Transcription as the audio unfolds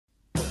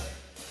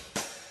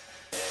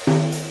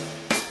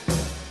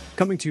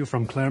Coming to you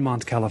from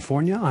Claremont,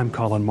 California, I'm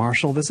Colin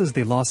Marshall. This is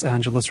the Los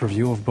Angeles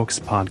Review of Books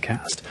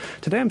podcast.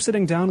 Today I'm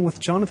sitting down with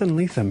Jonathan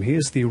Lethem. He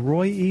is the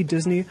Roy E.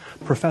 Disney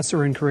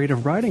Professor in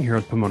Creative Writing here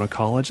at Pomona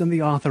College and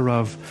the author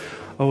of,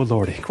 oh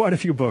lordy, quite a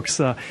few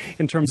books.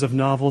 In terms of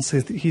novels,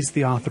 he's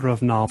the author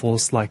of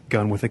novels like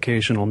Gun with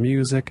Occasional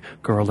Music,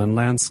 Girl in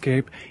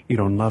Landscape, You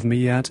Don't Love Me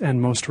Yet,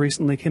 and most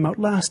recently came out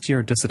last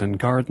year, Dissident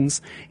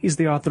Gardens. He's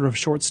the author of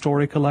short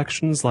story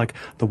collections like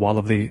The Wall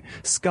of the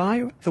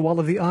Sky, The Wall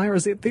of the Eye, or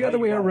is it the other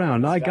way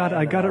around? I got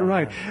it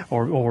right.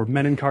 Or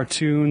Men in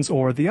Cartoons,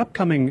 or the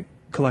upcoming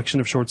collection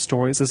of short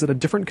stories. Is it a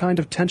different kind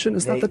of tension?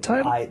 Is that the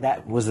title?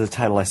 That was the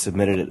title I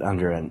submitted it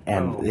under, and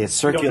it's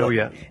circulated. You don't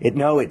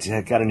know yet.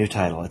 It's got a new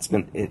title. It's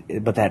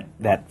been, but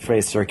that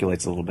phrase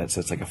circulates a little bit,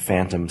 so it's like a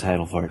phantom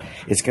title for it.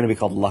 It's going to be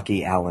called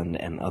Lucky Allen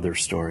and Other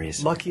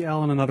Stories. Lucky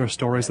Allen and Other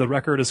Stories. The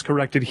record is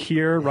corrected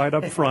here, right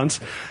up front.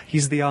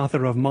 He's the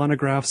author of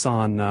monographs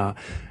on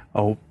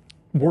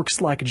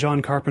works like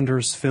John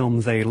Carpenter's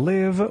film They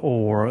Live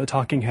or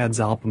Talking Heads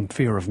album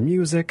Fear of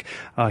Music.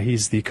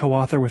 He's the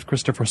co-author with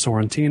Christopher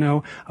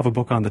Sorrentino of a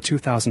book on the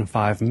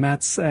 2005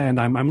 Mets, and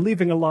I'm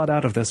leaving a lot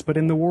out of this, but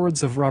in the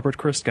words of Robert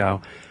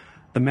Christgau,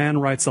 the man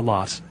writes a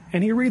lot,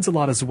 and he reads a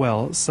lot as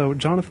well. So,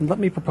 Jonathan, let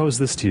me propose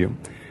this to you.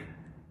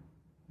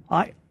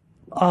 I've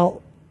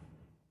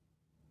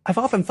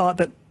often thought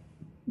that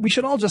we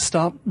should all just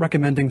stop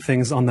recommending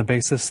things on the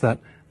basis that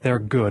they're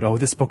good. Oh,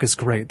 this book is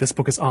great. This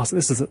book is awesome.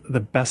 This is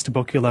the best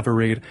book you'll ever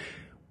read.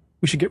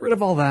 We should get rid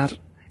of all that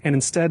and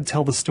instead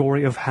tell the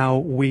story of how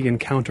we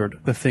encountered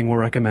the thing we're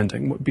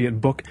recommending, be it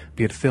book,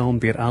 be it film,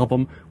 be it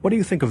album. What do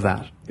you think of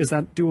that? Is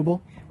that doable?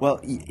 Well,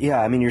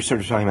 yeah, I mean, you're sort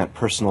of talking about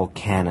personal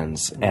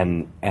canons,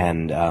 and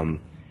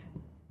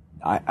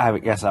I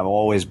guess I've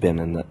always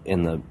been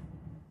in the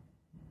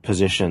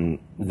position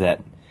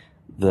that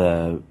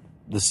the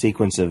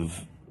sequence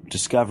of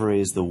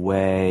discoveries, the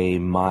way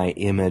my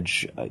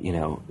image,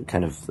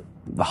 kind of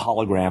the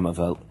hologram of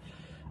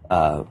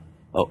a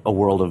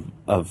world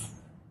of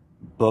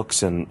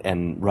books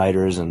and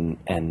writers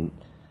and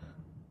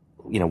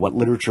what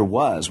literature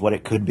was, what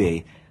it could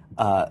be,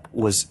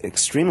 was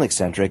extremely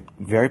eccentric,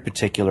 very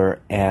particular,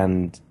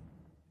 and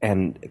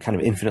kind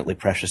of infinitely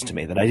precious to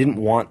me. That I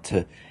didn't want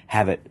to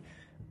have it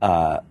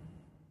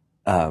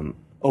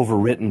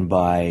overwritten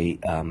by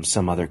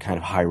some other kind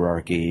of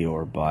hierarchy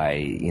or by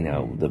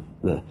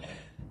the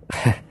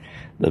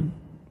the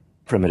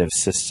primitive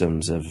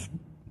systems of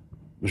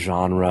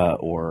genre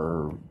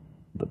or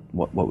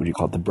what would you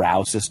call it, the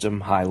brow system,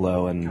 high,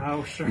 low, and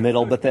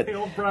middle. But that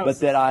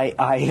I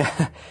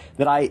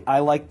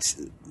liked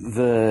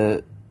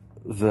the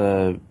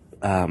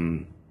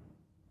kind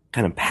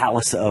of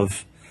palace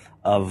of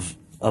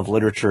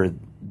literature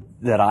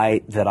that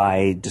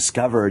I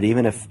discovered,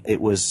 even if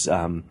it was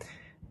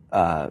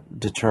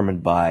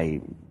determined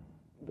by,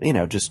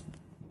 just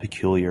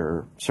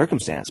peculiar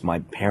circumstance. My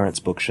parents'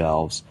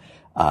 bookshelves,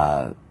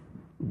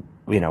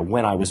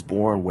 when I was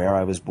born, where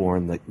I was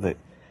born, the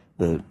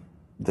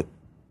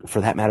for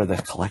that matter, the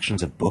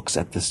collections of books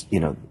at this,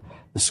 the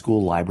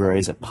school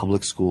libraries at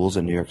public schools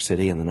in New York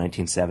City in the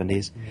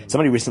 1970s.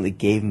 Somebody recently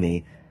gave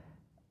me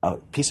a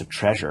piece of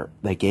treasure.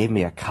 They gave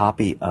me a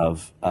copy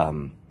of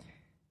one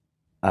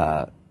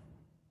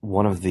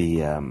of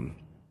the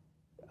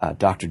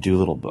Dr.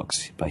 Dolittle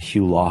books by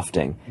Hugh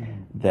Lofting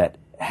that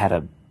had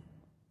a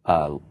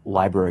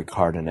library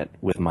card in it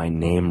with my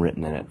name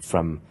written in it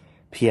from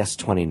PS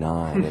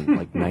 29 in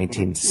like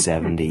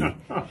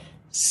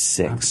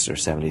 1976 or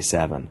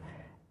 77,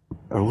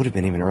 or it would have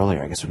been even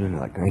earlier. I guess it would have been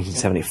like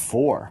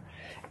 1974.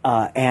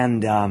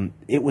 And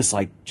it was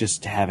like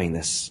just having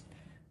this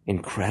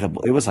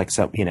incredible. It was like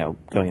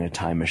going in a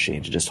time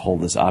machine to just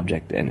hold this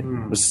object, and it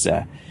was.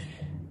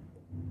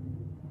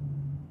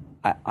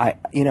 I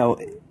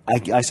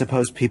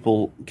suppose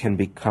people can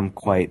become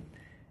quite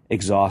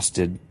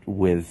exhausted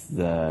with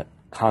the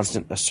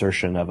constant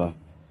assertion of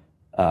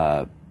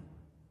a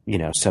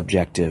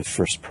subjective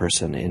first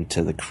person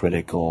into the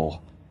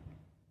critical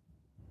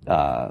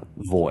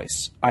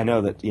voice. I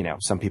know that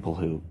some people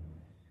who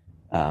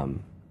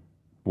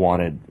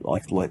wanted,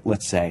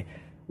 let's say,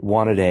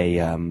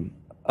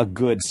 a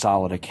good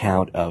solid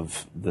account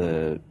of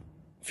the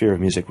Fear of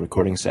Music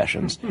recording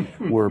sessions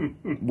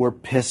were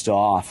pissed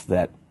off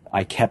that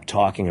I kept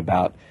talking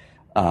about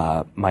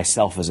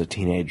myself as a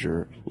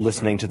teenager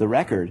listening to the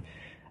record,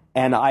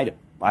 and I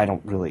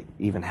don't really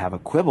even have a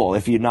quibble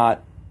if you're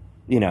not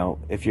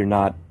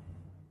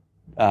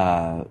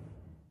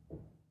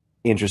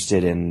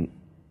interested in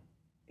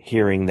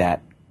hearing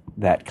that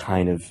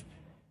kind of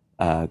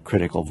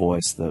critical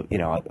voice.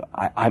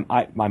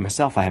 I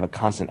myself, I have a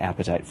constant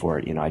appetite for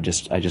it. I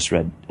just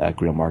read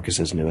Greil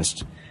Marcus's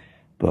newest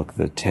book,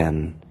 The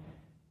 10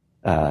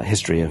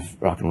 History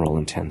of Rock and Roll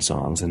in 10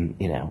 Songs, and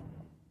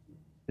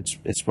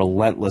it's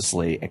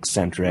relentlessly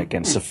eccentric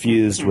and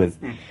suffused with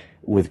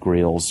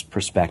Greil's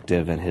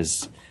perspective and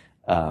his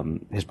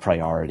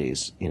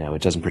priorities.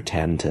 It doesn't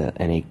pretend to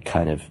any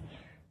kind of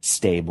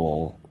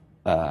stable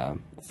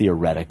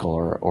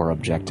theoretical or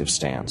objective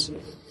stance.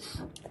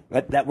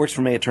 That works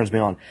for me. It turns me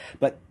on.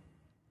 But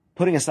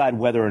putting aside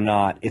whether or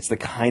not it's the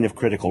kind of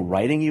critical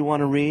writing you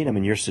want to read. I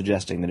mean, you're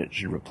suggesting that it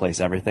should replace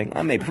everything.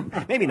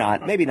 Maybe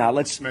not.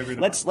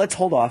 Let's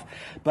hold off.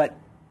 But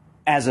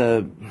as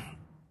a,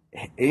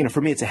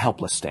 for me, it's a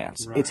helpless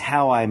stance. Right. It's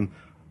how I'm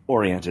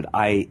oriented.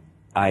 I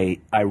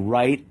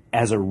write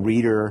as a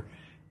reader,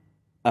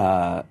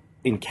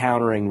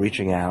 encountering,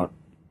 reaching out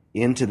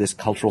into this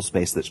cultural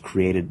space that's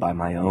created by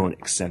my own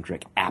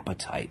eccentric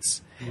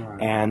appetites.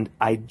 Right. And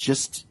I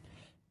just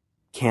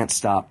can't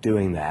stop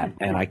doing that,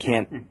 and I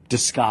can't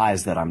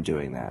disguise that I'm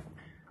doing that.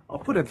 I'll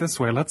put it this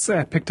way. Let's say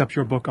I picked up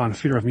your book on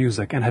Fear of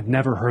Music and had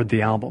never heard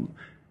the album.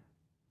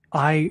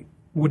 I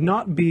would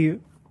not be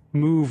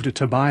moved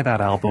to buy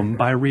that album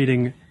by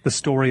reading the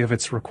story of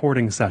its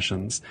recording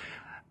sessions.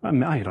 I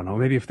mean, I don't know,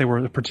 maybe if they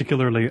were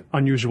particularly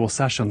unusual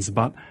sessions,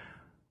 but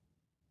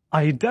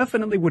I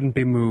definitely wouldn't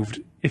be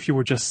moved if you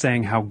were just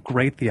saying how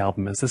great the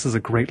album is. This is a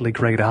greatly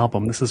great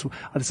album. This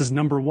is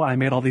number one. I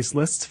made all these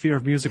lists. Fear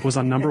of Music was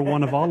on number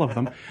one of all of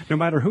them, no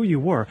matter who you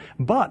were.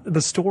 But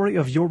the story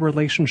of your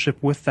relationship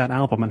with that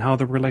album and how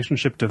the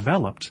relationship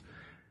developed,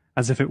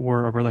 as if it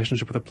were a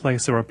relationship with a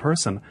place or a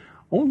person,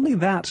 only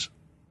that,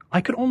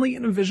 I could only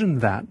envision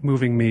that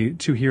moving me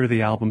to hear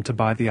the album, to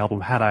buy the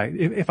album,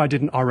 if I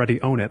didn't already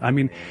own it. I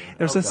mean,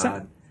 there's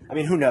I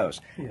mean, who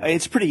knows? Yeah.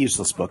 It's a pretty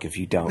useless book if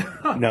you don't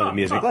know the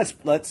music.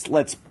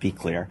 Let's be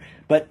clear.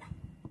 But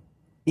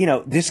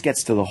this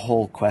gets to the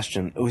whole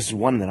question. It was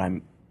one that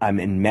I'm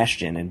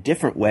enmeshed in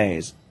different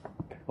ways,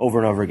 over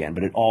and over again.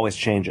 But it always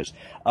changes,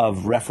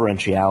 of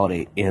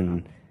referentiality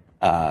in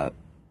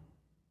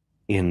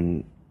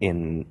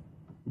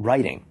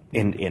writing,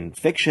 in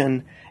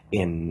fiction,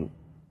 in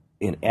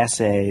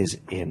essays,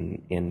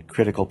 in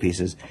critical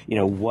pieces.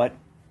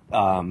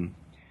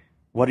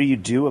 What do you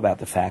do about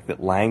the fact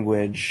that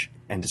language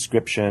and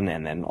description,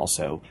 and then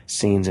also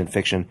scenes in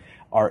fiction,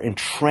 are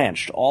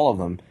entrenched, all of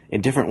them, in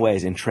different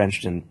ways,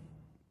 entrenched in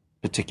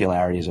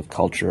particularities of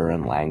culture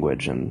and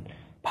language and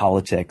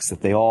politics, that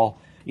they all,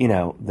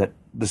 that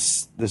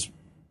this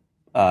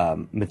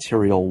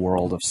material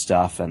world of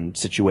stuff and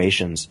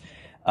situations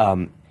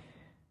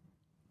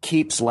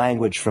keeps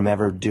language from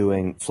ever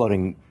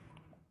floating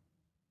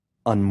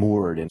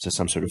unmoored into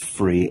some sort of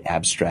free,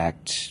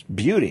 abstract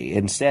beauty.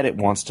 Instead, it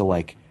wants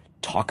to,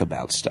 talk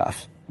about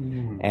stuff.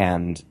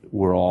 And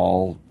we're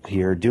all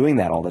here doing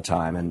that all the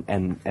time.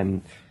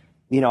 And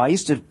I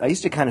used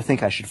to kind of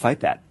think I should fight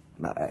that.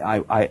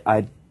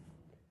 I'd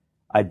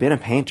been a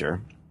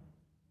painter,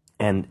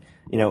 and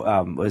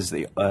was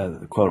the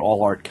quote,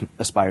 all art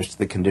aspires to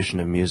the condition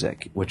of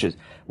music, which is,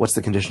 what's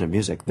the condition of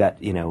music? That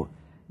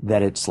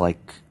that it's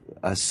like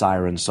a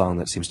siren song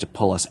that seems to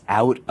pull us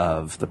out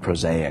of the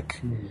prosaic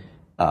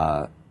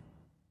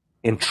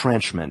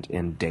entrenchment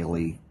in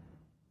daily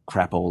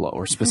crapola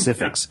or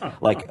specifics,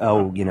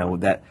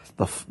 that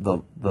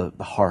the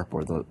harp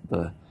or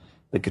the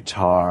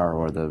guitar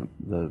or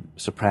the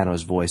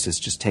soprano's voice is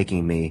just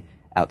taking me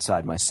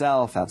outside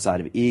myself,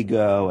 outside of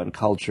ego and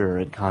culture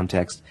and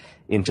context,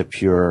 into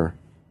pure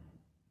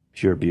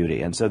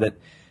beauty. And so that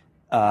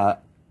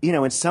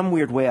in some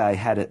weird way I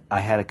had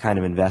a kind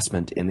of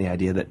investment in the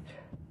idea that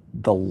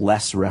the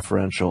less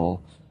referential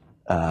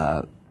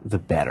the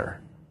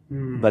better.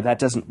 But that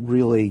doesn't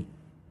really,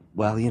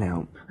 But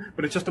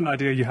it's just an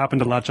idea you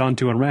happened to latch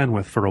onto and ran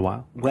with for a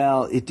while.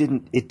 Well, it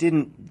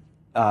didn't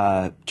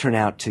turn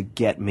out to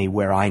get me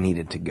where I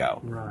needed to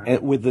go.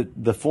 Right.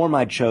 With the form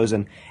I'd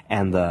chosen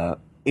and the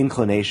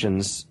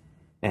inclinations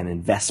and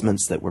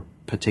investments that were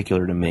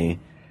particular to me,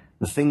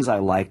 the things I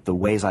liked, the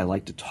ways I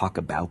liked to talk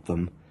about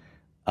them,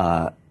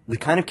 the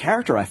kind of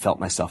character I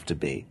felt myself to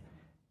be,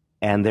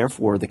 and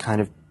therefore the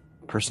kind of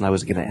person I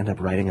was going to end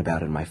up writing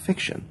about in my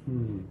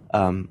fiction.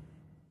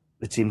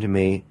 It seemed to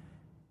me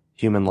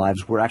human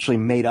lives were actually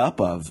made up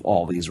of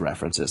all these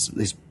references.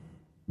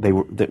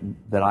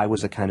 That I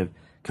was a kind of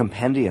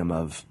compendium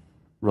of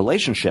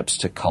relationships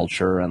to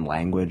culture and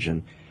language,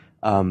 and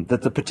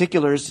that the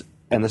particulars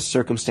and the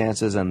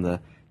circumstances and the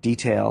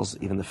details,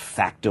 even the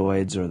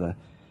factoids or the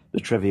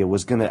trivia,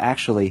 was going to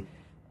actually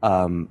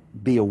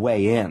be a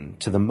way in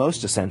to the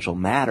most essential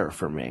matter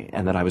for me,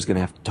 and that I was going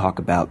to have to talk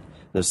about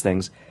those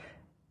things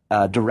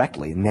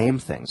directly, name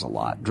things a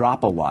lot,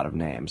 drop a lot of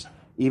names,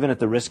 even at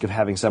the risk of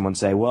having someone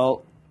say,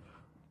 well,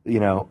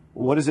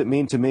 what does it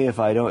mean to me if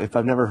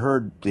I've never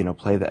heard,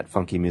 play that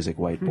funky music,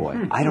 white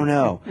boy? I don't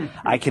know.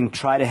 I can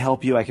try to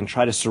help you. I can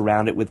try to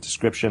surround it with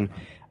description.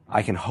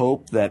 I can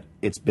hope that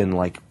it's been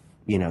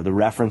the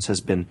reference has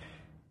been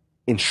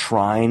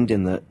enshrined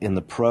in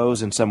the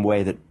prose in some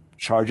way that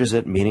charges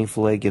it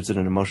meaningfully, gives it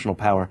an emotional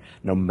power,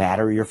 no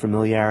matter your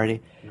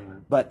familiarity.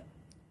 But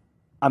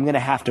I'm going to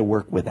have to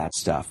work with that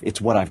stuff. It's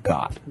what I've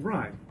got.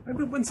 Right.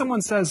 When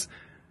someone says,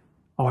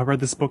 oh, I read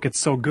this book, it's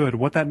so good,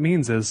 what that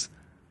means is,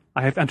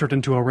 I have entered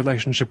into a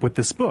relationship with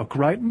this book,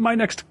 right? My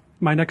next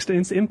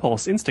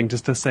instinct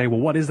is to say,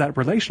 well, what is that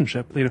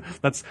relationship?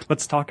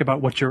 Let's talk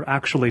about what you're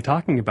actually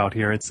talking about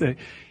here. It's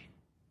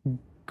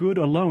good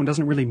alone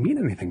doesn't really mean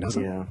anything, does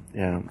it?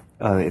 Yeah.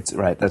 It's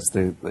right. That's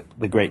the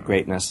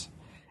greatness.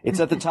 It's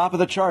at the top of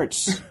the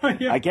charts.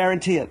 Yeah. I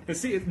guarantee it.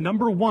 See, it's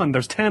number 1.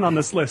 There's 10 on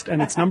this list,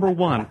 and it's number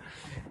 1.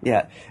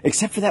 Yeah,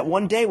 except for that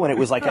one day when it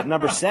was like at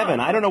number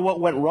 7. I don't know what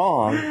went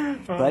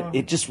wrong, but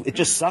it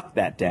just sucked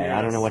that day. Yes,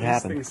 I don't know what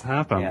happened. Things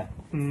happen. Yeah.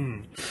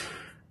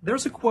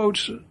 There's a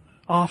quote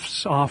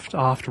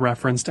oft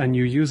referenced, and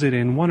you use it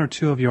in 1 or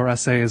 2 of your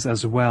essays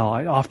as well.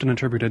 I often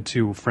attributed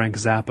to Frank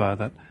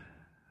Zappa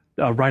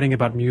that writing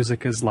about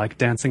music is like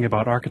dancing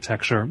about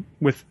architecture,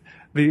 with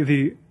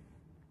the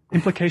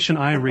implication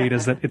I read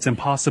is that it's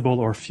impossible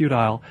or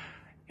futile.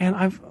 And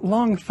I've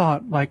long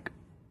thought, like,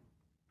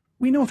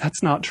 we know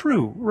that's not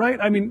true, right?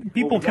 I mean,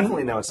 people we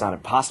definitely know it's not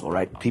impossible,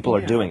 right? People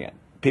are doing it.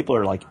 People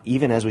are, like,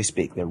 even as we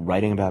speak, they're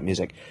writing about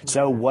music.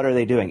 So what are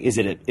they doing? Does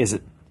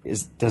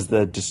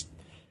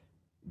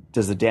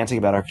the dancing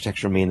about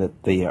architecture mean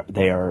that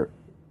they are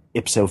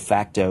ipso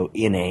facto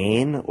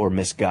inane or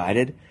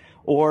misguided?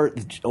 Or,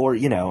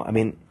 you know, I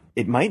mean,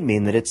 it might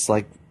mean that it's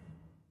like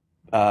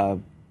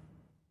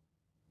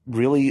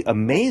really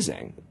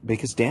amazing,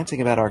 because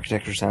dancing about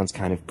architecture sounds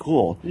kind of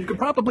cool. You could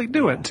probably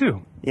do it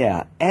too.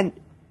 Yeah, and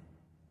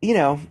you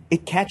know,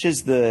 it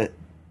catches the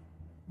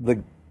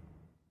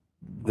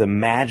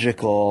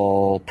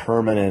magical,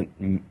 permanent,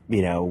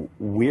 you know,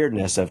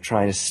 weirdness of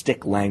trying to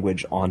stick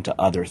language onto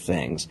other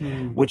things,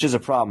 which is a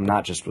problem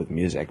not just with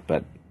music,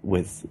 but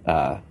with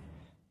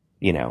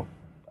you know,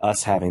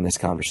 us having this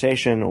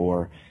conversation,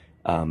 or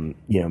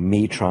you know,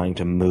 me trying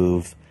to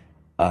move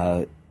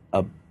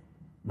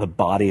the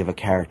body of a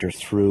character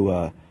through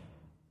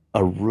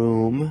a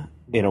room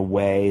in a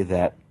way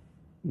that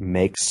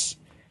makes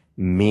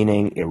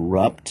meaning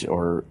erupt,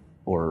 or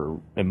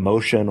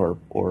emotion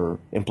or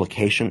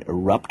implication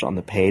erupt on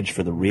the page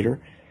for the reader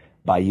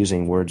by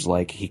using words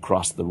like "he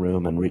crossed the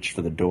room and reached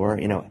for the door."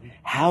 You know,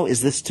 how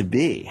is this to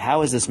be?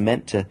 How is this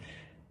meant to?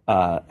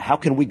 How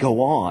can we go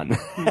on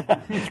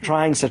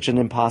trying such an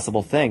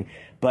impossible thing?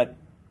 But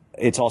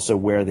it's also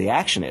where the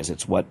action is.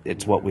 It's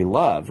what we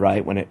love,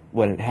 right? When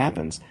it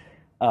happens.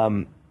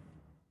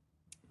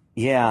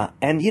 Yeah,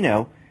 and you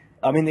know,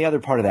 I mean, the other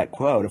part of that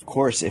quote, of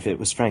course, if it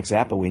was Frank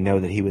Zappa, we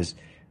know that he was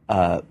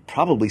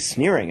probably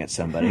sneering at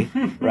somebody,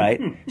 right?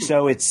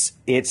 So it's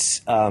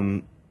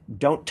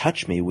don't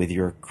touch me with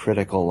your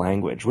critical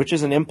language, which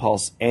is an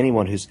impulse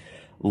anyone who's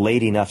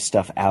laid enough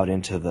stuff out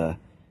into the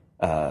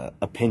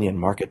opinion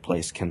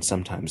marketplace can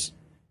sometimes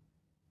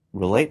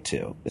relate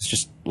to. It's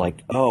just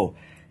like, oh,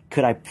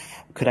 could I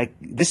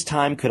this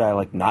time could I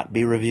like not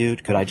be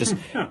reviewed? Could I just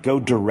go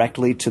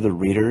directly to the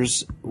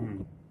readers,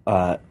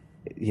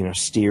 you know,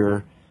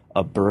 steer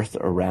a berth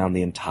around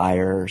the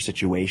entire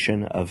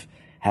situation of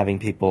having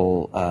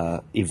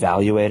people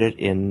evaluate it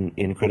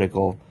in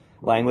critical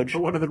language?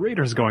 But what are the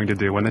readers going to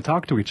do when they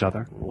talk to each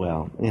other?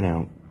 Well, you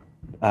know,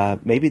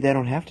 maybe they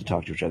don't have to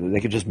talk to each other. They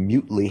could just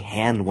mutely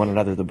hand one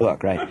another the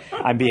book, right?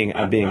 I'm being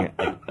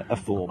a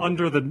fool.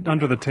 Under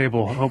the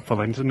table,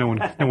 hopefully, so no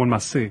one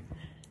must see.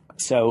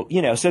 So,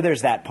 you know, so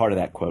there's that part of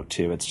that quote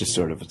too. It's just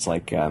sort of, it's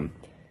like,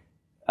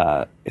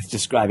 it's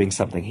describing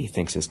something he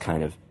thinks is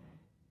kind of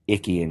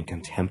icky and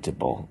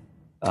contemptible.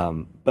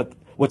 But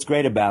what's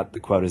great about the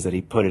quote is that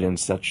he put it in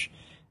such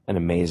an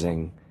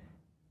amazing,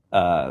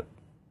 kind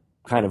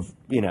of,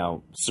 you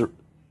know,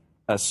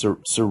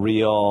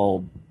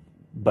 surreal,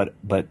 but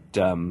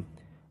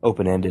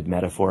open-ended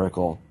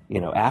metaphorical, you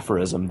know,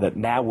 aphorism that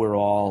now we're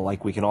all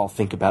like, we can all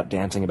think about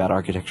dancing about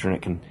architecture,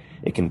 and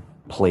it can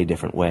play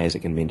different ways. It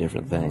can mean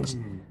different things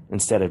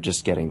instead of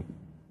just getting,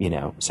 you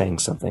know, saying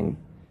something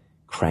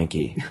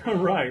cranky.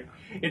 Right.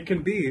 It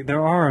can be.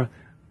 There are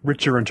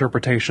richer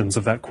interpretations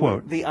of that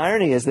quote. The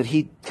irony is that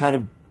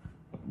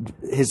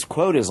his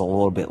quote is a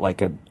little bit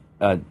like a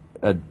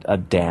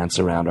dance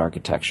around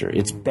architecture.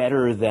 It's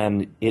better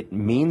than it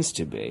means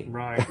to be.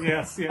 Right.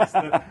 Yes.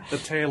 The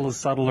tale is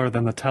subtler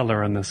than the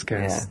teller in this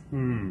case.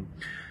 Yeah.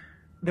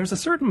 There's a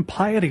certain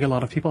piety a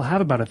lot of people have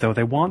about it, though.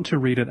 They want to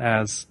read it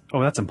as,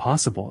 oh, that's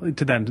impossible.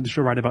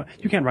 To write about,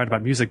 you can't write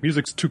about music.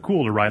 Music's too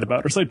cool to write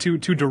about, or say too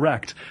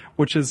direct.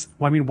 Which is,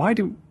 well, I mean,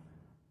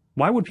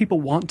 why would people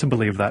want to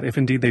believe that, if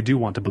indeed they do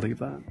want to believe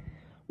that?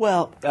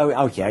 Well,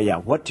 yeah.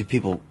 What do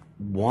people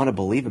want to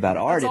believe about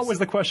art? That's always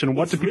the question.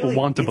 What do people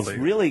want to believe? It's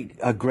really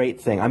a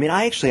great thing. I mean,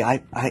 I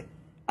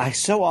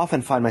so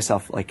often find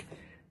myself like,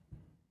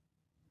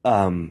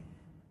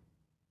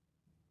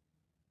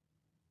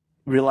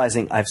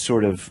 realizing I've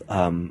sort of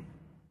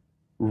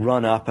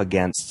run up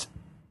against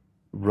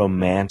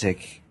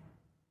romantic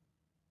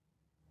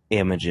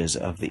images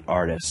of the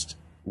artist,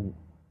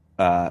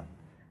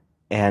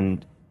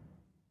 and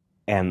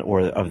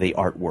or of the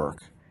artwork,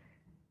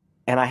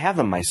 and I have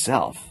them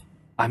myself.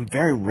 I'm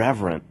very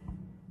reverent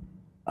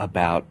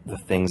about the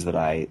things that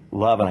I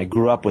love, and I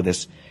grew up with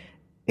this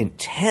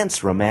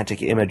intense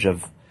romantic image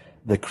of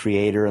the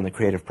creator and the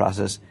creative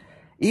process,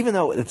 even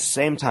though at the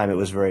same time it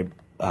was very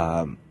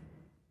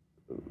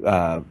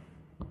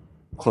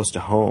close to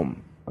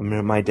home. I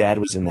mean, my dad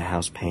was in the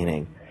house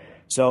painting,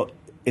 so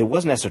it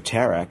wasn't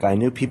esoteric. I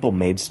knew people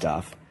made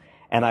stuff,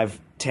 and I've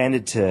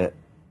tended to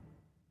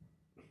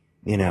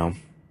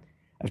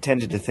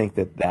think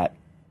that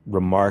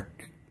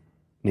remark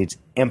needs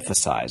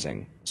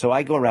emphasizing. So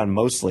I go around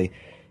mostly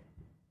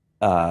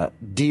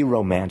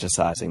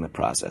de-romanticizing the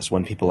process.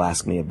 When people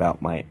ask me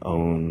about my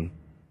own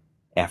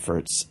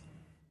efforts,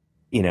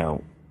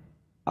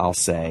 I'll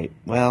say,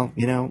 well,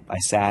 I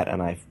sat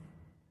and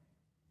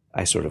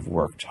I sort of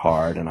worked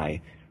hard and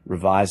I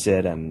revised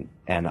it, and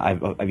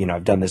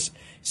I've done this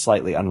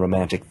slightly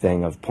unromantic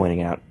thing of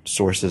pointing out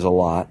sources a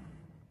lot,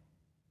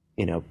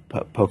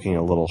 poking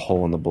a little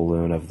hole in the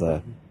balloon of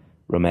the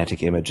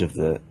romantic image of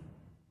the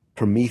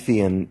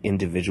Promethean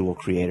individual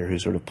creator who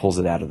sort of pulls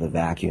it out of the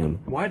vacuum.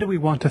 Why do we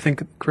want to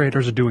think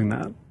creators are doing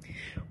that?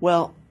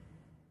 Well,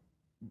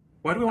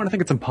 why do we want to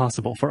think it's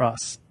impossible for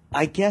us?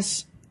 I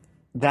guess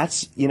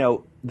that's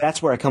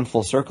where I come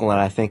full circle, and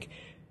I think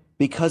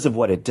because of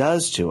what it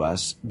does to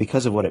us,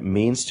 because of what it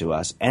means to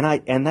us,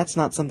 and that's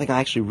not something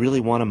I actually really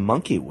want to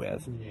monkey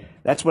with. Yeah.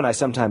 That's when I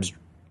sometimes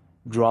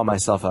draw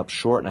myself up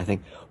short, and I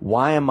think,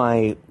 why am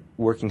I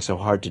working so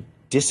hard to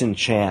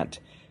disenchant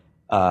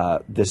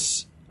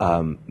this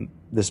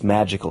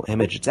magical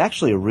image? It's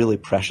actually a really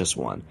precious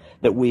one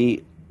that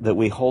we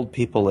hold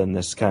people in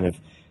this kind of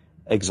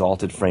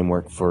exalted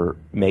framework for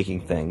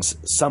making things.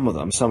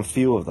 Some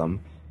few of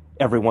them,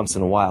 every once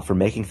in a while, for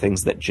making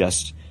things that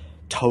just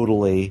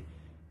totally,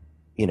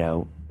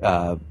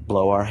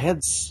 blow our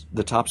heads,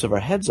 the tops of our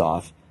heads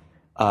off.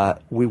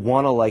 We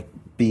want to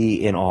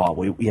be in awe.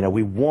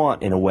 We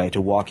want, in a way,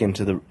 to walk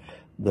into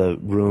the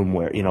room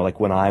where, like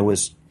when I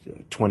was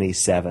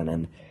 27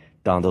 and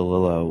Don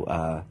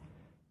DeLillo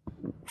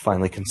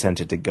finally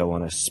consented to go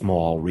on a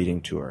small reading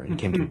tour. He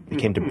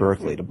came to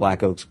Berkeley, to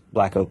Black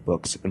Oak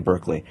Books in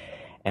Berkeley,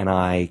 and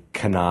I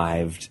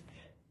connived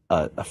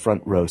a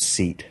front row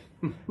seat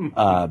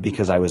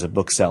because I was a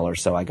bookseller.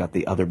 So I got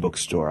the other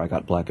bookstore. I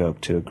got Black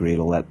Oak to agree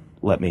to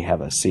let me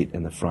have a seat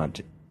in the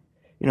front.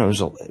 There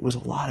was a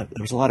lot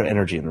of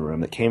energy in the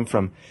room that came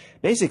from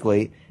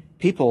basically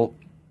people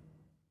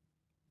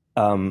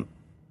equating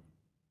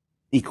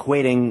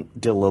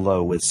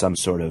DeLillo with some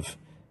sort of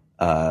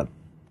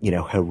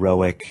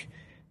heroic,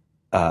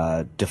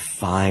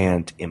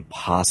 defiant,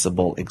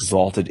 impossible,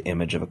 exalted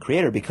image of a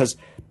creator, because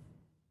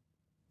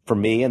for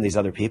me and these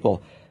other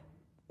people,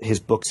 his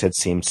books had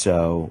seemed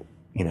so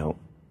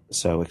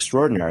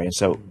extraordinary, and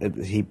so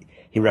he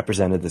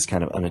represented this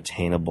kind of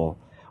unattainable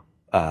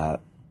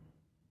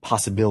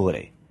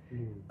possibility.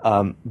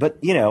 But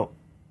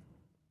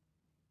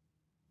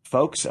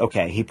folks,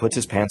 okay, he puts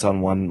his pants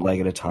on one leg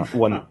at a time,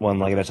 one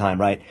leg at a time,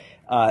 right?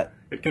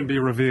 It can be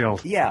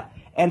revealed. Yeah.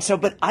 And so,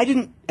 but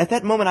at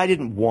that moment, I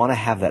didn't want to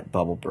have that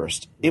bubble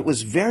burst. It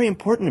was very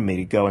important to me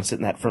to go and sit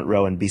in that front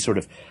row and be sort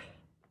of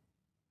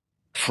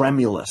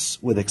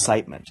tremulous with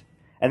excitement.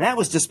 And that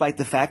was despite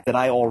the fact that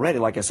I already,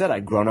 like I said,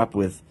 I'd grown up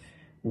with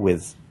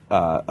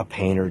a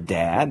painter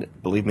dad.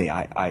 Believe me,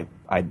 I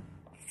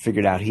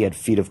figured out he had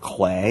feet of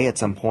clay at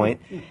some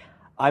point.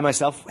 I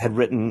myself had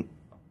written,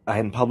 I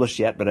hadn't published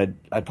yet, but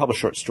I'd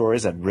published short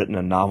stories. I'd written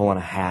a novel and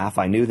a half.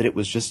 I knew that it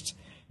was just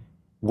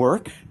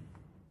work.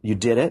 You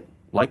did it.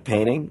 Like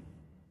painting,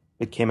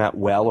 it came out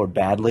well or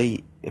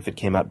badly. If it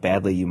came out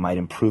badly, you might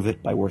improve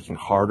it by working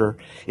harder.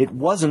 It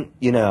wasn't,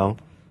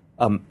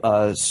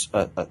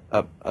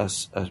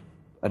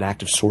 an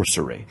act of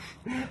sorcery.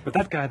 But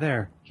that guy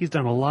there, he's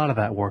done a lot of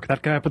that work.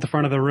 That guy up at the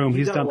front of the room,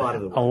 he's done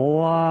a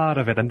lot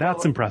of it, and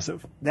that's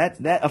impressive.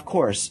 That of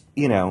course,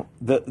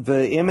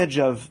 the image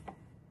of,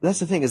 that's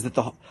the thing, is that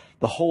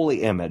the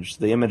holy image,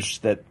 the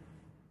image that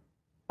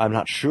I'm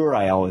not sure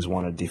I always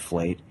want to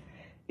deflate,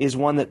 is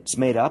one that's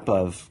made up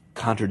of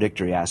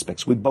contradictory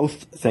aspects. We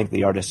both think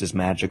the artist is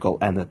magical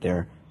and that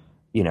they're,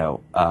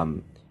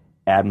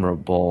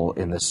 admirable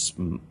in this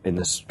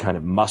kind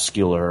of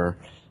muscular,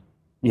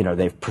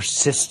 they've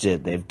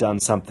persisted, they've done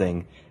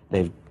something,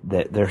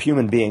 they're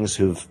human beings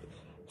who've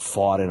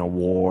fought in a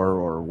war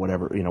or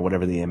whatever,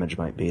 whatever the image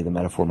might be, the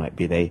metaphor might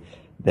be.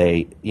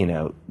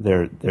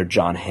 They're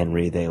John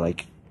Henry.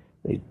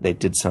 They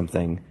did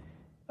something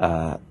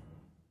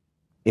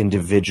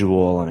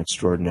individual and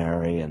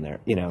extraordinary, and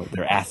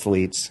they're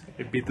athletes.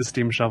 They beat the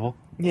steam shovel.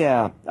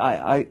 Yeah,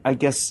 I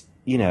guess,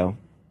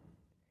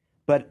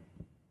 but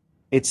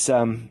it's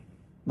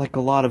like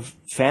a lot of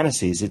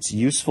fantasies. It's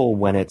useful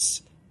when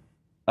it's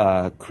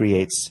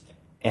creates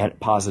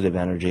positive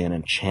energy and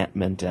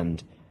enchantment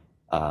and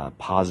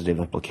positive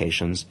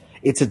implications.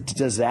 It's a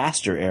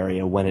disaster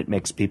area when it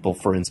makes people,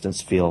 for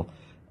instance, feel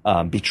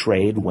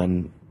betrayed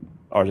when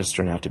artists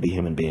turn out to be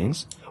human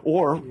beings,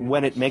 or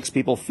when it makes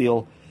people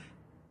feel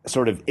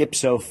sort of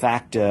ipso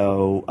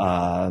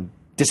facto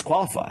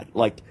disqualified.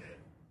 Like,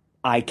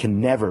 I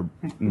can never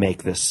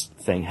make this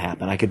thing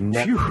happen. I could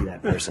never be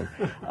that person.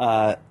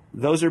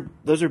 Those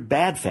are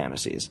bad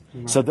fantasies.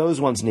 Right. So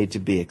those ones need to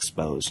be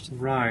exposed.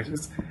 Right.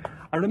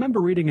 I remember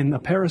reading in a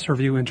Paris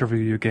Review interview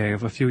you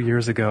gave a few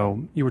years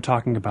ago, you were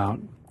talking about,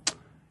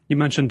 you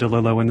mentioned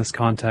DeLillo in this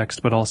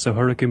context, but also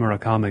Haruki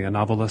Murakami, a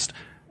novelist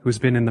who's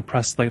been in the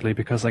press lately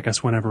because I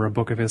guess whenever a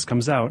book of his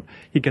comes out,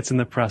 he gets in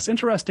the press.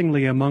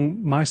 Interestingly,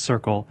 among my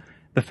circle,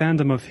 the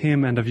fandom of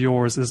him and of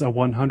yours is a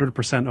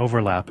 100%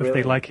 overlap. If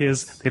they like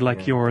his, they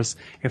like yours.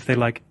 If they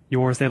like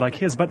yours, they like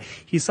his. But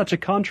he's such a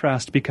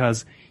contrast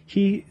because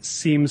he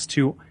seems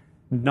to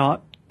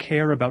not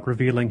care about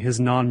revealing his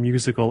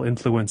non-musical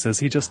influences.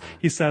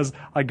 He says,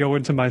 I go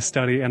into my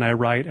study and I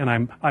write, and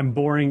I'm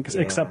boring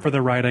except for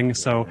the writing.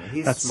 So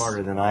he's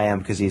smarter than I am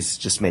because he's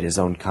just made his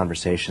own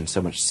conversation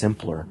so much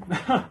simpler.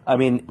 I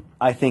mean,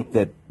 I think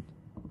that,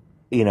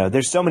 you know,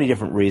 there's so many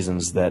different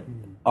reasons that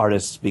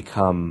artists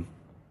become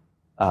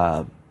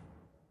artists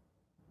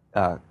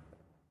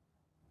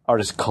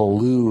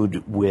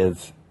collude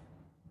with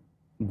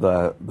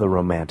the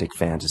romantic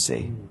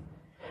fantasy.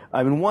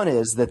 I mean, one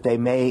is that they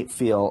may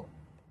feel,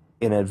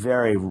 in a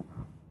very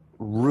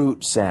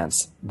root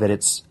sense, that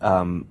it's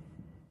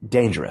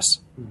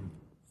dangerous,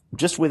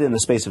 just within the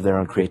space of their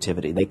own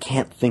creativity. They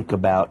can't think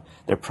about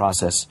their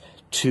process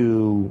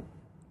too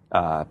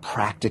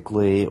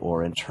practically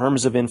or in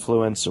terms of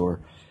influence or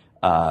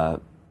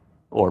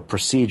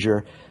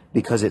procedure,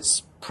 because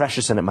it's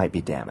precious and it might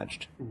be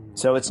damaged.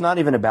 So it's not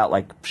even about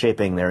like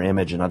shaping their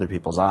image in other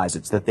people's eyes.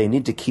 It's that they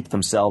need to keep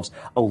themselves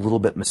a little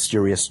bit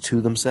mysterious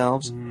to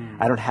themselves.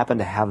 I don't happen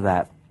to have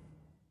that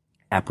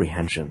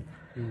apprehension.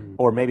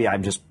 Or maybe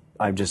I'm just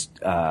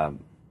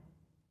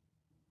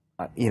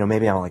you know,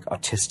 maybe I'm like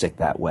autistic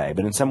that way,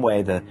 but in some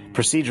way the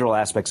procedural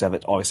aspects of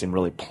it always seem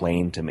really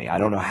plain to me. I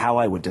don't know how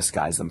I would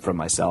disguise them from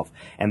myself,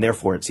 and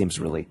therefore it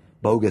seems really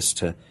bogus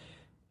to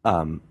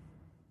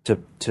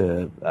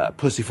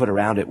pussyfoot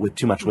around it with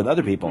too much with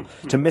other people,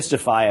 to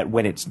mystify it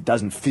when it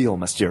doesn't feel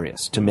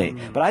mysterious to me.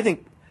 But I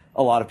think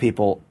a lot of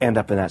people end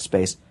up in that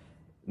space,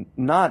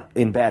 not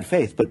in bad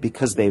faith, but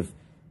because they've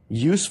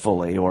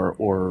usefully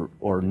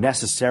or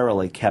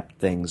necessarily kept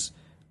things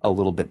a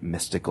little bit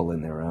mystical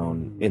in their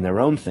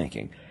own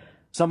thinking.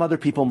 Some other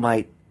people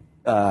might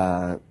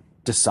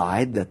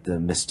decide that the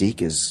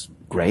mystique is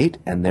great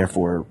and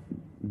therefore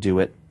do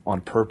it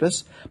on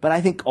purpose. But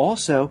I think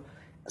also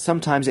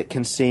sometimes it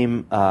can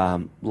seem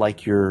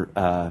like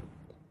you're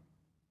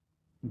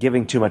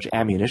giving too much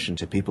ammunition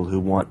to people who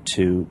want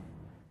to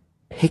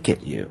pick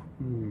at you.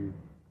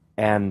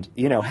 And,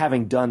 you know,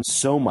 having done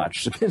so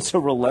much, been so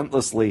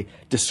relentlessly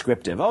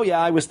descriptive. Oh, yeah,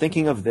 I was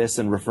thinking of this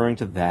and referring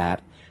to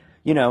that.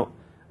 You know,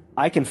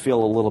 I can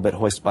feel a little bit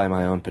hoist by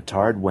my own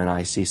petard when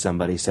I see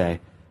somebody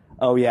say,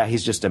 oh, yeah,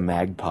 he's just a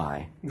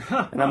magpie.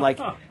 And I'm like,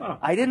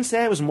 I didn't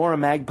say I was more a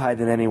magpie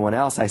than anyone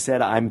else. I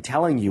said I'm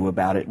telling you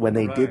about it when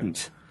they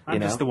didn't.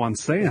 I'm just the one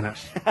saying it.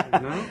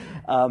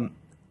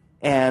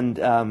 You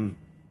know?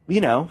 You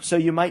know, so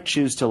you might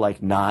choose to,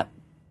 like, not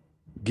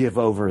give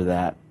over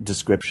that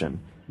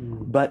description.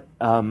 But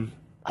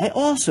I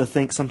also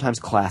think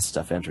sometimes class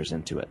stuff enters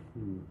into it.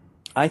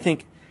 I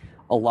think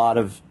a lot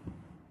of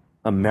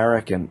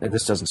American, and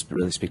this doesn't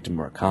really speak to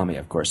Murakami,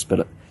 of course,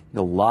 but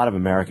a lot of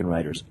American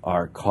writers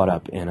are caught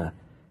up in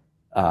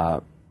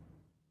a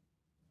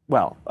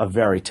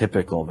very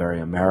typical, very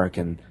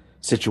American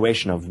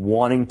situation of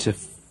wanting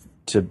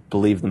to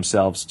believe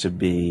themselves to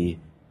be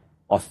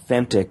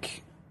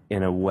authentic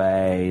in a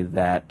way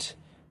that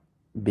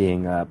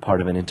being a part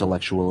of an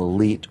intellectual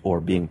elite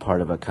or being part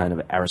of a kind of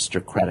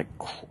aristocratic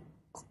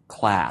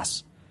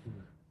class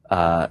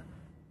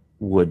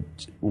would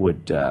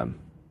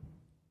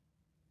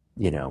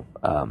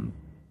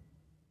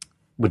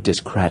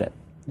discredit.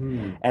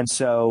 And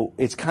so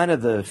it's kind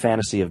of the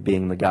fantasy of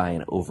being the guy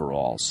in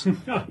overalls.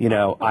 You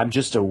know, I'm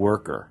just a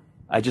worker.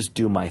 I just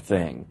do my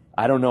thing.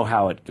 I don't know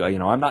how it goes. You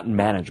know, I'm not in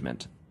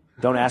management.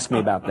 Don't ask me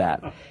about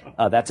that.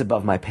 That's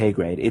above my pay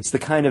grade. It's the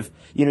kind of,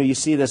 you know, you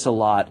see this a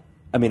lot.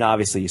 I mean,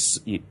 obviously,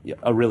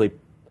 a really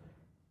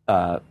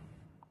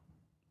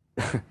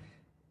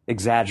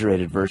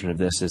exaggerated version of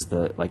this is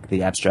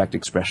the abstract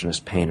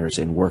expressionist painters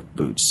in work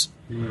boots,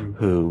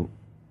 who,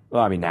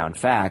 well, I mean, now in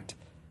fact,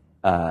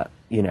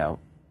 you know,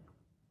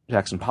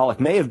 Jackson Pollock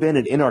may have been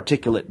an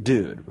inarticulate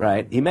dude,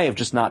 right? He may have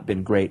just not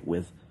been great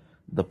with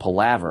the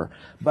palaver,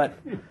 but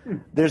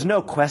there's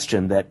no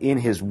question that in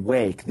his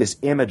wake, this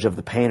image of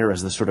the painter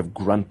as the sort of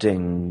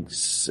grunting,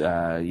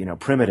 you know,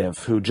 primitive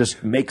who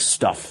just makes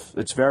stuff.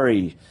 It's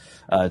very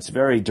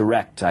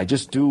direct. I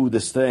just do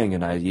this thing,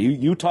 and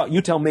you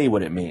tell me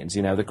what it means.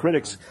 You know,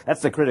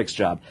 that's the critic's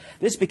job.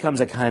 This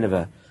becomes a kind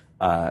of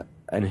an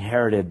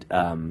inherited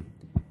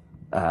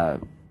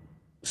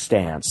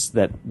stance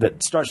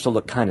that starts to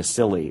look kind of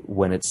silly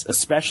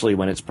especially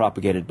when it's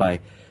propagated by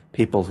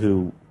people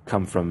who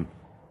come from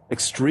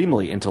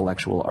extremely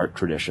intellectual art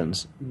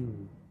traditions.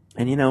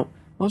 And, you know,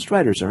 most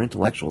writers are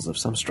intellectuals of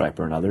some stripe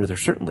or another. They're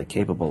certainly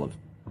capable of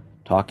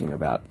talking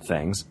about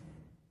things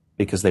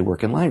because they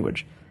work in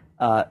language.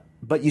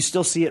 But you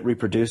still see it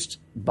reproduced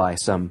by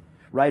some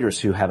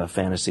writers who have a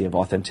fantasy of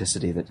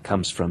authenticity that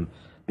comes from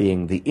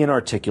being the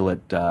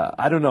inarticulate,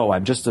 I don't know,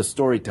 I'm just a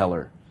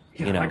storyteller.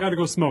 Yeah, you know, I gotta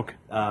go smoke.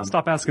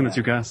 Stop asking us,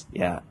 you guys.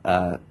 Yeah.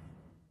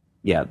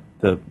 The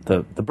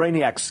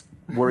brainiacs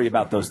worry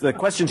about those. The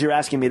questions you're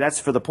asking me, that's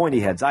for the pointy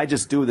heads. I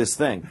just do this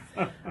thing.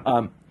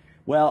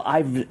 Well,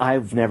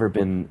 I've never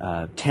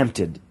been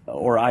tempted,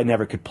 or I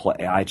never could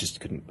play. I just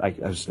couldn't. I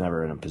was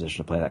never in a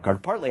position to play that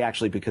card. Partly,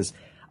 actually, because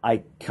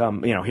I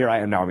come, here I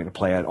am now. I'm going to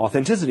play an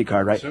authenticity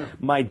card, right? Sure.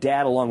 My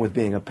dad, along with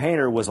being a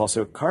painter, was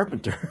also a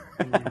carpenter,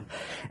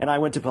 and I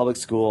went to public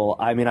school.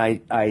 I mean,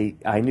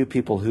 I knew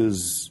people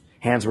whose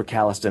hands were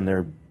calloused and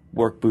their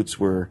work boots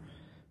were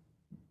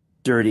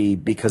dirty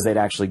because they'd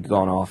actually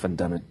gone off and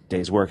done a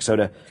day's work. So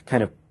to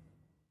kind of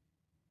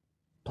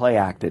play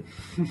act it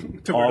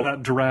to wear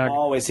that drag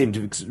always seemed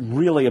to be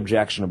really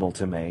objectionable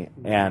to me.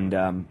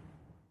 And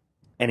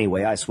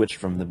anyway, I switched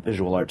from the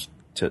visual arts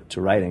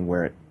to writing,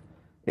 where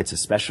it's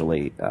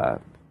especially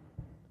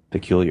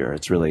peculiar.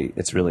 It's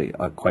really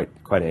quite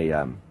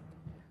a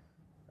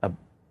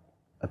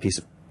piece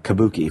of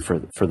kabuki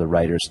for the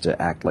writers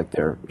to act like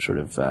they're sort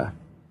of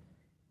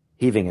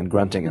heaving and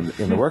grunting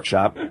in the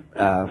workshop.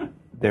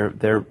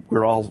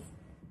 We're all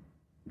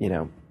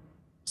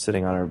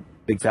sitting on our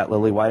big fat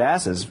lily white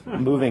asses,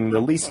 moving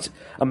the least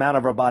amount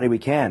of our body we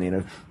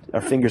can.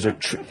 Our fingers are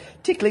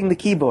tickling the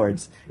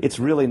keyboards. It's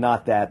really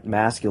not that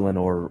masculine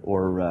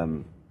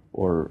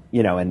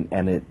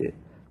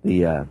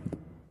the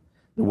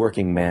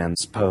working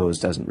man's pose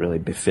doesn't really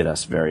befit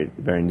us very,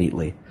 very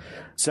neatly.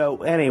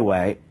 So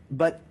anyway,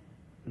 but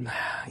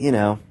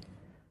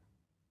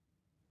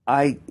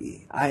I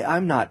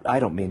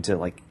don't mean to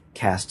like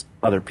cast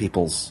other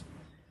people's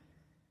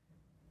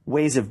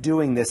ways of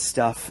doing this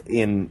stuff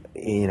in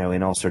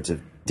all sorts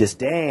of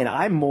disdain.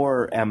 I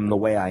more am the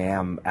way I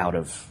am out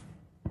of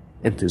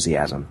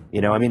enthusiasm.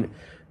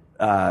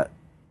 I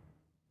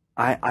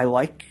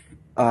like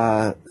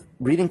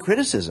reading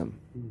criticism.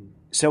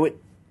 So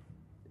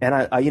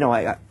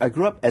I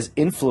grew up as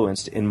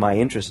influenced in my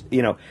interest.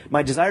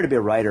 My desire to be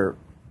a writer,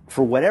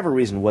 for whatever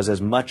reason, was as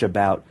much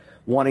about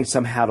wanting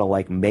somehow to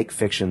like make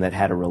fiction that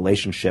had a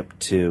relationship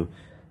to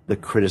the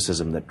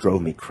criticism that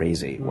drove me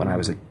crazy when I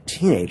was a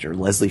teenager.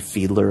 Leslie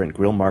Fiedler and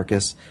Grill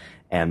Marcus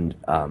and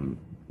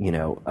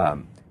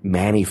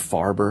Manny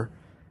Farber,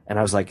 and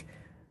I was like,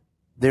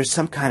 there's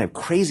some kind of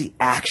crazy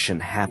action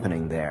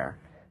happening there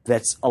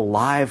that's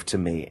alive to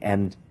me,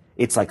 and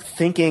it's like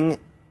thinking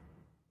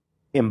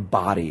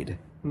embodied.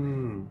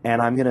 And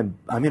I'm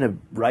gonna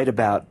write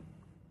about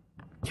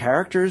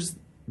characters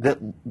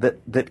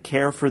that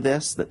care for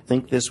this, that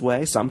think this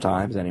way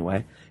sometimes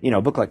anyway.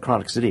 A book like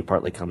Chronic City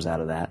partly comes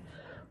out of that,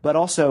 but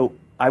also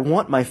I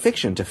want my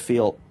fiction to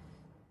feel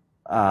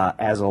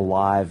as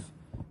alive,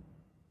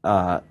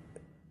 as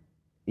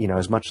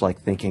much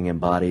like thinking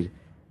embodied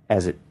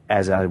as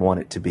I want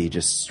it to be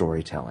just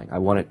storytelling. I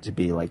want it to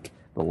be like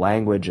the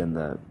language and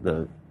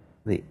the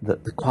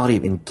quality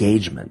of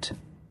engagement,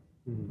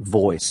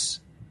 voice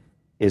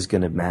is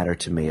going to matter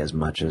to me as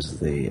much as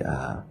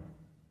the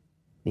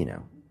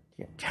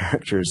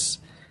characters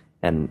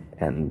and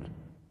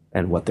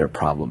what their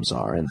problems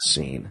are in the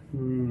scene.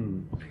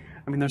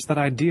 I mean, there's that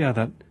idea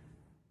that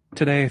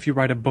today, if you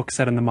write a book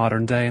set in the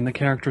modern day and the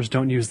characters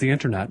don't use the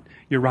internet,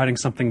 you're writing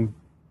something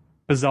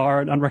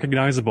bizarre and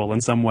unrecognizable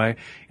in some way.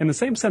 In the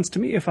same sense, to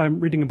me, if I'm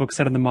reading a book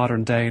set in the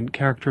modern day and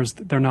characters,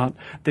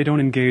 they don't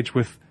engage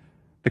with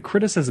the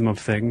criticism of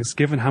things,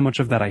 given how much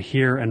of that I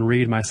hear and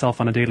read myself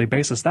on a daily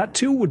basis, that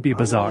too would be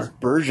bizarre.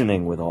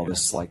 Burgeoning with all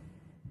this,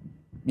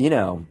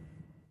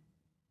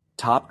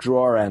 top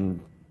drawer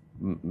and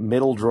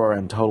middle drawer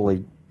and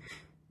totally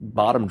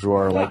bottom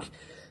drawer,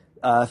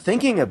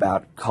 thinking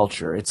about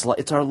culture. It's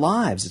our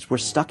lives. We're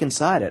stuck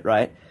inside it,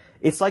 right?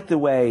 It's like the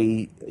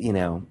way,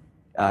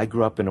 I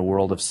grew up in a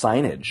world of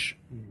signage,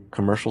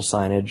 commercial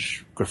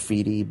signage,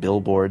 graffiti,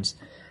 billboards.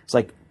 It's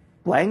like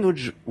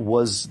language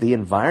was the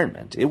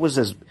environment. It was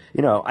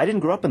I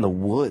didn't grow up in the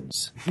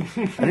woods. I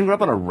didn't grow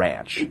up on a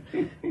ranch.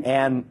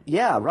 And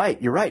yeah,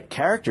 right, you're right.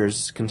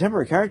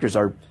 Contemporary characters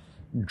are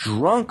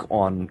drunk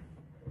on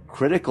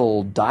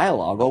critical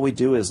dialogue. All we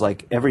do is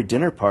every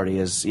dinner party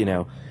is,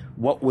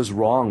 what was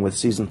wrong with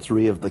season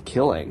 3 of The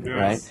Killing, yes.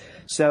 Right?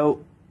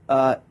 So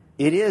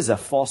it is a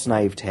false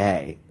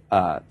naivete.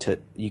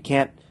 You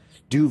can't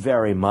do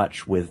very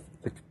much with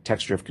the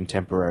texture of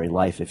contemporary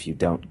life if you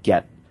don't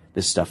get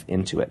this stuff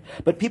into it.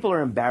 But people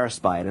are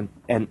embarrassed by it,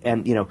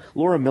 and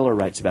Laura Miller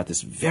writes about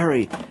this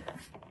very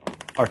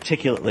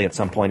articulately at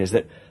some point, is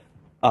that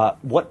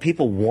what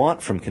people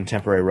want from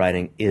contemporary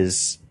writing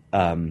is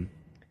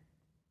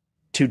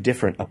two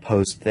different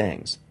opposed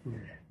things.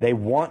 They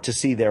want to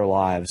see their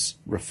lives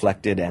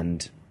reflected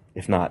and,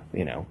 if not,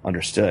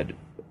 understood.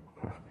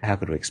 How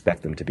could we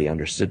expect them to be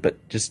understood?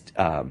 But just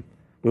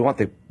we want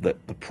the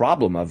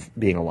problem of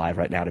being alive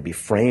right now to be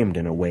framed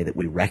in a way that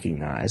we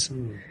recognize.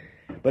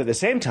 But at the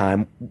same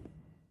time,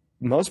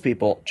 most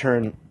people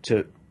turn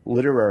to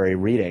literary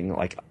reading,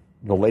 like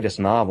the latest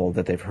novel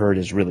that they've heard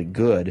is really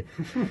good.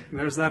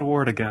 There's that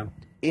word again.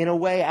 In a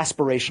way,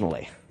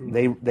 aspirationally.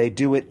 They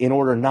do it in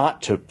order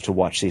not to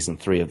watch season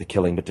 3 of The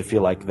Killing, but to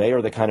feel like they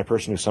are the kind of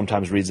person who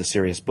sometimes reads a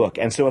serious book.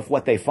 And so if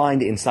what they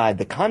find inside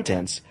the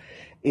contents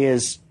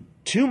is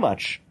too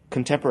much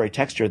contemporary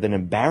texture that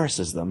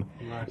embarrasses them,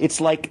 right.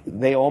 It's like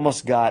they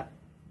almost got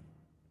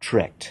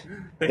tricked.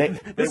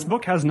 This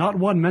book has not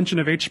one mention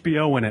of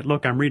HBO in it.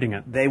 Look, I'm reading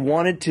it. They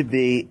wanted to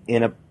be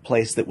in a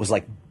place that was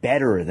like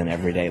better than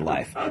everyday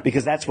life,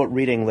 because that's what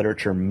reading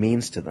literature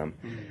means to them.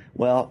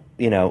 Well,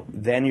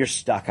 then you're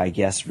stuck, I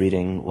guess,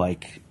 reading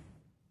like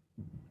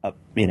a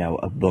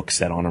book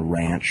set on a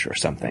ranch or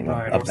something.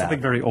 Right, or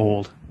something very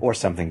old. Or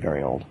something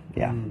very old,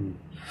 yeah.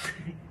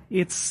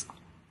 It's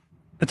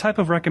the type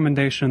of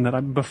recommendation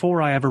that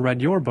before I ever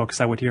read your books,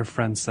 I would hear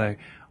friends say,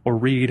 or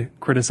read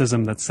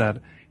criticism that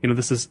said,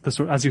 this is,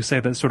 as you say,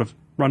 that sort of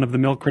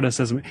run-of-the-mill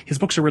criticism. His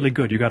books are really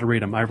good. You got to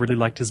read them. I really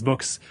liked his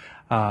books,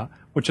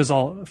 which is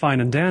all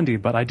fine and dandy,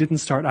 but I didn't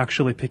start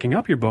actually picking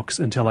up your books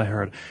until I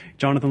heard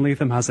Jonathan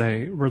Lethem has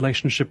a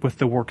relationship with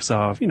the works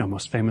of,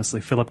 most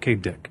famously, Philip K.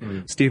 Dick,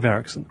 Steve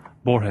Erickson,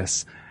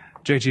 Borges,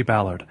 J.G.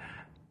 Ballard.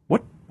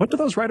 What do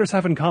those writers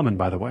have in common,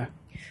 by the way?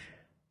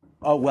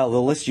 Oh, well,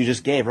 the list you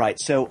just gave, right.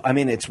 So,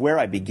 it's where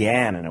I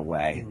began, in a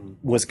way,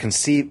 was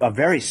a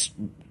very,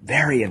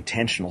 very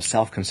intentional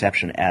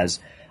self-conception as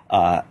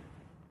a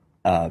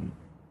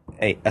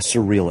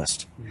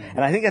surrealist.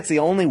 And I think that's the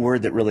only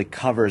word that really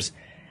covers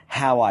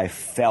how I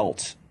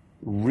felt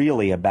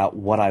really about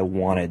what I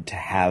wanted to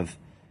have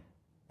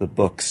the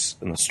books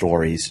and the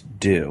stories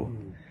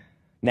do.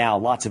 Now,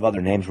 lots of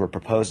other names were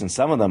proposed, and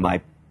some of them I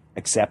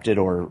accepted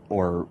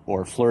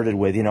or flirted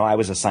with. I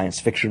was a science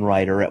fiction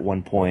writer at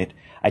one point.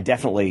 I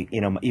definitely,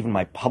 even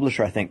my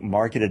publisher, I think,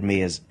 marketed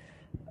me as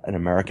an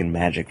American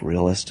magic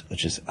realist,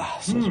 which is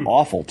such an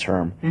awful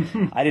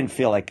term. I didn't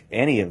feel like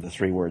any of the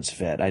three words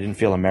fit. I didn't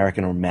feel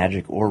American or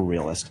magic or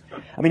realist.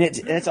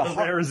 It's a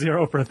rare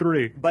 0 for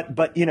 3.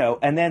 But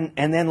and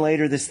then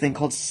later this thing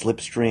called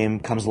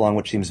Slipstream comes along,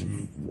 which seems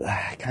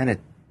kind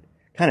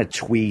of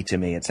twee to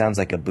me. It sounds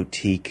like a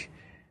boutique,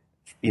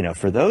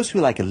 for those who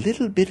like a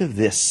little bit of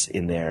this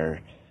in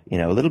their,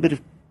 a little bit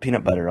of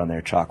peanut butter on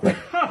their chocolate.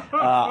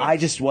 I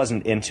just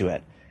wasn't into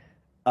it.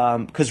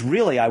 Because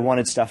really I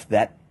wanted stuff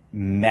that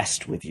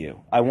messed with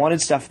you. I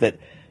wanted stuff that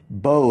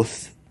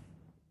both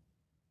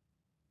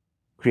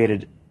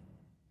created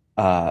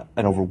an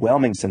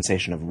overwhelming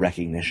sensation of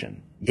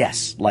recognition.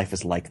 Yes, life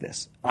is like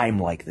this. I'm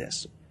like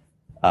this.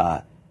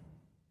 The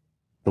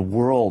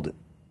world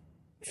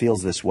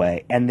feels this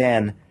way. And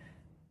then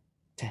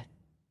to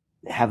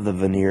have the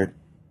veneer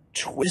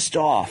twist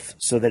off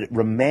so that it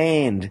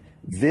remained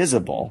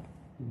visible.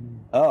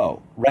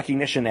 Oh,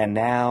 recognition, and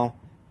now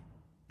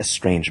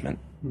estrangement.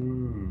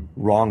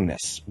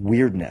 Wrongness,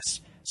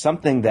 weirdness,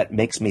 something that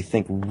makes me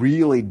think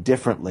really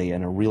differently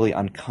in a really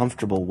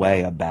uncomfortable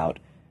way about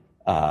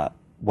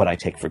what I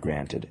take for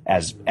granted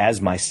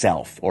as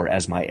myself or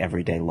as my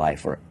everyday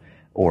life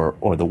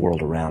or the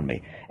world around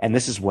me. And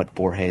this is what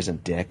Borges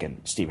and Dick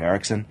and Steve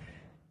Erickson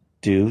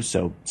do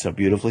so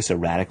beautifully, so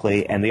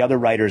radically. And the other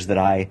writers that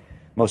I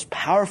most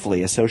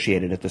powerfully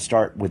associated at the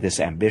start with this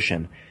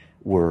ambition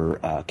were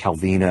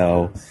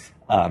Calvino,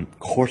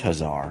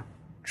 Cortázar,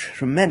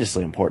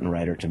 tremendously important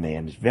writer to me,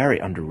 and is very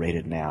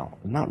underrated now.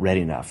 Not read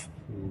enough.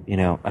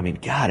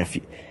 God,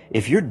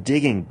 if you're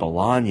digging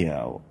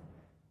Bolaño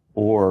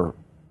or,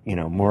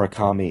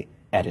 Murakami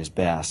at his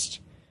best,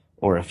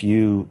 or if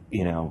you,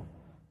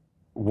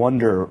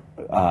 wonder,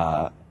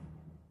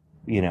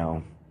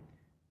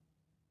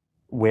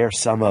 where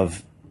some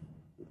of,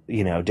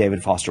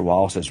 David Foster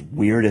Wallace's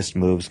weirdest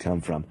moves come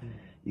from,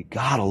 you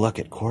gotta look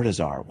at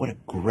Cortázar. What a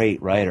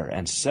great writer,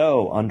 and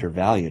so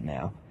undervalued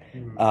now.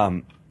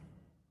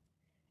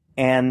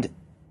 And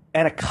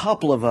a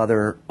couple of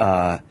other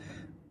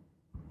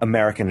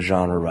American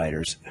genre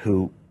writers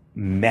who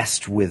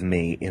messed with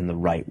me in the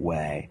right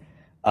way.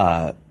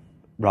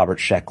 Robert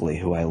Sheckley,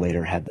 who I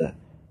later had the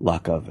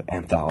luck of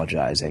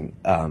anthologizing,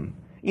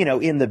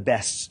 in the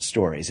best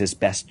stories, his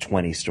best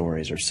 20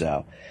 stories or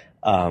so.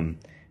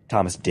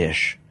 Thomas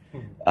Dish,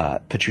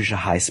 Patricia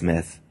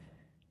Highsmith,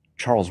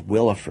 Charles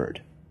Willeford,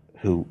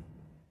 who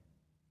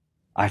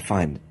I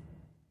find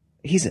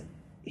he's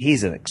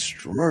an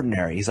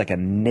extraordinary, he's like a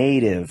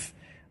native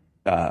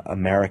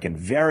American,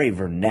 very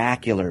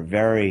vernacular,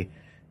 very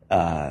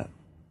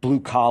blue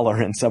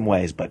collar in some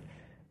ways, but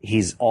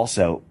he's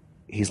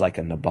like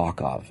a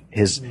Nabokov.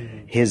 His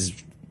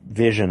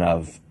vision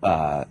of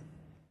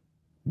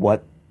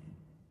what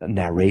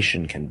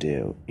narration can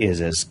do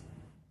is as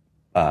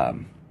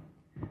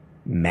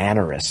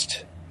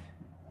mannerist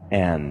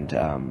and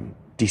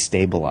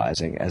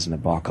destabilizing as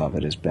Nabokov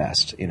at his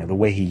best. The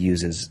way he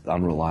uses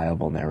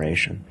unreliable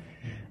narration.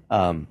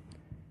 And,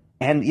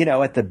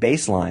 at the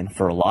baseline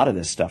for a lot of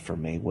this stuff for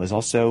me was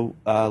also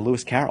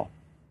Lewis Carroll.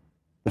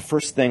 The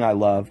first thing I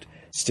loved,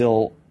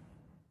 still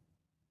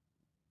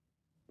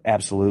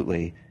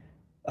absolutely,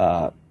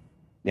 I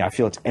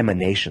feel its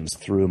emanations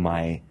through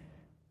my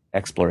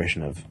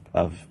exploration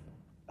of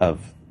the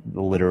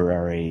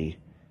literary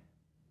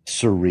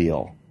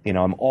surreal.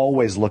 I'm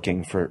always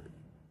looking for,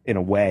 in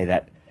a way,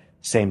 that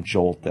same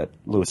jolt that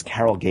Lewis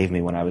Carroll gave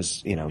me when I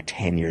was,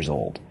 10 years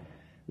old.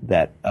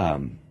 That,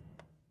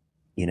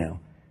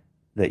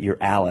 that you're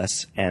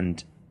Alice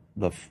and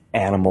the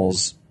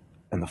animals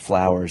and the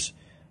flowers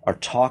are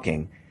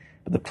talking.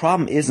 But the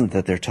problem isn't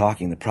that they're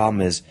talking. The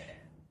problem is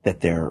that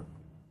they're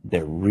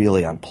they're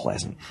really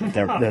unpleasant.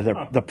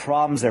 The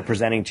problems they're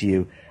presenting to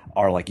you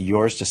are like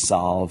yours to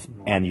solve,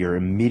 and you're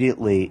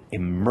immediately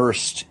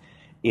immersed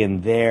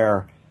in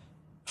their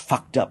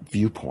fucked up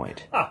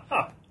viewpoint.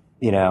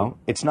 You know,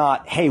 it's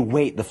not, hey,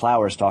 wait, the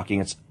flower is talking.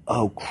 It's,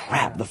 oh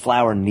crap, the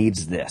flower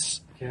needs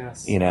this.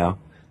 Yes. You know,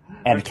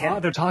 and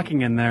they're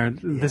talking in there.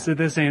 Yeah.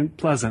 This ain't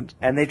pleasant.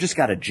 And they've just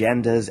got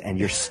agendas, and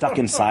you're stuck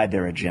inside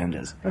their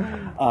agendas.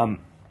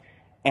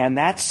 And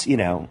that's, you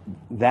know,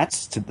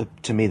 that's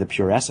to me the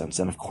pure essence.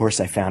 And of course,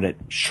 I found it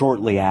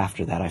shortly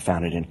after that. I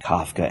found it in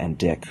Kafka and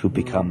Dick, who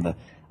become the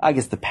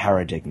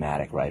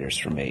paradigmatic writers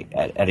for me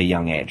at a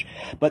young age.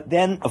 But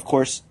then, of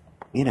course,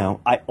 you know,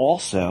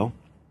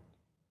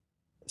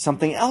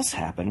 something else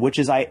happened, which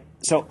is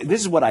so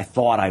this is what I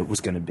thought I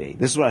was going to be.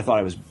 This is what I thought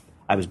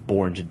I was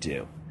born to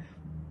do,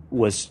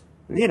 was,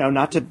 you know,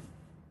 not to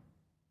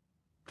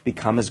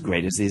become as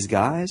great as these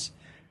guys,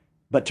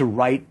 but to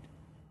write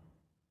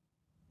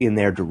in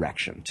their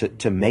direction,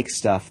 to make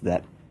stuff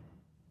that,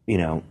 you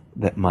know,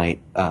 that might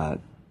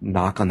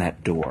knock on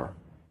that door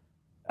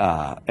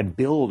and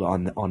build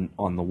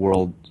on the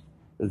world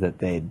that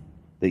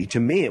to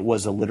me it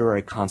was a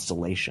literary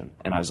constellation.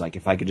 And I was like,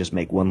 if I could just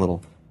make one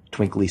little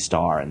twinkly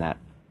star in that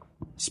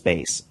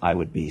space, I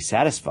would be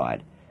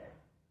satisfied.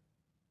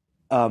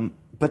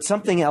 But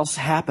something else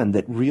happened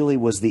that really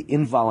was the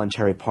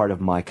involuntary part of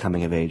my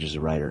coming of age as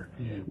a writer,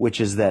 which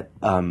is that,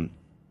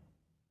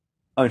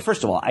 I mean,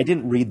 first of all, I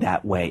didn't read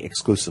that way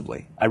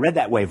exclusively. I read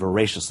that way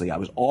voraciously. I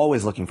was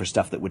always looking for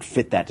stuff that would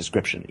fit that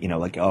description. You know,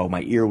 like, oh,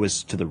 my ear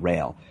was to the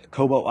rail.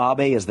 Kobo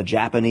Abe is the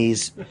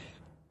Japanese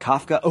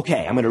Kafka.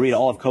 Okay, I'm going to read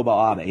all of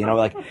Kobo Abe. You know,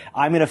 like,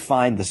 I'm going to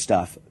find the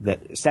stuff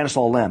that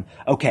Stanislaw Lem.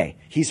 Okay,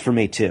 he's for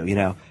me too. You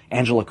know,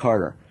 Angela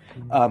Carter.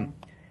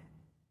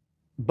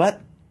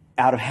 But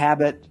out of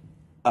habit,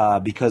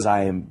 because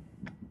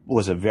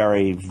was a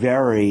very,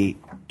 very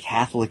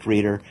Catholic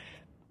reader,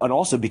 and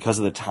also because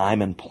of the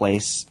time and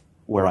place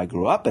where I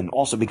grew up, and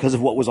also because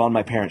of what was on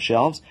my parents'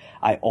 shelves,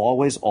 I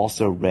always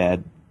also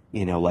read,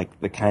 you know, like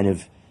the kind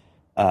of,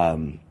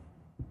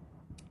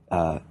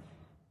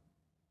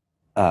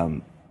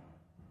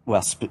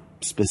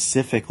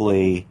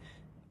 specifically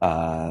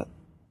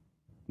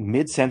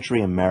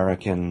mid-century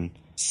American,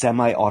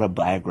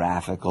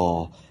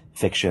 semi-autobiographical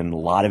fiction, a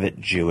lot of it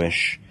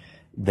Jewish,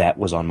 that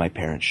was on my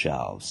parents'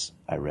 shelves.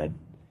 I read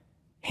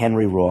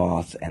Henry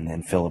Roth and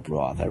then Philip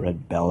Roth. I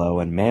read Bellow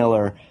and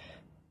Mailer,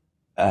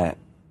 and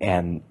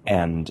I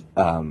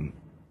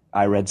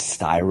read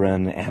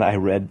Styron, and I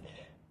read,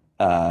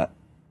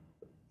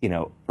 you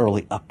know,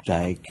 early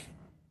Updike.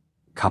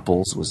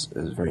 Couples was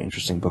a very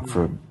interesting book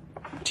for a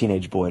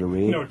teenage boy to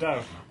read. No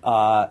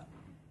doubt.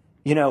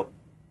 You know,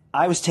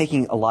 I was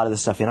taking a lot of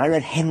this stuff in. I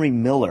read Henry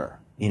Miller.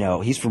 You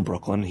know, he's from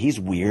Brooklyn. He's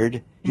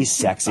weird. He's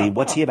sexy.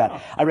 What's he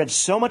about? I read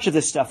so much of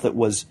this stuff that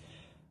was,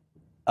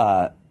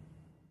 that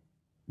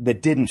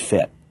didn't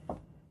fit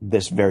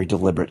this very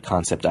deliberate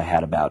concept I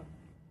had about,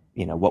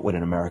 you know, what would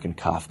an American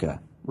Kafka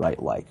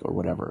write like, or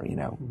whatever, you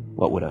know,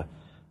 what would a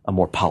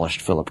more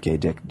polished Philip K.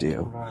 Dick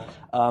do? Right.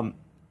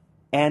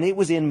 And it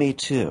was in me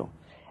too.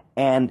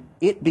 And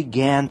it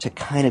began to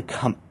kind of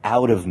come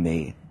out of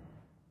me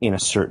in a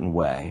certain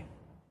way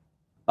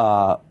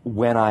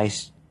when I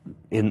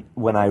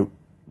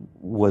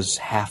was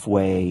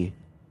halfway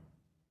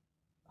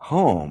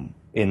home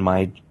in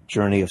my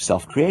journey of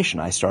self-creation.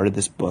 I started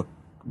this book,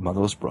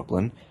 Motherless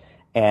Brooklyn,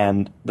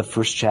 and the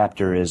first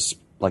chapter is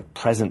like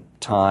present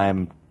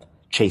time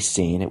chase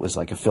scene. It was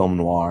like a film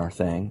noir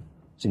thing.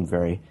 It seemed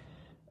very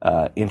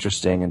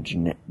interesting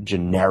and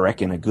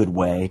generic in a good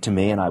way to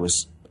me, and I'd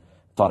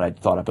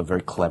thought up a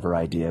very clever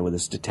idea with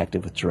this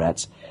detective with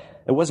Tourette's.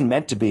 It wasn't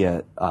meant to be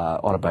a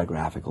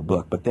autobiographical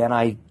book, but then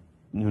I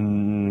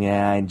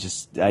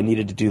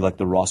needed to do like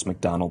the Ross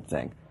MacDonald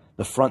thing.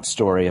 The front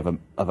story of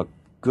a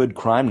good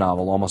crime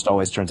novel almost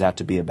always turns out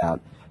to be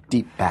about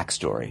deep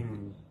backstory,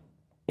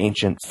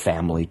 ancient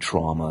family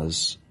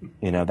traumas.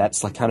 You know,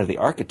 that's like kind of the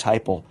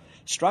archetypal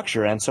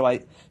structure. And so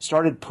I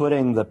started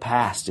putting the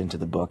past into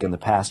the book, and the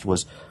past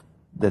was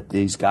that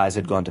these guys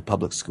had gone to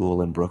public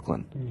school in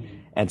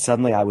Brooklyn. And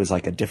suddenly I was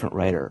like a different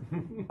writer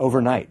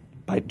overnight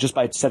just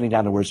by setting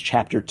down the words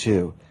chapter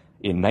 2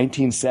 in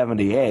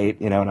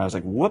 1978, you know, and I was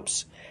like,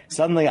 whoops.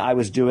 Suddenly I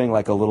was doing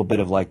like a little bit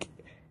of like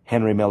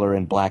Henry Miller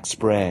in Black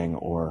Spring,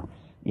 or,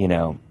 you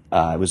know,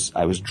 I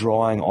was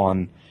drawing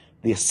on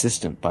The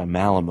Assistant by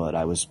Malamud.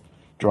 I was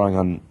drawing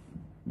on,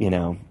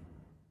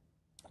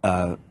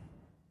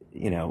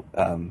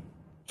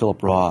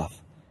 Philip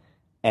Roth,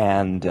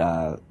 and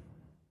it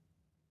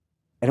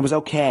was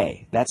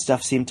okay. That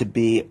stuff seemed to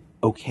be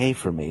okay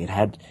for me.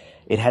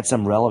 It had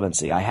some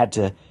relevancy. I had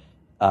to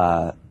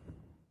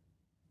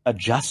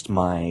adjust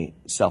my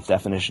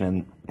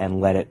self-definition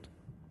and let it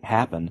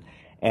happen.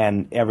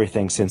 And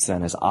everything since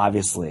then has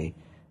obviously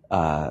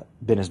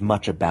been as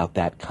much about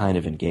that kind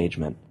of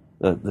engagement,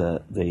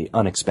 the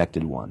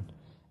unexpected one,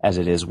 as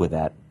it is with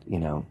that,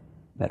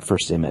 that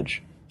first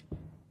image.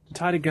 To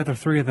tie together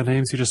three of the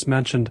names you just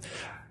mentioned,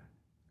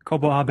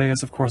 Kobo Abe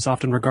is, of course,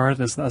 often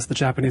regarded as the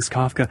Japanese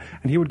Kafka,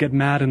 and he would get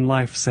mad in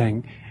life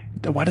saying,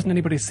 why doesn't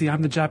anybody see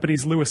I'm the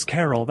Japanese Lewis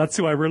Carroll? That's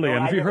who I really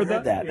am. Have you heard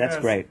that? That's Yes.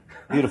 great.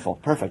 Beautiful.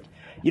 Perfect.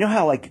 You know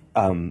how, like,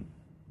 common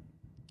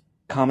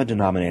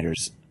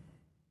denominators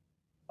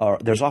are,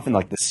 there's often,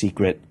 like, the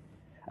secret,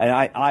 and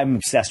I'm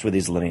obsessed with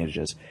these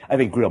lineages. I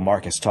think Greil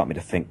Marcus taught me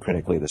to think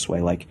critically this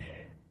way, like,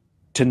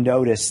 to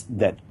notice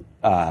that,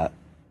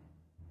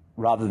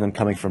 rather than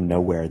coming from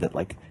nowhere, that,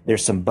 like,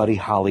 there's some Buddy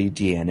Holly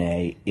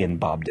DNA in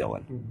Bob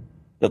Dylan. Mm-hmm.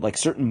 That, like,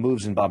 certain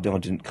moves in Bob Dylan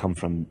didn't come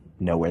from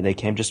nowhere. They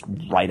came just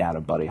right out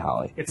of Buddy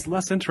Holly. It's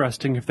less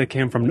interesting if they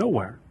came from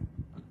nowhere.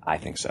 I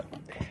think so.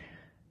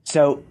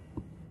 So,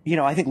 you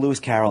know, I think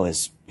Lewis Carroll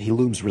he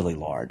looms really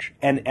large.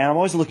 And I'm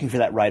always looking for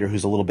that writer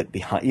who's a little bit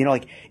behind. You know,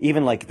 like,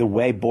 even like the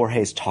way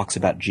Borges talks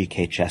about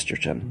G.K.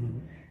 Chesterton. Mm-hmm.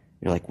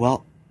 You're like,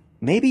 well,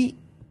 maybe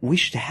we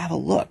should have a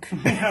look.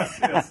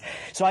 Yes.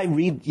 So I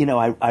read, you know,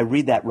 I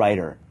read that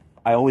writer.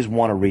 I always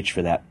want to reach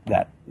for that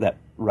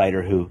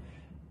writer who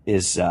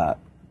is,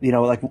 you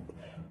know, like,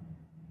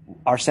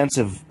 our sense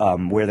of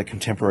where the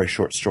contemporary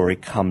short story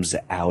comes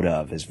out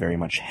of is very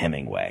much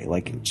Hemingway.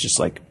 Like, it's just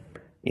like,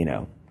 you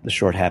know, The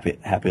Short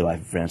Happy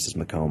Life of Francis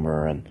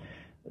Macomber and,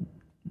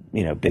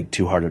 you know, Big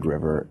Two-Hearted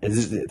River.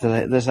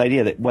 This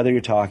idea that whether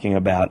you're talking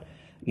about,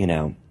 you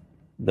know,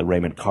 the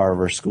Raymond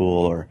Carver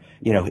school, or,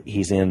 you know,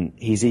 he's in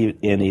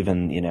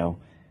even, you know,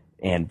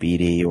 Ann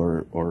Beattie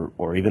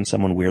or even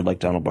someone weird like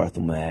Donald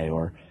Barthelme,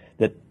 or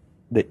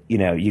that, you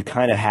know, you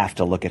kind of have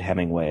to look at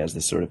Hemingway as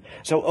this sort of,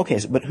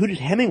 but who did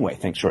Hemingway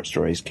think short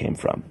stories came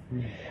from?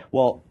 Mm.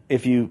 Well,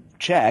 if you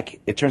check,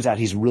 it turns out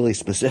he's really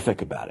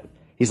specific about it.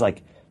 He's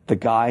like, the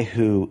guy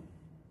who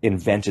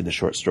invented the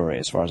short story,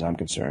 as far as I'm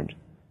concerned,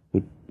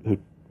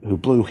 who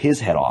blew his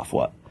head off,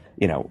 what,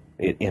 you know,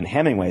 in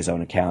Hemingway's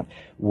own account,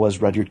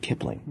 was Rudyard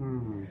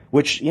Kipling,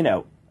 which, you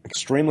know,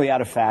 extremely out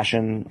of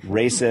fashion,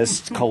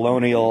 racist,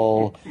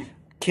 colonial,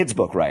 kids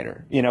book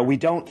writer. You know, we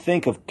don't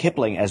think of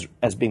Kipling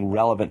as being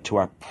relevant to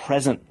our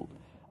present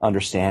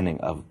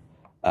understanding of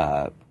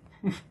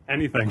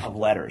anything, of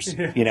letters.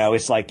 Yes. You know,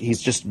 it's like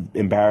he's just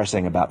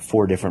embarrassing about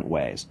 4 different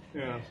ways.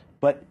 Yeah.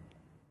 But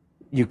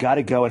you got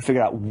to go and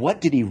figure out,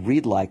 what did he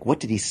read like? What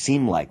did he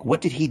seem like?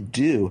 What did he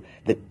do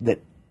that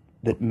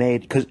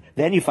made? Because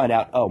then you find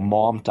out, oh,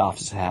 Mom doffs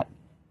his hat.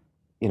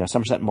 You know,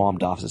 Somerset Maugham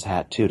doffs his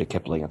hat too to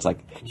Kipling. It's like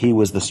he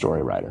was the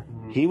story writer.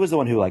 Mm-hmm. He was the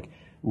one who, like,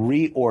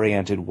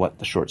 reoriented what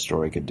the short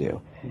story could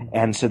do. Mm-hmm.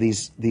 And so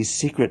these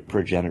secret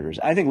progenitors.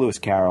 I think Lewis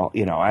Carroll,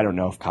 you know, I don't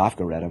know if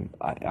Kafka read him.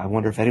 I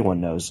wonder if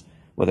anyone knows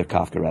whether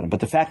Kafka read him. But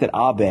the fact that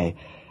Abe,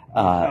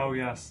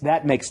 yes,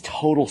 that makes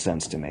total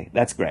sense to me.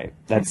 That's great.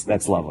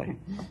 That's lovely.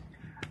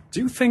 Do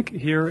you think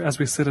here, as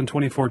we sit in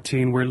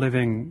 2014, we're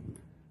living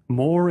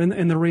more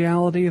in the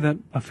reality that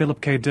a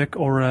Philip K. Dick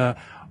or a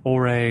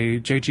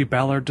J.G.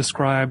 Ballard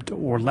described,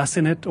 or less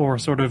in it, or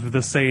sort of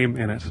the same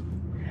in it?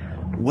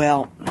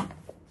 Well,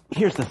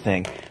 here's the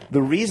thing.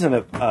 The reason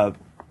a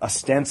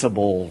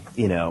ostensible,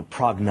 you know,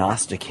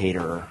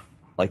 prognosticator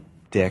like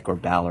Dick or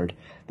Ballard,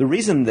 the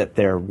reason that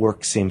their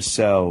work seems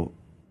so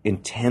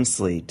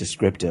intensely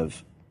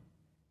descriptive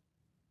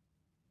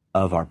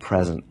of our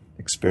present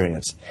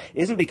experience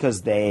isn't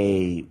because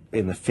they,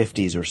 in the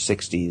 50s or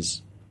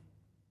 60s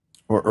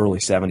or early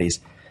 70s,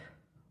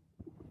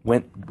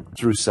 went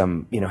through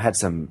some, you know, had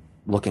some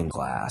looking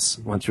glass,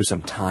 went through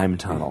some time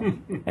tunnel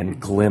and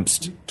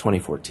glimpsed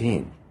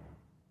 2014.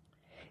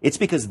 It's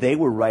because they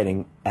were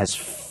writing as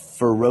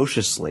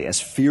ferociously, as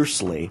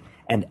fiercely,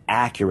 and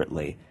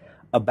accurately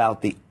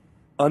about the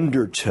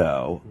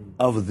undertow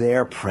of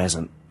their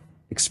present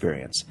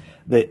experience.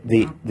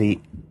 They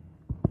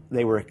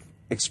were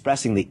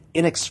expressing the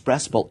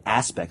inexpressible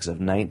aspects of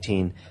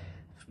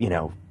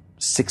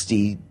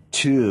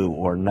 1962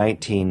 or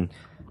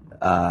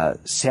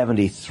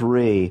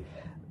 1973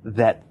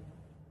 that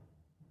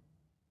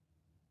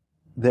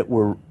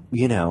were,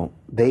 you know,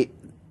 they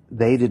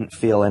didn't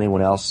feel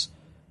anyone else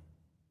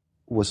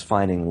was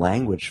finding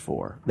language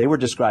for. They were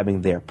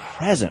describing their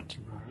present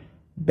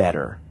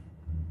better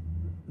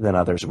than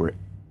others were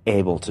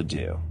able to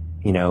do,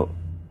 you know.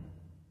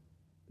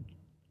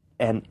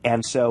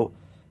 And so,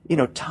 you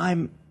know,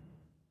 time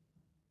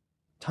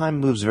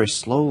moves very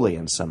slowly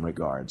in some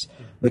regards.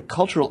 The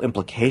cultural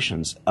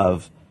implications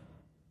of,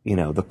 you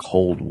know, the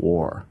Cold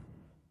War,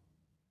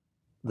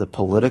 the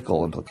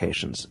political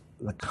implications,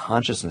 the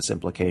consciousness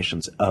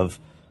implications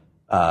of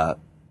the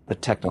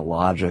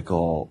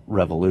technological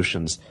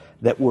revolutions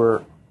that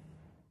were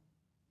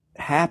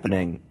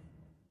happening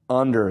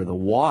under the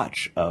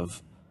watch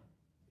of,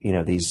 you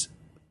know, these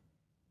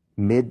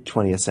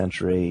mid-20th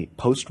century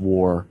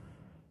post-war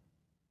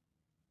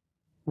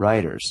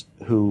writers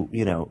who,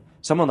 you know,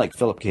 someone like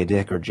Philip K.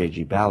 Dick or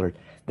J.G. Ballard,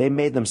 they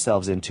made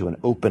themselves into an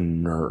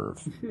open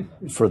nerve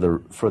for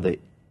the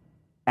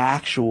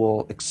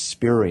actual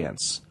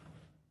experience,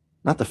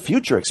 not the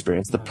future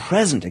experience, the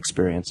present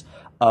experience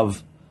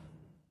of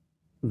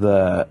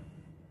the,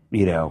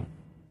 you know,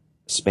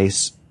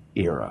 space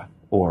era,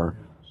 or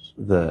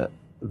the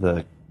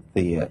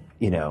you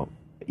know,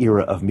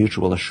 era of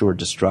mutual assured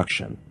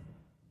destruction,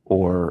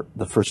 or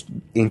the first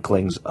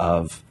inklings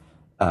of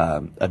a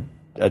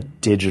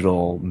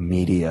digital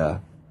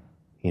media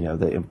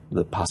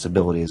the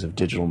possibilities of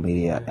digital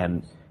media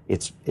and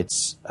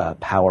its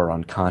power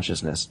on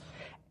consciousness,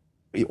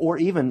 or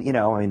even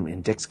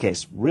in Dick's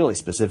case, really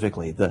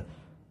specifically the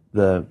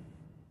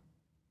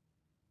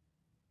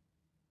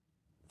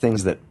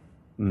things that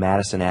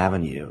Madison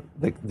Avenue,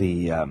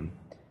 the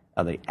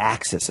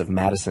axis of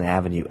Madison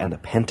Avenue and the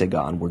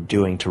Pentagon were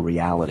doing to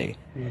reality.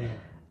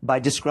 By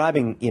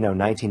describing,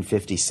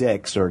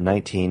 1956 or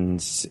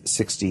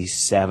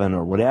 1967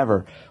 or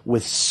whatever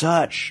with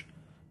such,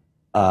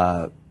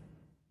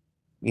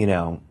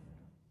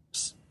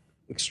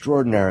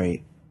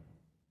 extraordinary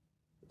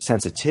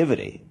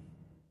sensitivity,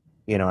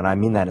 and I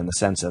mean that in the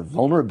sense of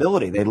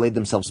vulnerability. They laid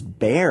themselves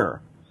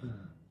bare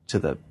to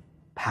the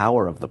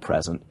power of the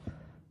present.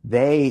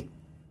 They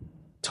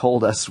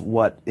told us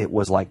what it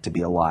was like to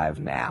be alive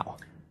now.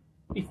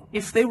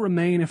 If their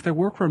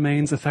work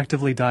remains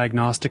effectively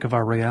diagnostic of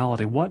our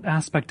reality, what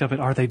aspect of it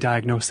are they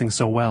diagnosing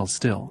so well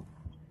still?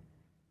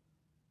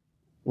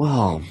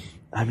 Well,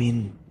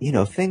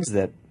 things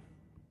that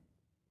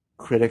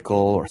critical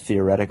or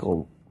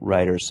theoretical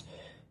writers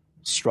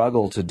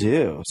struggle to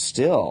do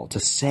still, to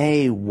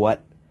say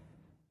what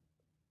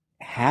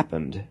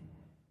happened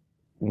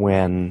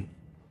when,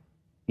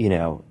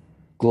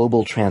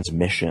 global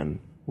transmission,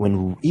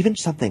 when even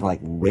something like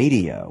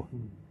radio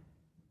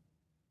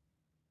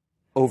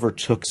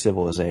overtook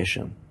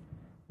civilization,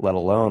 let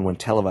alone when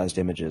televised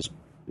images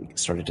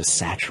started to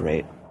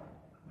saturate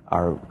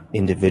our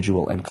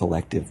individual and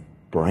collective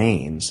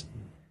brains.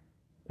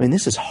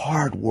 This is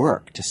hard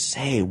work to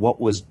say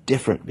what was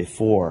different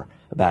before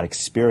about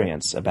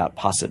experience, about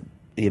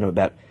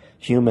about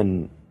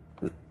human,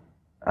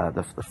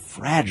 the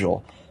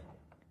fragile,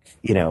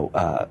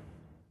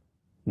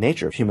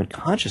 nature of human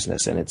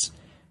consciousness, and its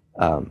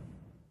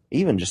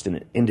even just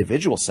an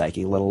individual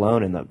psyche, let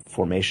alone in the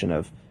formation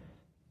of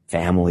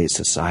families,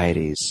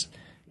 societies,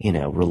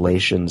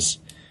 relations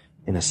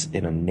in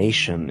a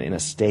nation, in a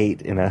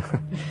state,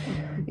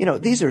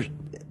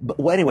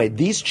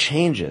 these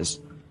changes,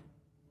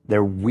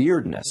 their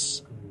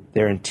weirdness,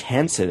 their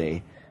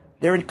intensity,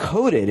 they're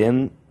encoded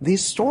in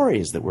these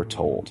stories that we're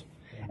told,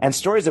 and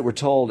stories that were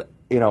told,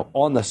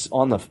 on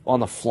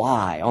the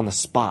fly, on the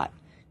spot,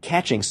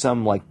 catching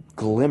some like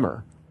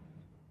glimmer.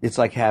 It's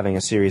like having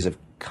a series of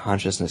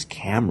consciousness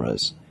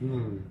cameras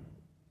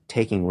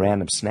taking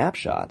random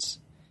snapshots.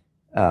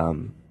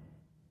 Although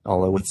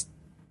with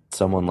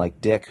someone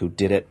like Dick, who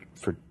did it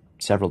for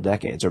several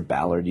decades, or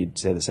Ballard, you'd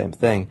say the same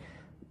thing.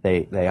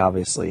 They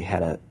obviously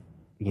had a,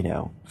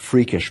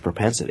 freakish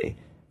propensity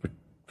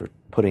for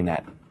putting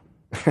that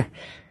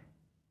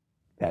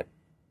that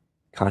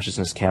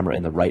consciousness camera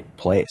in the right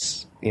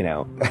place.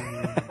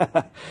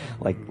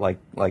 like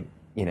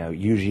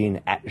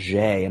Eugene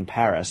Atget in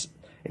Paris.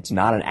 It's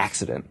not an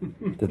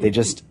accident that they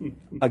just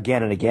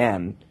again and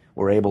again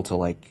were able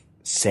to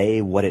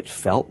say what it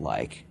felt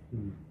like.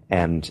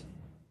 And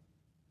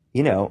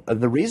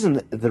the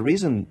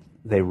reason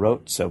they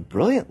wrote so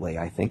brilliantly,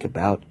 I think,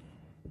 about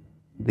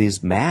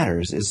these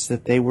matters is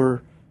that they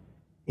were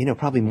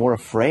probably more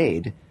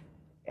afraid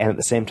and at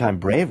the same time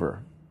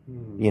braver.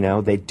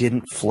 They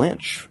didn't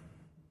flinch.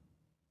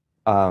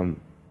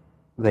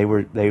 They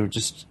were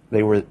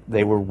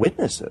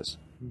witnesses.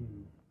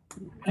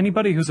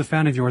 Anybody who's a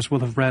fan of yours will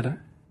have read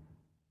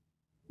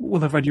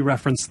you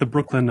reference the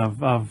Brooklyn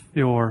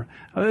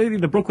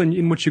the Brooklyn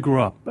in which you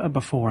grew up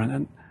before,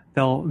 and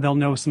they'll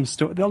know some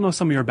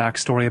of your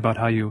backstory about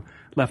how you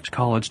left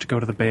college to go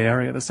to the Bay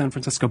Area, the San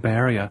Francisco Bay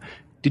Area.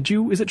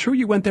 Is it true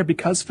you went there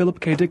because Philip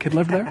K. Dick had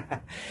lived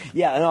there?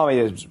 Yeah, no,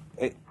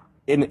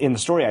 in the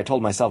story I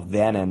told myself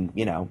then, and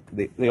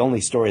the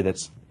only story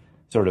that's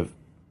sort of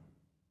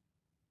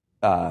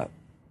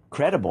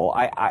credible.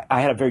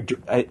 I had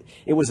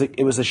it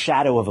was a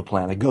shadow of a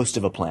plan, a ghost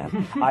of a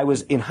plan. I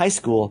was in high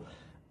school.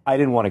 I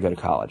didn't want to go to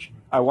college.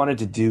 I wanted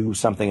to do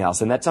something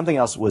else, and that something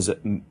else was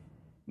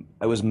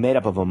made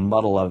up of a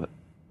muddle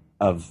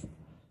of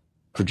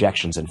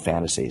projections and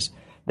fantasies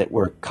that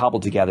were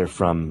cobbled together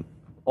from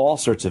all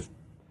sorts of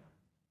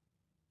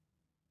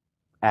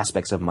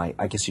aspects of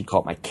I guess you'd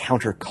call it my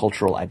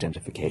countercultural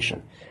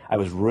identification. I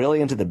was really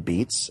into the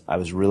beats. I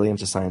was really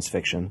into science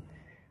fiction.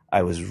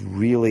 I was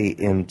really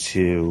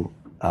into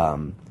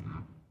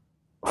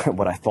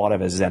what I thought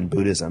of as Zen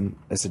Buddhism.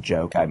 As a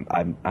joke,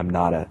 I'm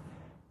not a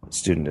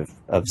student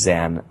of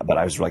Zen, but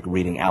I was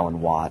reading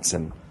Alan Watts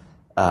and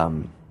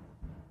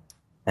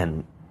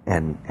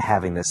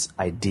having this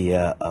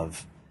idea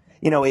of,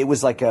 it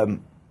was like a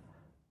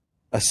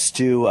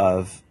stew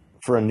of,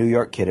 for a New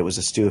York kid, it was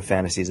a stew of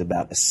fantasies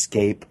about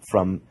escape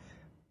from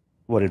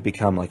what had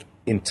become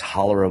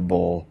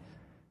intolerable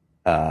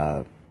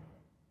kinds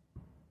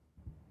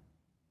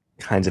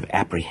of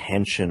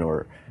apprehension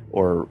or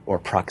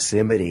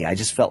proximity. I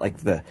just felt like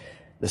the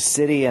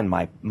city and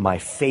my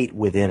fate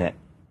within it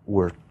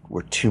were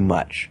too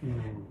much.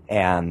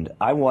 And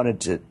I wanted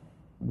to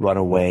run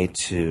away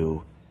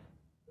to,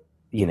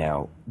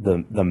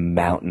 the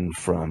mountain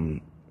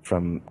from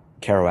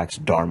Kerouac's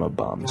Dharma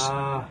bums.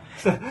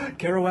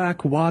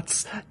 Kerouac,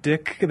 Watts,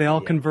 Dick, they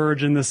all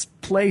converge in this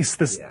place,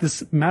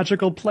 this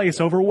magical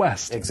place over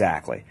West.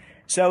 Exactly.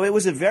 So it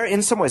was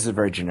in some ways, a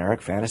very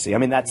generic fantasy. I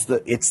mean, it's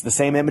the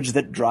same image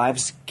that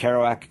drives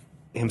Kerouac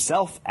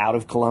himself out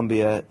of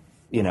Columbia,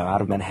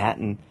 out of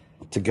Manhattan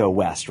to go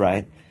west,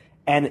 right?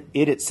 And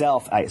it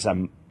itself,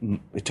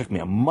 it took me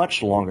a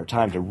much longer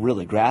time to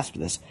really grasp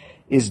this,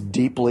 is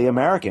deeply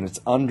American. It's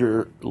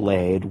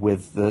underlaid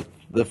with the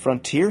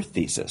frontier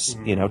thesis,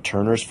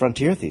 Turner's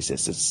frontier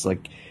thesis. It's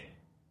like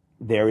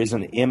there is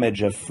an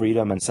image of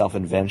freedom and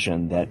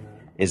self-invention that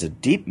is a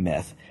deep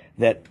myth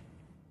that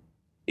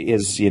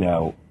is,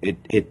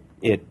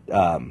 it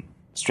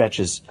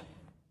stretches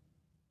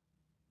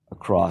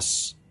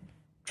across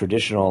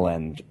traditional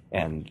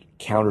and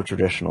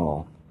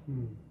counter-traditional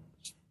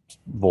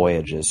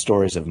voyages,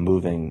 stories of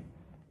moving,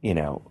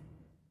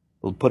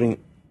 putting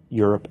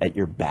Europe at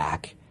your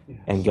back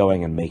and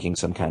going and making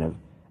some kind of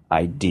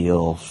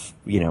ideal,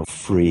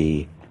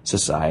 free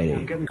society.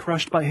 I'm getting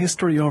crushed by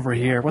history over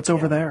here. What's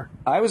over there?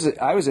 I was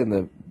in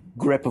the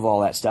grip of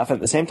all that stuff. And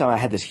at the same time, I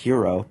had this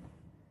hero.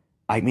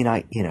 I mean,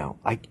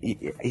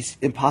 it's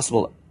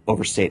impossible to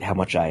overstate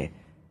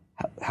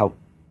how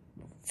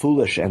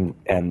foolish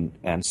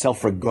and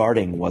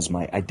self-regarding was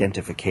my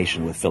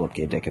identification with Philip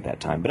K. Dick at that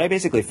time. But I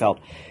basically felt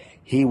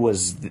he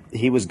was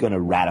going to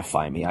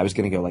ratify me. I was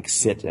going to go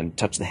sit and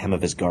touch the hem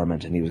of his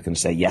garment, and he was going to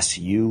say, "Yes,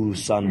 you,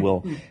 son,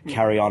 will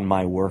carry on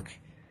my work."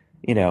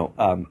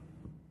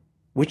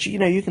 Which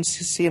you can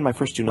see in my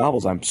first two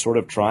novels. I'm sort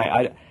of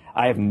trying.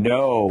 I have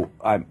no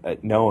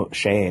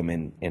shame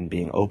in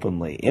being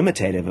openly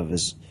imitative of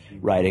his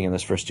writing in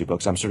those first two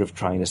books. I'm sort of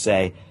trying to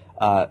say,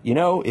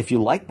 if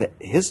you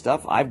like his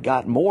stuff, I've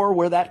got more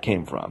where that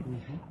came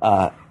from.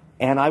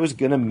 And I was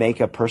going to make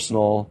a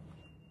personal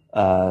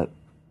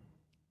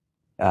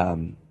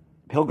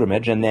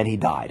pilgrimage, and then he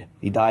died.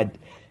 He died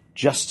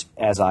just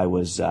as I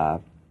was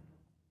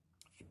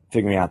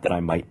figuring out that I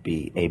might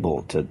be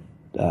able to.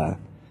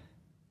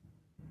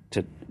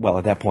 Well,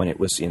 at that point it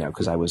was,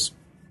 because I was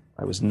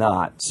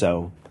not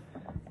so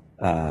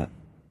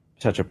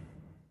such a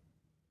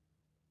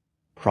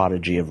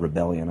prodigy of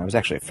rebellion. I was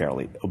actually a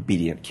fairly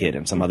obedient kid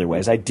in some other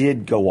ways. I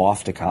did go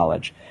off to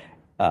college,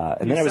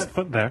 and then I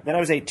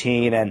was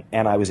 18,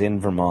 and I was in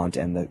Vermont,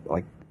 and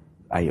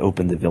I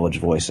opened the Village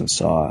Voice and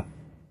saw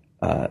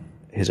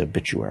his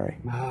obituary,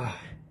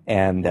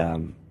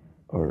 and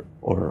or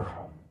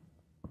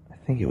I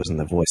think it was in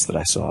the Voice that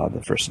I saw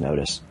the first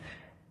notice.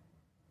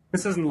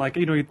 This isn't like,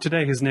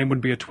 today his name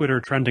would be a Twitter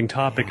trending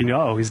topic and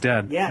he's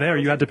dead. Yeah. There,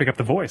 you had to pick up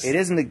the Voice. It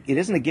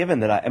isn't a given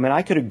that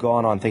I could have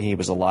gone on thinking he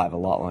was alive a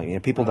lot longer.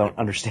 People don't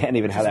understand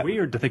even how that worked. It's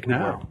weird to think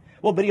now.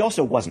 Well, but he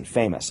also wasn't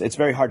famous. It's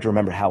very hard to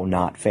remember how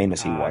not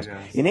famous he was.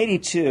 In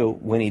 82,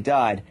 when he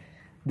died,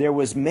 there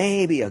was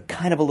maybe a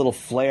kind of a little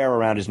flare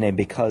around his name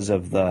because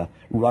of the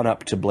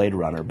run-up to Blade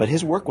Runner. But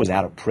his work was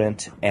out of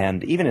print,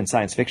 and even in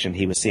science fiction,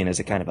 he was seen as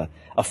a kind of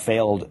a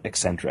failed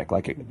eccentric.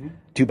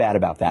 Too bad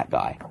about that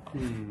guy.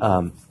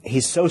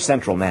 He's so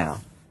central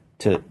now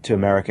to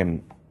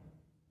American,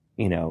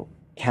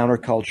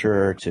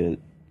 counterculture, to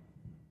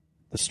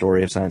the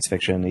story of science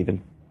fiction,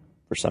 even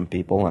for some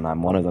people, and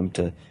I'm one of them,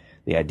 to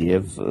the idea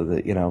of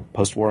the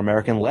post-war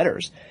American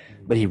letters.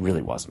 But he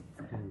really wasn't.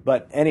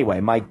 But anyway,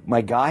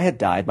 my guy had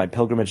died. My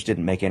pilgrimage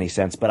didn't make any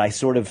sense, but I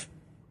sort of,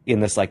 in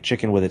this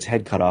chicken with its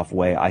head cut off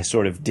way, I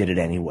sort of did it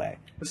anyway.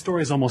 The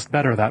story is almost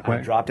better that way.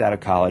 I dropped out of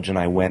college and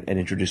I went and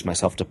introduced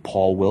myself to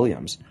Paul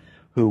Williams,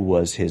 who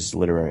was his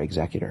literary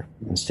executor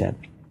instead.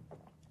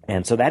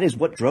 And so that is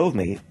what drove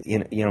me,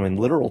 in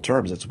literal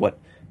terms. It's what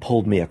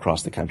pulled me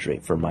across the country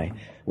for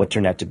what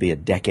turned out to be a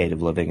decade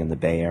of living in the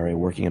Bay Area,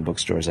 working in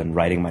bookstores and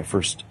writing my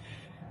first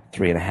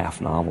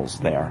 3.5 novels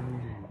there.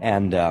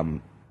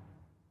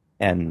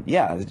 And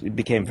yeah, it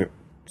became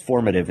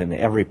formative in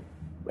every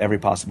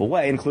possible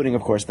way, including,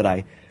 of course, that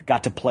I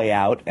got to play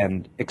out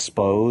and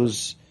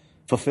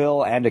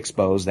fulfill and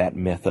expose that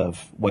myth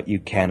of what you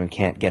can and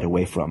can't get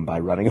away from by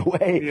running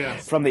away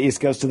from the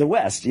East Coast to the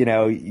West.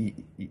 It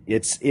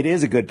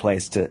is a good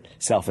place to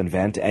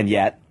self-invent, and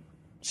yet,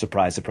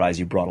 surprise, surprise,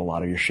 you brought a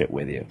lot of your shit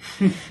with you.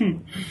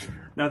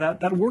 Now,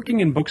 that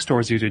working in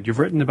bookstores you did, you've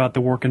written about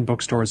the work in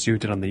bookstores you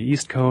did on the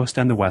East Coast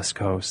and the West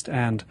Coast,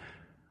 and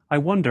I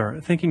wonder,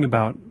 thinking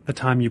about the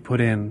time you put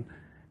in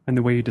and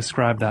the way you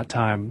describe that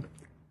time,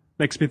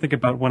 makes me think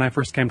about when I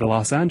first came to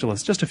Los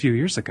Angeles just a few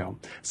years ago.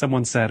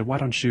 Someone said, "Why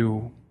don't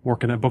you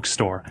work in a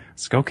bookstore?"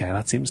 It's like, okay,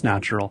 that seems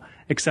natural,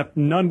 except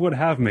none would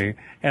have me.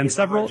 And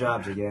several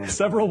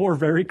were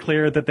very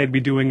clear that they'd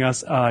be doing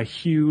us a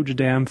huge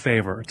damn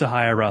favor to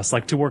hire us,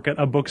 to work at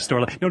a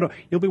bookstore. No,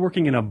 you'll be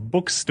working in a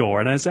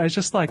bookstore. And I was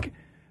just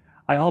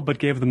I all but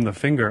gave them the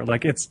finger.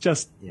 It's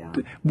just,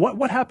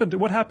 what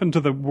happened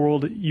to the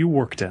world you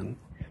worked in?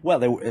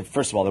 Well,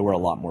 first of all, there were a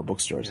lot more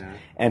bookstores. Yeah.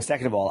 And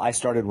second of all, I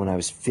started when I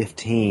was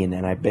 15,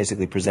 and I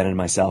basically presented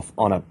myself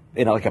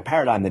in like a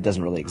paradigm that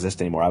doesn't really exist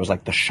anymore. I was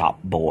like the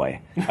shop boy.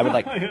 I would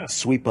like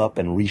sweep up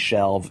and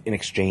reshelve in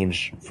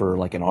exchange for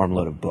like an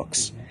armload of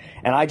books. Mm-hmm.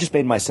 And I just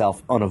made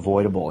myself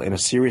unavoidable in a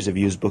series of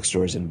used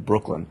bookstores in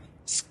Brooklyn.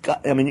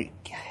 I mean,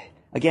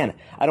 again,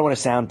 I don't want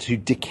to sound too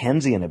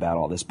Dickensian about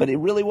all this, but it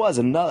really was.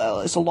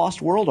 It's a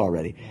lost world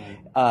already.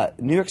 Right.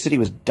 New York City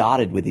was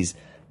dotted with these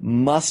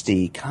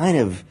musty, kind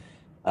of,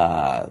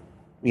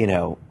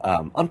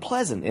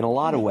 unpleasant in a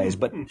lot of ways,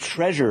 but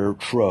treasure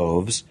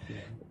troves.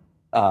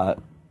 The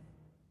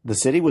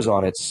city was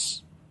on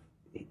its,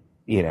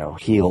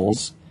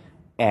 heels,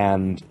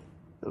 and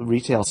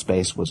retail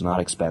space was not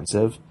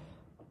expensive.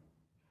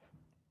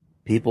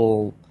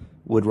 People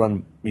would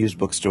run used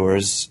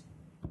bookstores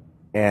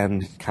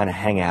and kind of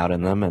hang out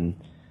in them, and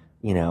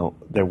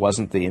there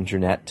wasn't the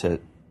internet to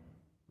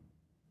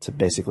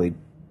basically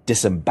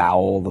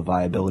disembowel the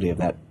viability of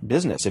that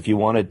business. If you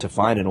wanted to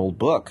find an old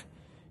book,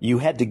 you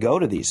had to go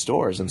to these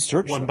stores and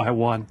search one by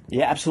one.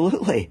 Yeah,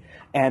 absolutely.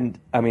 And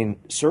I mean,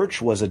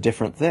 search was a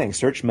different thing.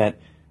 Search meant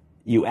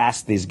you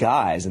ask these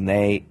guys and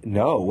they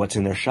know what's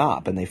in their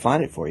shop and they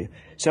find it for you.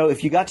 So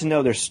if you got to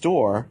know their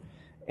store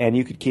and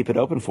you could keep it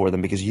open for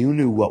them because you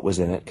knew what was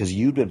in it, because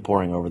you'd been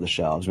poring over the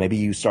shelves, maybe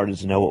you started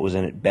to know what was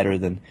in it better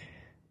than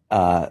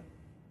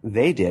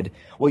they did,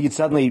 well, you'd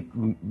suddenly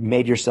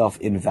made yourself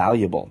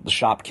invaluable. The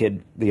shop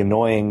kid, the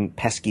annoying,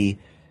 pesky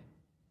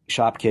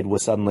shop kid,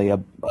 was suddenly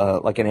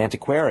like an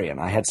antiquarian.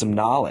 I had some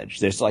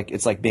knowledge. It's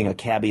like being a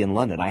cabbie in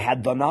London. I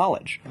had the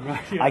knowledge.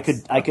 Right,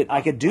 yes.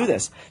 I could do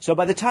this. So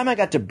by the time I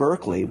got to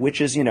Berkeley,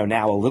 which is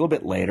now a little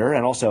bit later,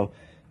 and also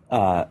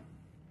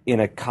in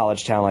a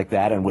college town like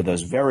that, and with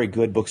those very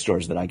good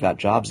bookstores that I got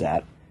jobs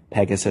at,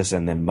 Pegasus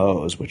and then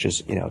Moe's, which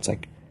is it's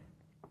like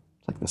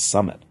the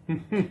summit.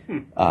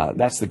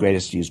 That's the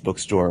greatest used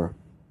bookstore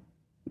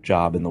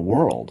job in the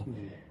world.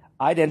 Mm-hmm.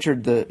 I'd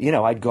entered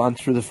I'd gone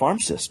through the farm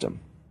system,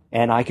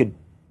 and I could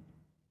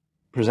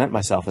present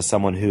myself as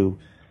someone who,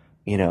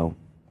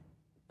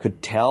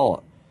 could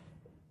tell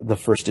the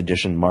first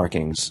edition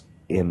markings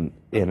in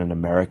an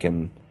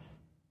American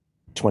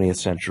 20th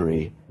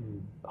century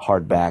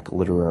hardback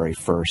literary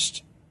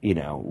first,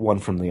 one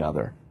from the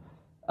other.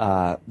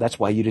 That's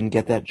why you didn't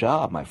get that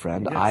job, my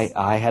friend. Yes.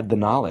 I had the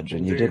knowledge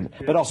and you didn't.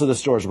 Yes. But also the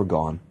stores were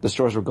gone.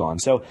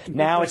 So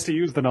now it's to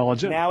use the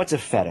knowledge. Now it's a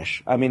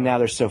fetish. I mean, now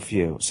there's so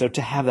few. So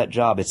to have that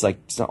job, it's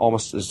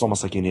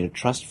almost like you need a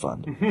trust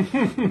fund.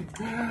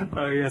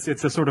 Yes,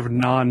 it's a sort of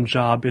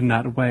non-job in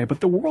that way. But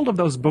the world of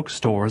those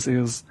bookstores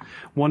is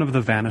one of the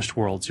vanished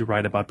worlds you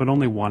write about, but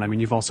only one. I mean,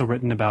 you've also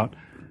written about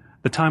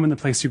the time and the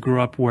place you grew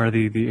up where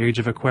the age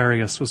of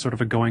Aquarius was sort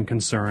of a going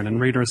concern,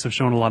 and readers have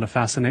shown a lot of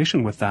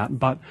fascination with that.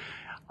 But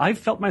I've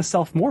felt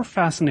myself more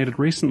fascinated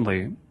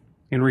recently,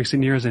 in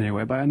recent years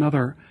anyway, by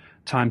another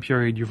time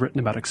period you've written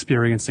about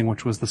experiencing,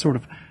 which was the sort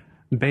of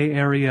Bay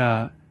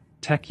Area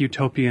tech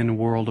utopian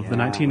world of the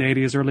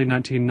 1980s, early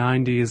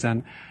 1990s,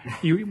 and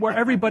where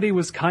everybody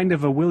was kind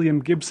of a William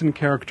Gibson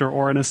character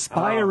or an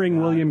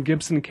aspiring William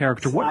Gibson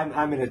character.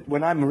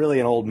 When I'm really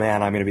an old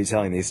man, I'm going to be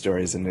telling these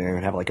stories and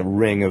have like a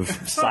ring of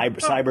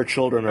cyber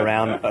children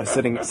around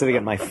sitting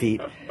at my feet.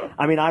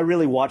 I mean, I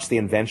really watched the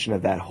invention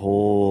of that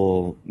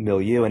whole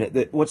milieu,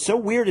 and what's so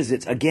weird is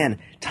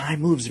time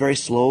moves very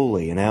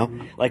slowly.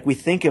 Mm-hmm. Like we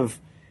think of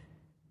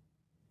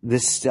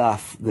this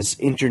stuff, this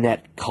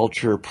internet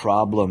culture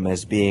problem,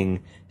 as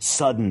being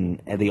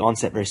sudden, at the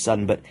onset very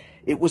sudden, but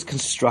it was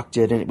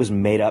constructed and it was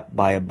made up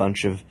by a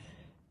bunch of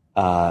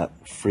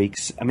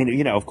freaks. I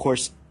mean, of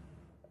course,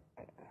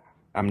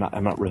 I'm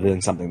not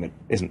revealing something that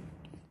isn't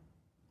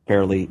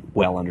fairly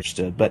well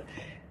understood, but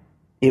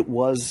it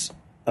was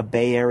a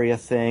Bay Area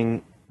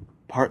thing,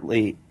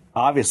 partly,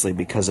 obviously,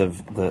 because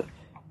of the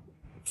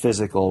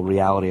physical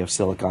reality of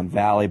Silicon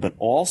Valley, but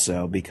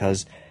also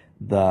because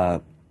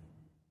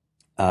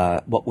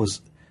what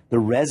was the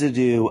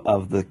residue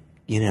of the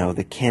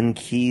Ken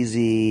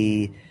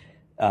Kesey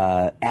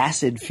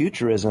acid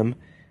futurism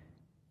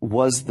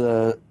was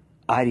the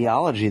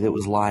ideology that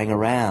was lying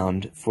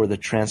around for the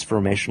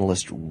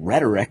transformationalist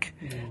rhetoric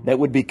that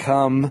would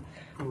become,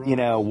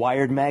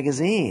 Wired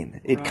magazine.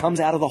 It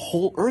comes out of the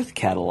Whole Earth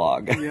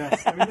catalog.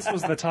 Yes, I mean, this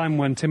was the time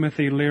when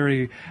Timothy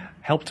Leary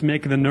helped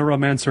make the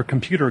Neuromancer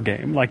computer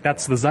game. Like,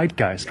 that's the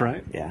zeitgeist,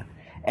 right? Yeah.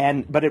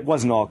 But it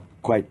wasn't all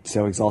quite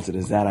so exalted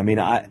as that. I mean,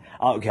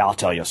 I'll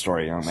tell you a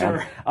story, young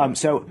man. Sure.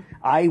 So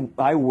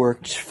I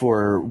worked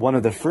for one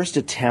of the first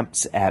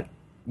attempts at,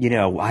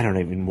 I don't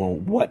even know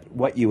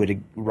what you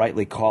would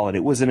rightly call it.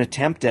 It was an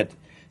attempt at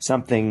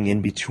something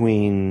in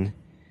between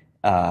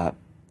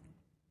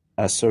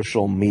a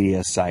social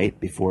media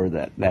site, before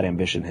that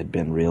ambition had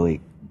been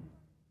really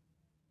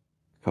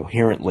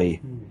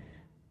coherently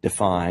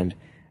defined,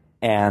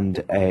 and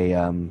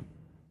a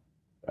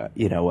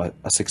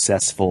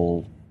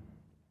successful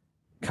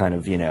kind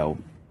of,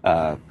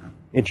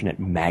 internet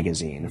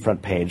magazine,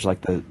 front page,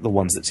 like the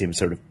ones that seem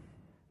sort of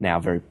now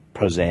very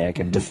prosaic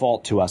and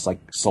default to us, like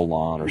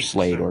Salon or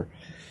Slate or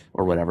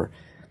whatever.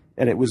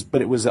 and it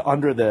was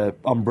under the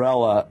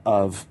umbrella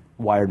of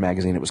Wired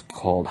magazine. It was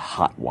called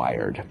Hot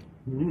Wired.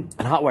 And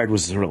Hot Wired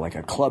was sort of like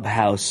a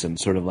clubhouse and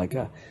sort of like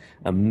a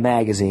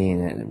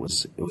magazine, and it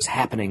was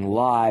happening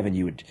live, and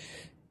you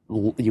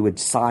would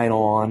sign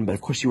on, but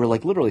of course you were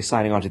like literally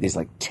signing on to these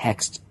like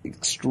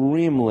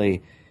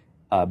extremely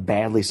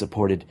badly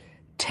supported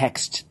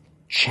text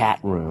chat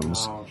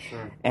rooms. Oh,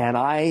 sure. And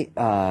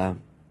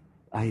I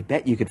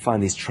bet you could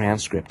find these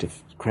transcripts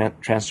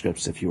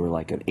if you were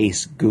like an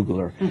ace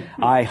Googler.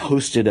 I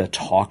hosted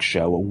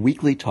a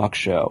weekly talk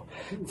show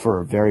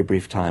for a very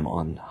brief time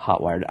on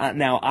Hotwired.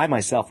 Now, I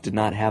myself did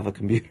not have a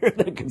computer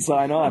that could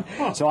sign on,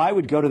 so I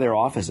would go to their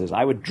offices.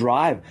 I would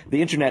drive.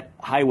 The internet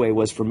highway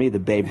was, for me, the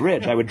Bay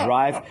Bridge. I would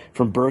drive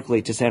from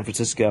Berkeley to San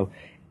Francisco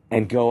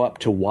and go up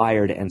to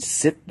Wired and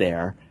sit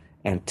there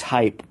and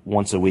type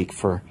once a week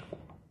for,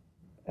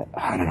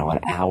 I don't know, an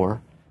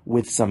hour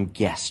with some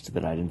guest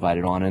that I'd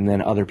invited on, and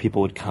then other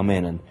people would come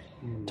in and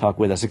talk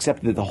with us,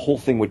 except that the whole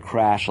thing would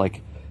crash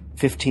like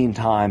 15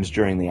 times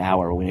during the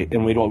hour,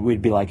 and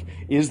we'd be like,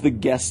 is the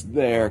guest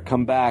there?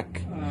 Come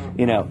back,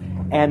 you know.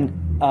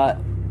 And,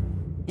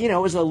 you know,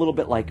 it was a little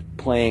bit like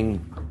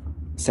playing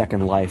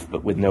Second Life,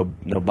 but with no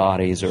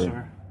bodies, or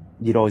sure.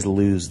 You'd always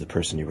lose the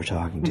person you were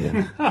talking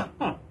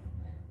to.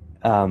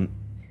 And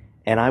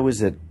I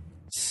was at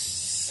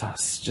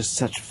just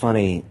such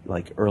funny,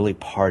 like, early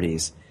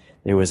parties.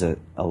 There was a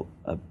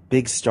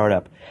big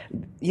startup.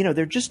 You know,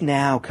 they're just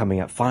now coming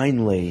up,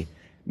 finally,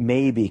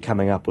 maybe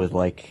coming up with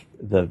like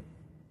the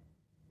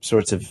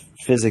sorts of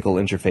physical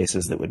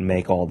interfaces that would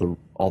make all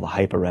the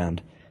hype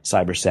around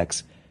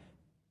cybersex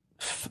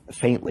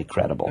faintly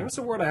credible. That's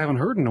a word I haven't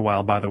heard in a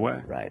while, by the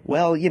way. Right.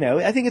 Well, you know,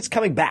 I think it's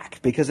coming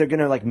back because they're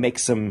going to like make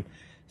some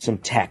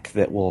tech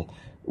that will.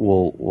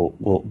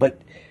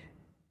 But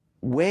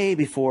way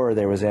before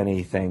there was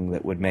anything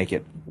that would make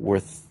it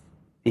worth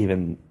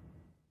even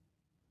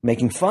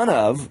making fun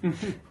of,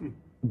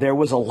 there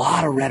was a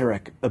lot of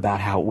rhetoric about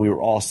how we were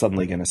all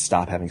suddenly going to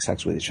stop having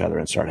sex with each other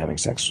and start having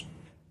sex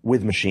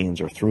with machines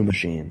or through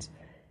machines.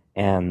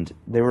 And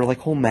there were like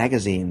whole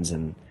magazines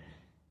and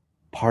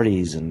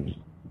parties and,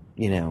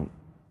 you know,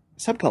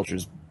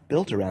 subcultures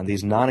built around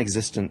these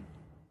non-existent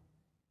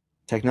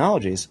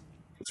technologies.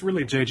 It's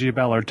really J.G.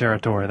 Ballard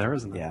territory there,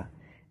 isn't it? Yeah.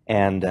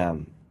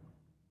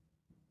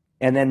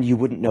 And then you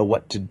wouldn't know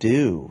what to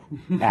do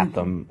at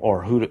them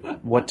or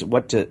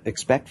what to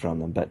expect from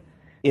them. But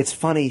it's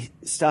funny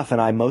stuff, and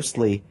I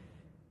mostly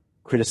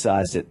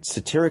criticized it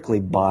satirically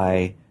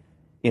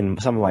in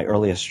some of my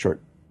earliest short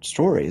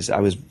stories.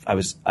 I was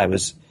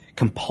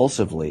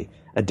compulsively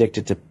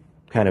addicted to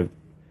kind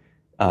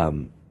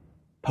of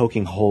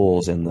poking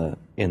holes in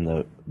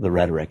the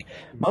rhetoric,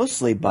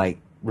 mostly by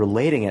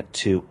relating it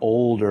to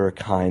older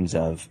kinds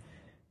of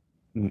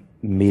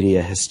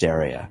media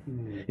hysteria.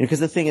 Because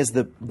the thing is,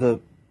 the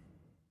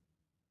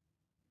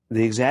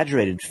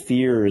exaggerated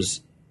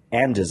fears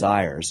and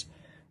desires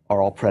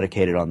are all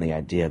predicated on the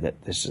idea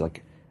that this is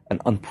like an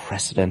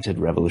unprecedented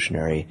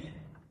revolutionary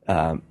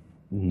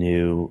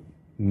new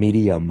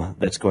medium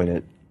that's going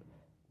to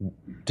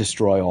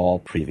destroy all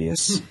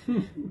previous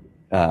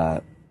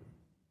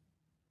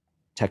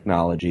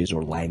technologies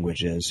or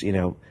languages. You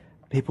know,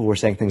 people were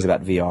saying things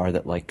about VR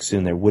that like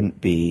soon there wouldn't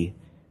be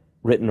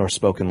written or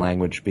spoken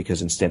language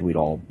because instead we'd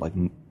all like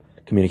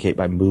communicate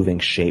by moving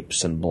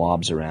shapes and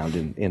blobs around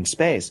in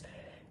space.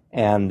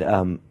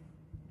 And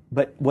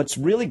but what's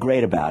really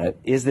great about it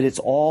is that it's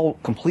all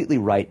completely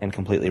right and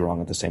completely wrong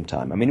at the same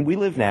time. I mean, we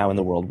live now in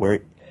the world where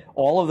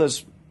all of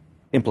those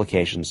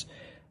implications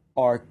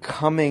are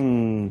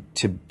coming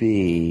to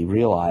be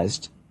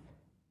realized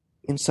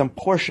in some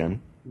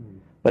portion,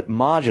 but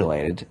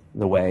modulated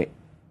the way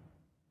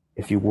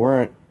if you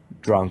weren't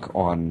drunk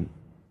on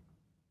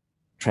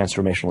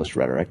transformationalist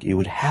rhetoric, you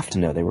would have to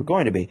know they were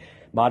going to be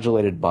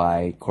modulated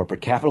by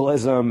corporate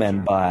capitalism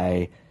and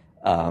by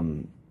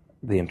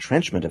the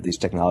entrenchment of these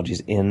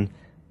technologies in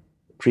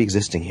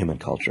pre-existing human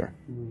culture.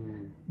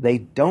 They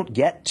don't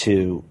get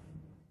to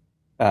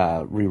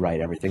rewrite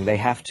everything. They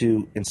have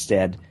to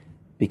instead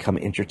become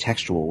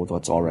intertextual with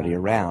what's already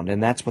around,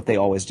 and that's what they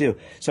always do.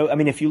 So, I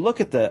mean, if you look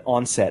at the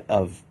onset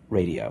of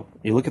radio,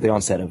 you look at the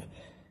onset of,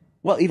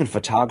 well, even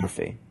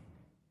photography,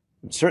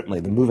 certainly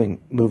the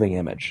moving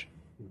image,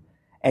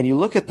 and you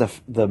look at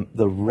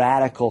the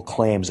radical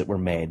claims that were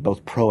made,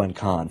 both pro and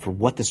con, for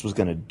what this was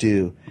going to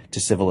do to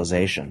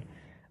civilization,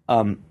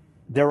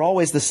 they're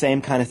always the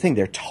same kind of thing.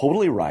 They're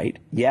totally right.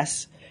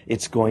 Yes,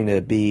 it's going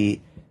to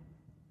be,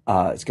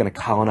 it's going to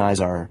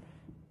colonize our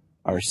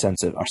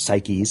sense of our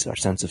psyches, our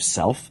sense of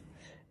self.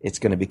 It's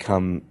going to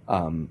become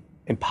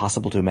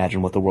impossible to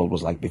imagine what the world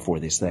was like before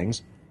these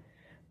things.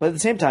 But at the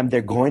same time,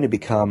 they're going to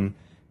become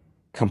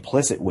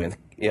complicit with,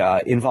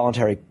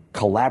 involuntary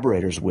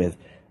collaborators with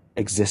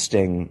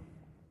existing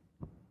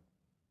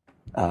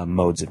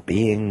modes of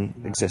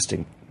being,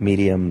 existing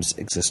mediums,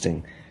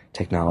 existing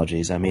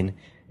technologies. I mean,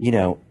 you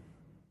know,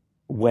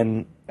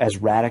 when as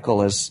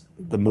radical as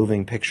the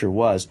moving picture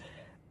was,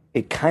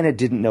 it kind of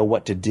didn't know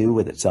what to do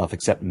with itself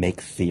except make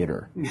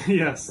theater.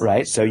 Yes.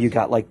 Right? So you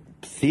got like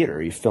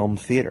theater, you filmed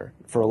theater.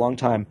 For a long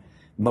time,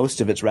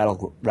 most of its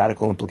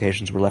radical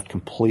implications were left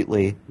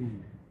completely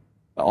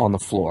on the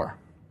floor.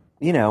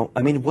 You know,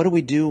 I mean, what do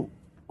we do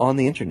on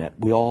the internet?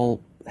 We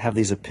all have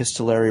these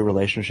epistolary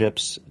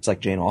relationships. It's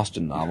like Jane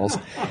Austen novels.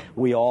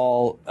 We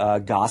all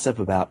gossip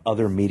about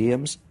other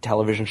mediums,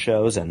 television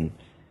shows and,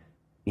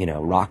 you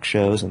know, rock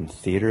shows and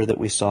theater that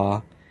we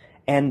saw.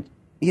 And,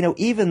 you know,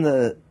 even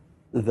the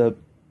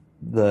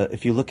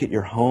if you look at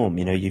your home,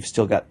 you know, you've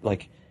still got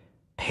like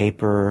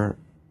paper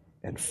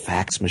and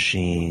fax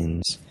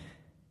machines,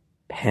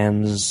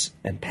 pens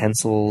and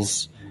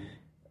pencils.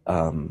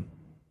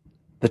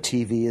 The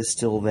TV is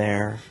still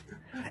there.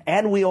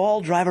 And we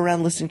all drive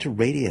around listening to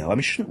radio. I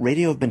mean, shouldn't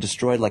radio have been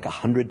destroyed like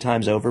 100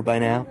 times over by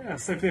now?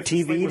 Yes, if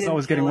TV was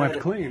always getting wiped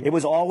clean. It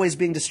was always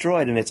being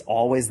destroyed, and it's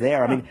always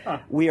there. I mean,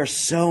 we are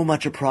so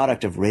much a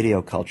product of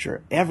radio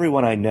culture.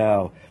 Everyone I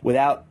know,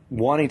 without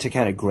wanting to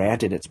kind of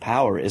grant it its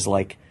power, is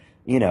like,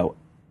 you know,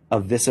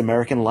 of This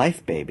American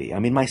Life baby. I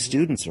mean, my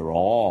students are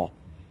all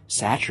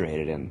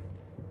saturated in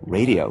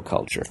radio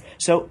culture.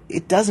 So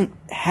it doesn't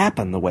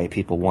happen the way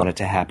people want it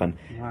to happen.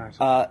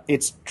 Right.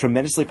 It's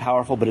tremendously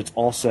powerful, but it's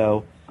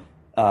also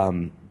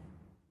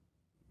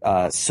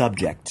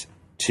subject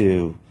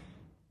to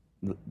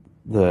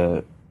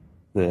the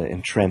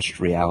entrenched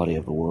reality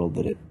of the world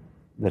that it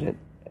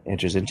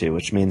enters into,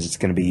 which means it's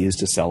going to be used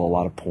to sell a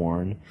lot of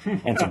porn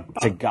and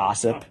to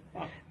gossip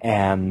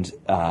and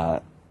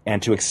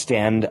to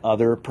extend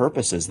other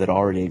purposes that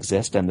already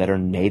exist and that are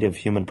native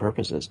human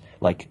purposes,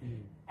 like,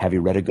 have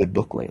you read a good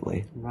book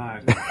lately?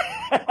 Right.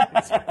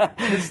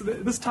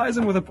 This ties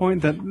in with a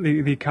point that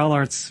the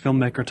CalArts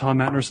filmmaker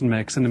Tom Anderson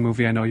makes in a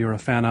movie I know you're a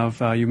fan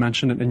of. You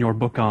mentioned it in your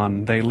book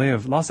on They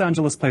Live. Los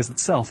Angeles Plays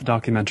Itself, a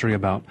documentary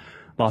about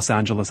Los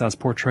Angeles as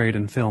portrayed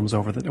in films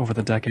over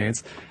the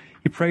decades.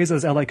 He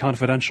praises LA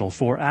Confidential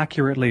for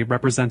accurately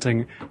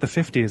representing the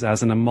 50s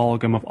as an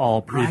amalgam of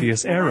all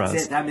previous eras.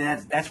 That's it. I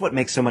mean, that's what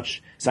makes so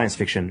much science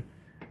fiction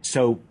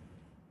so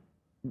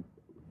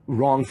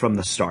wrong from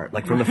the start.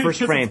 Like from the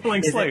first frame,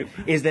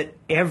 is that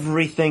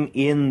everything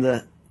in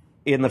the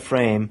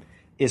frame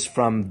is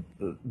from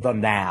the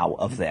now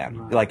of them.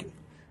 Right. Like,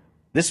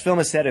 this film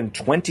is set in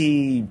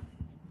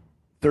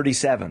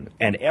 2037,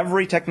 and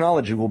every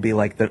technology will be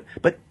like the.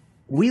 But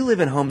we live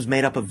in homes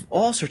made up of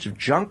all sorts of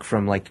junk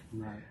from like.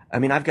 Right. I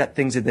mean, I've got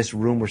things in this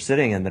room we're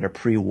sitting in that are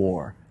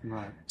pre-war.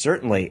 Right.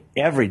 Certainly,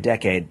 every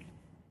decade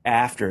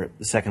after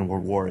the Second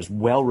World War is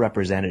well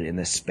represented in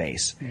this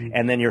space. Mm-hmm.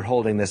 And then you're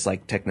holding this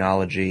like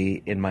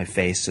technology in my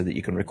face so that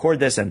you can record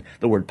this, and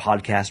the word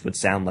podcast would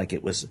sound like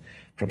it was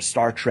from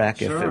Star Trek.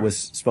 Sure. If it was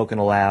spoken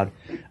aloud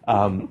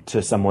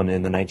to someone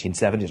in the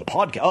 1970s. A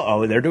podcast.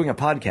 Uh-oh, they're doing a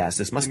podcast.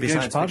 This must be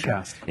science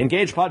podcast. Fiction.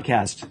 Engage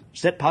podcast.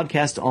 Set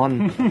podcast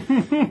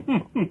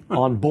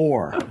on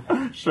bore.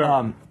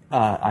 Sure.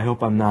 I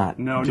hope I'm not.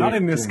 No, not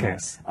in this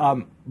case.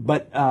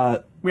 But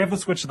we have to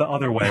switch the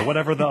other way,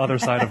 whatever the other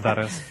side of that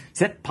is.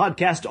 Set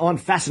podcast on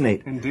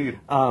fascinate. Indeed.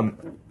 So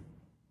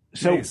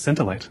hey,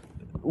 scintillate.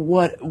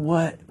 Right.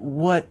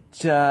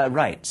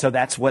 So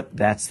that's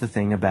the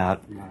thing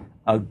about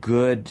a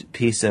good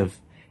piece of,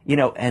 you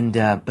know, and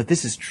but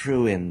this is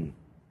true in,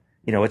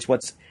 you know, it's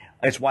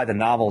why the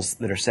novels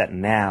that are set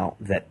now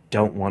that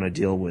don't want to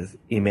deal with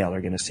email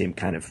are going to seem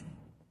kind of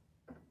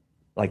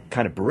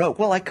baroque.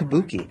 Well, like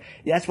kabuki.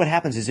 That's what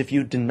happens is if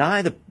you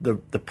deny the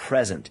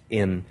present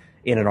in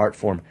an art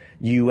form,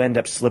 you end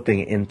up slipping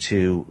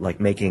into like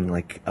making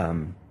like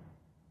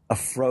a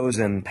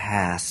frozen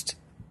past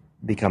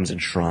becomes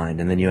enshrined,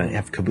 and then you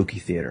have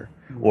kabuki theater,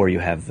 or you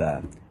have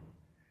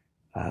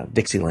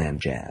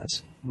Dixieland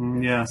jazz.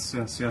 Yes.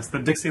 The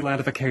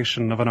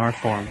Dixielandification of an art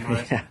form,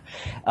 right? Yeah.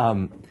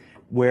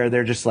 Where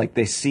they're just like,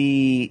 they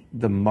see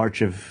the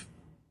march of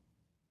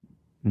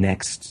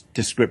next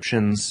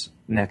descriptions,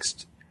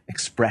 next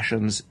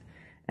expressions,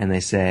 and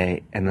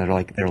they're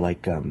like,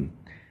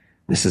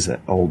 this is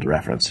an old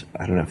reference.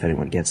 I don't know if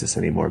anyone gets this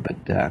anymore,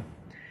 but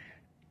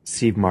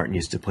Steve Martin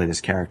used to play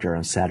this character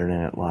on Saturday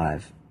Night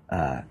Live.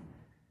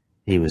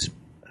 He was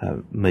a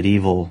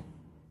medieval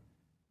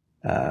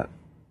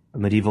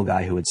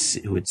guy who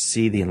would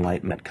see the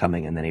Enlightenment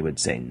coming, and then he would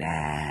say,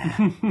 "Nah."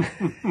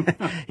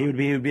 he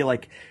would be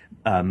like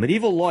a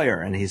medieval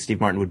lawyer, and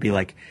Steve Martin would be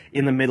like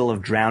in the middle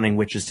of drowning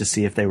witches to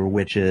see if they were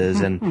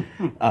witches, and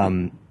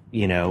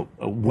you know,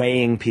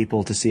 weighing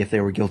people to see if they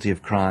were guilty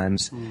of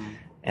crimes,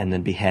 and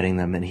then beheading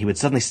them. And he would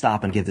suddenly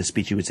stop and give this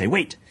speech. He would say,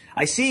 "Wait,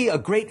 I see a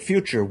great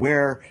future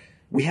where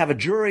we have a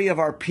jury of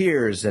our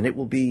peers, and it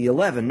will be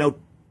 11, no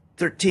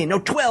 13, no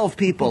 12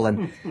 people."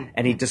 And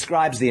he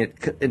describes the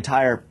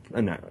entire,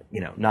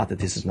 you know, not that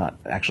this is not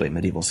actually a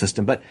medieval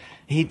system, but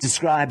he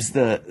describes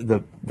the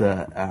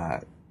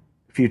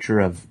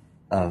future of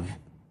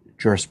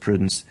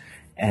jurisprudence,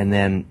 and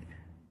then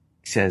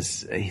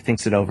says, he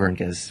thinks it over and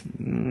goes,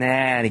 "Nah,"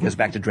 and he goes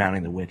back to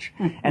drowning the witch.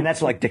 And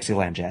that's like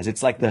Dixieland jazz.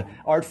 It's like the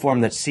art form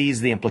that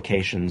sees the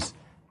implications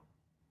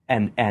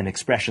and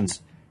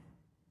expressions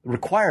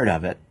required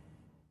of it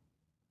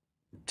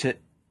to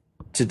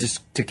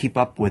keep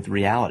up with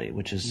reality,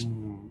 which is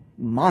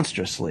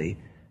monstrously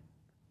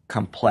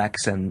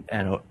complex and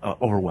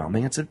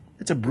overwhelming. It's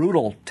it's a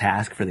brutal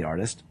task for the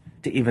artist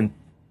to even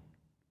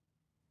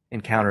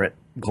encounter it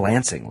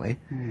glancingly,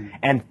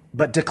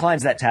 but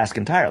declines that task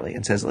entirely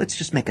and says, let's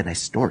just make a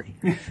nice story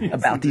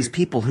about these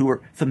people who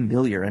are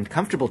familiar and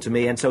comfortable to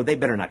me, and so they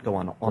better not go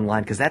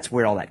online because that's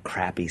where all that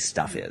crappy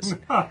stuff is.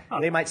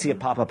 They might see a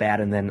pop-up ad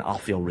and then I'll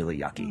feel really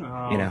yucky.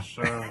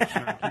 Sure.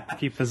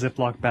 Keep the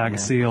Ziploc bag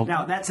sealed.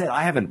 Now, that said,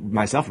 I haven't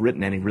myself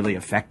written any really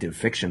effective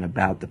fiction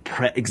about the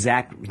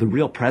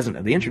real present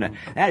of the internet.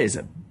 That is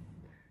a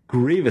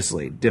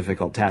grievously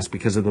difficult task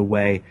because of the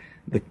way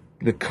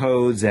the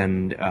codes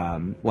and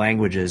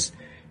languages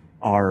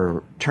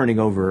are turning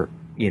over,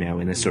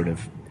 in this sort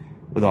of,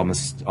 with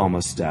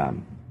almost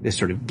this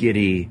sort of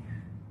giddy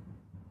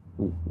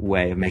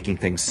way of making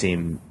things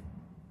seem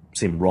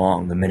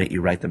wrong. The minute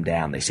you write them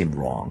down, they seem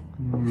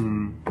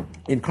wrong.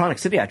 In Chronic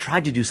City, I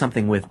tried to do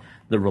something with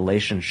the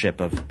relationship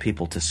of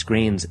people to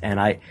screens, and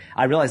I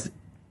realized,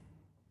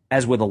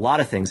 as with a lot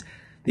of things,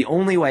 the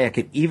only way I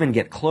could even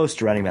get close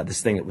to writing about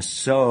this thing that was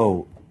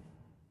so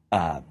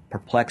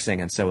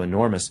perplexing and so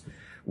enormous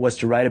was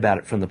to write about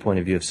it from the point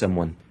of view of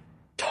someone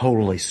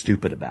totally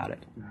stupid about it.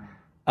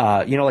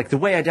 Like the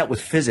way I dealt with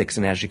physics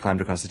and As She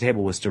Climbed Across the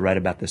Table was to write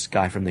about this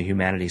guy from the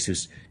humanities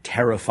who's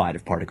terrified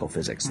of particle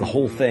physics. The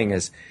whole thing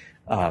is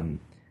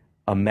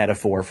a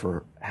metaphor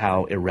for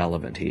how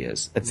irrelevant he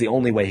is. That's the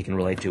only way he can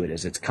relate to it,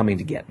 is it's coming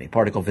to get me.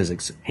 Particle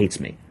physics hates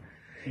me.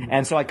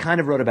 And so I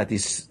kind of wrote about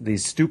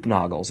these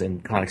stoop-noggles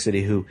in Chronic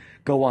City who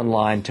go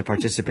online to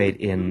participate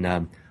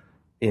in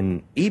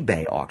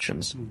eBay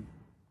auctions.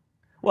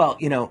 Well,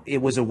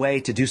 it was a way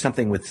to do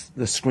something with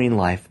the screen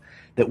life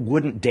that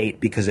wouldn't date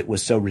because it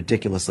was so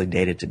ridiculously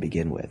dated to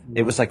begin with.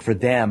 It was like for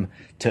them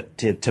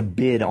to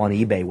bid on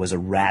eBay was a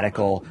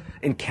radical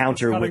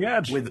encounter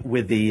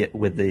with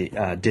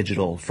the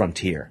digital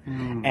frontier.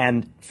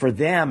 And for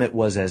them it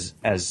was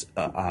as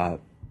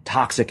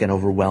toxic and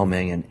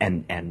overwhelming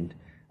and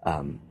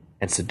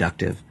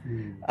seductive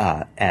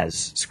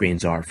as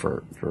screens are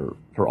for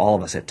all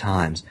of us at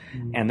times.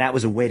 And that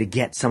was a way to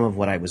get some of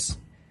what I was,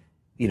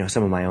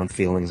 some of my own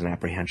feelings and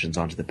apprehensions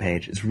onto the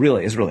page. It's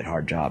really a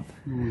hard job.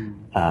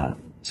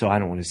 So I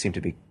don't want to seem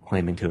to be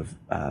claiming to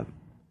have,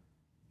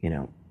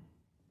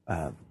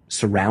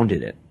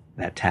 surrounded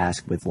that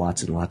task with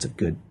lots and lots of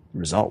good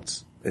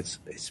results.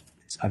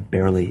 I've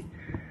barely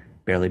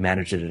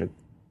managed it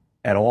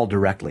at all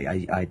directly.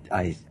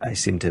 I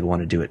seem to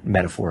want to do it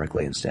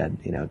metaphorically instead,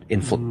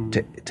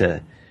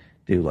 to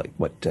do like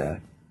what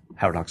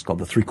Howard Hawks called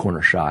the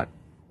three-corner shot.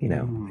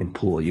 In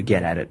pool, you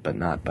get at it, but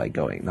not by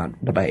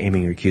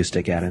aiming your cue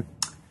stick at it.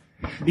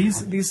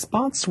 These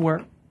spots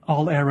where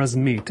all eras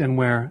meet and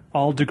where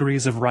all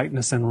degrees of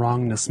rightness and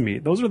wrongness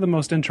meet, those are the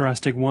most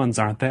interesting ones,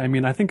 aren't they? I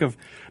mean, I think of,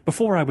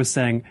 before I was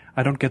saying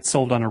I don't get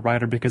sold on a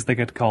writer because they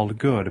get called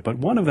good, but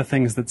one of the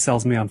things that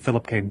sells me on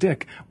Philip K.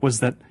 Dick was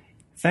that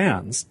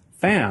fans,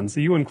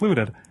 you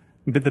included,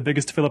 the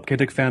biggest Philip K.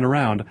 Dick fan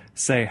around,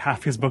 say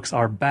half his books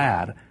are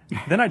bad.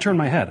 Then I turn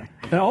my head.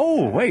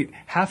 Oh, wait,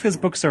 half his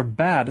books are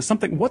bad.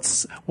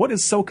 What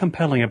is so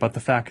compelling about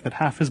the fact that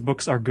half his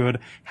books are good,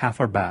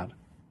 half are bad?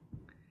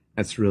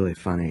 That's really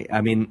funny.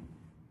 I mean,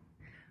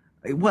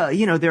 well,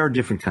 there are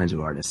different kinds of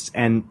artists,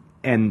 and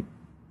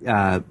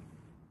there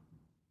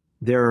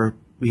are,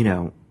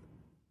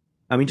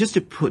 I mean, just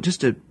to put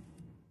it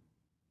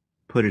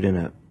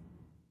in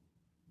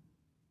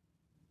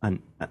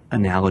an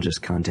analogous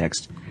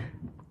context,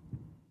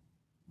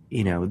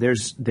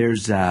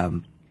 there's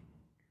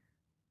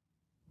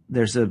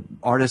a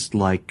artist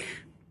like,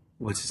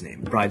 what's his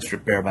name? Bride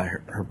Stripped Bare by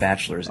her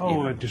bachelors.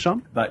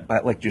 Duchamp? But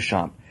like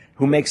Duchamp,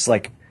 who makes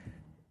like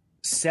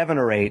 7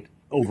 or 8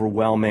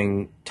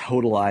 overwhelming,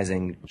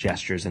 totalizing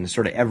gestures, and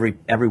sort of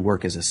every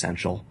work is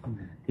essential.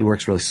 He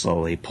works really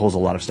slowly, pulls a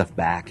lot of stuff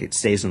back. It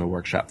stays in the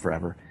workshop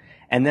forever.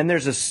 And then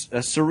there's a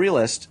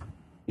surrealist,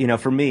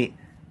 for me,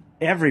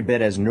 every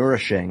bit as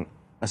nourishing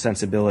a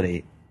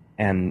sensibility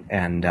and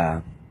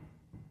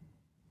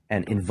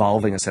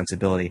involving a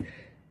sensibility,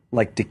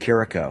 like De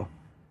Chirico,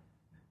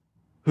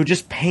 who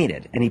just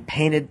painted, and he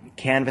painted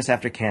canvas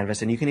after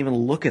canvas, and you can even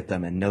look at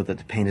them and know that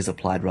the paint is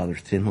applied rather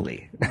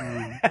thinly.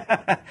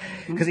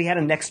 Because he had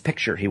a next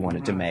picture he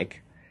wanted to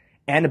make,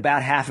 and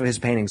about half of his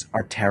paintings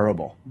are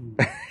terrible.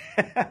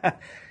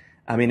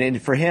 I mean,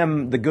 and for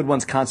him, the good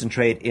ones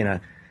concentrate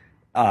in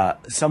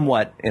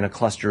somewhat in a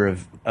cluster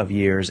of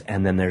years,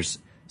 and then there's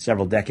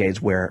several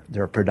decades where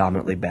there are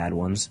predominantly bad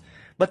ones.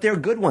 But there are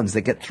good ones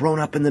that get thrown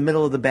up in the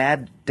middle of the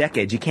bad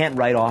decades. You can't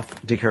write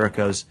off De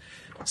Chirico's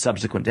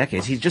subsequent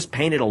decades. He just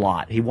painted a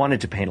lot. He wanted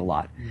to paint a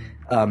lot.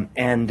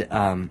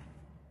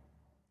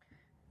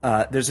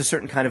 There's a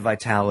certain kind of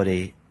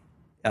vitality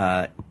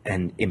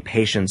and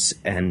impatience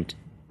and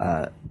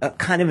a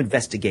kind of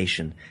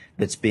investigation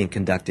that's being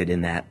conducted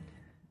in that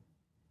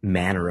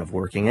manner of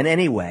working. And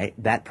anyway,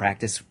 that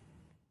practice,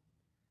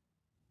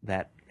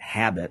 that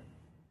habit,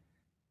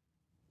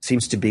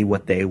 seems to be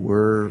what they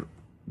were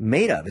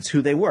made of. It's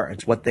who they were.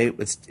 It's what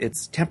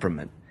it's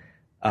temperament.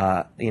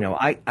 I'm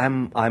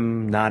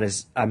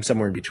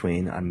somewhere in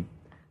between. I'm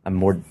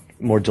more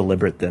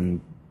deliberate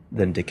than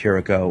De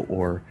Chirico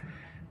or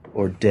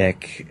or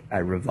Dick, I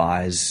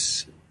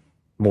revise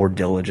more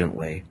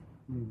diligently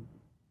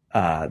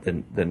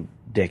than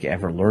Dick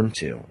ever learned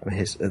to. I mean,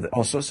 it's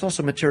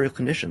also material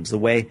conditions, the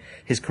way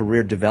his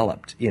career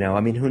developed. You know,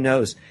 I mean, who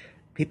knows?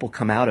 People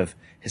come out of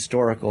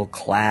historical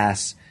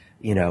class,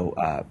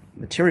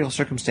 material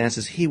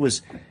circumstances. He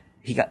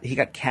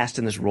got cast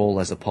in this role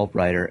as a pulp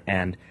writer,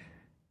 and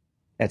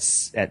at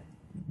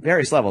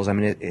various levels. I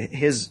mean,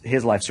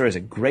 his life story is a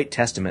great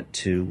testament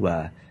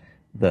to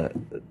the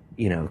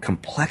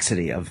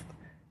complexity of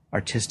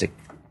artistic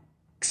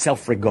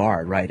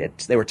self-regard. Right?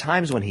 There were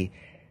times when he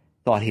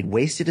thought he'd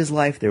wasted his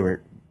life. There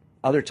were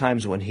other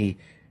times when he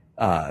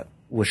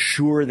was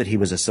sure that he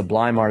was a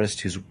sublime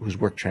artist whose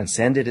work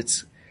transcended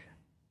its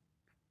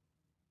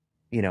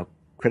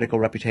critical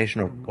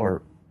reputation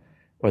or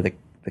the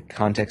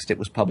context it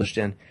was published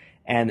in,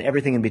 and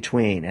everything in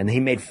between. And he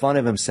made fun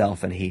of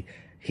himself, and he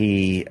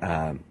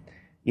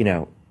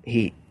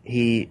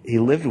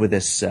lived with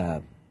this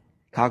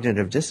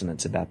cognitive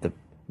dissonance about the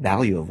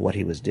value of what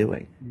he was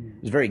doing.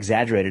 It was very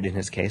exaggerated in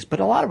his case,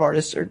 but a lot of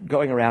artists are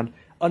going around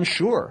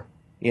unsure.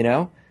 I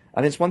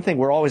mean, it's one thing,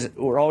 we're always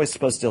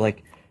supposed to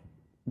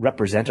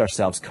represent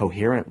ourselves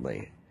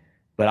coherently,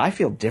 but I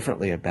feel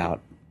differently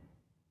about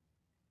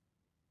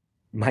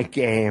my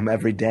game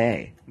every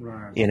day.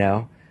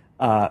 Right.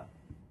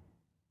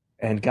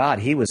 And God,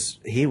 he was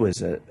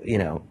a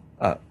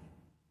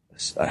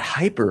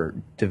hyper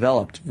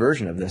developed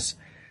version of this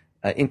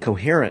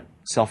incoherent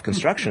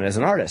self-construction as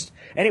an artist.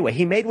 Anyway,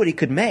 he made what he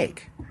could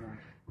make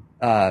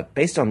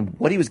based on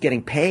what he was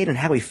getting paid and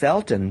how he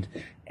felt and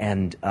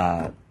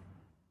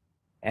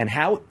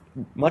how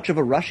much of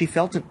a rush he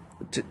felt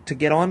to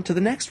get on to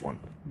the next one,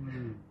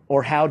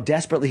 or how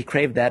desperately he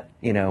craved that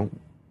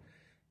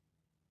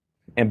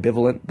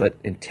ambivalent but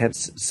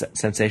intense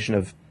sensation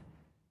of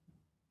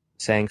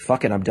saying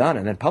 "fuck it, I'm done,"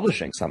 and then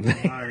publishing something.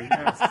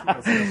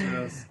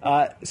 Yes.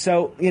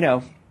 So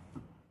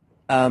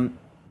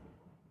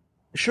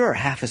sure,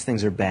 half his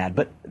things are bad,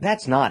 but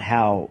that's not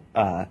how.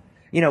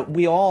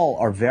 We all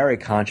are very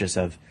conscious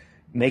of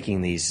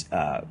making these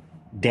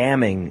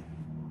damning.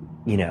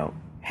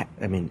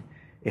 I mean,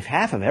 if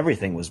half of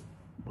everything was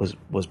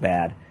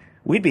bad,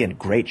 we'd be in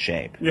great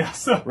shape.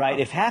 Yes. Right?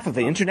 If half of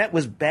the internet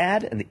was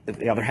bad and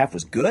the other half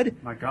was good.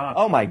 My God.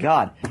 Oh my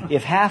God.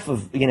 If half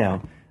of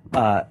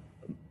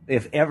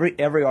if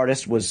every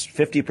artist was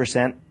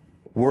 50%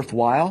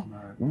 worthwhile,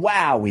 right.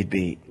 Wow, we'd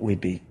be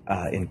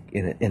in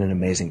an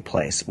amazing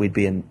place. We'd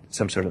be in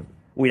some sort of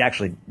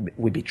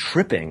we'd be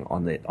tripping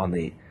on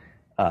the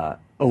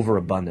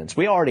overabundance.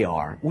 We already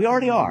are,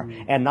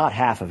 and not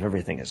half of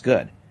everything is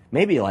good.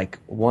 Maybe like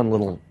one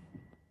little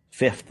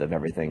fifth of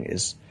everything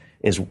is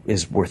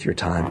worth your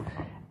time,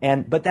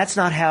 but that's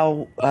not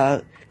how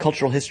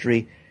cultural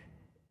history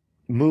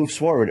moves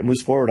forward. It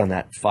moves forward on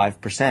that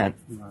 5%,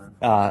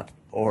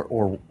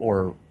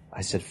 or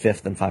I said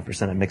fifth and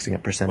 5%. I'm mixing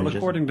up percentages. Well,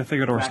 according to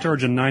Theodore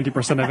Sturgeon,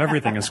 90% of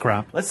everything is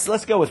crap.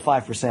 Let's go with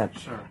 5%.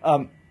 Sure.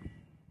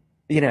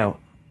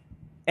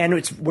 And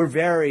we're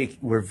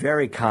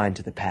very kind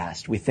to the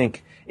past. We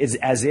think it's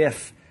as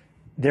if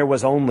there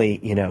was only,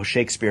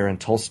 Shakespeare and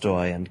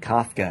Tolstoy and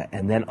Kafka,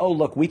 and then, oh,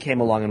 look, we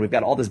came along and we've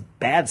got all this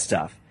bad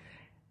stuff,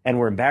 and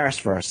we're embarrassed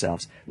for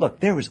ourselves. Look,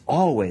 there was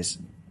always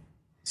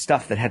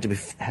stuff that had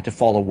to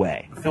fall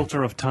away.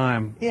 Filter of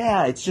time.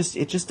 Yeah, it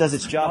just does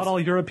its job. Not all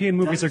European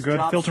movies are good.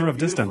 Filter of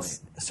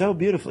distance. So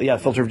beautifully. Yeah,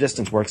 filter of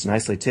distance works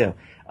nicely too.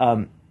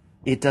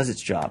 It does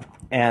its job,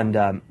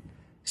 and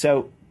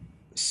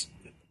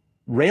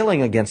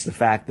railing against the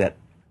fact that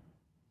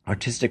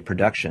artistic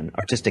production,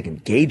 artistic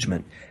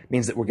engagement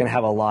means that we're going to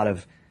have a lot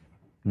of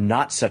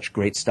not such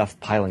great stuff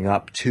piling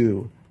up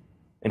too.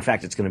 In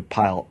fact, it's going to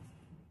pile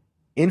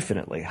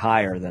infinitely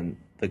higher than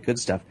the good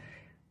stuff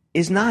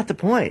is not the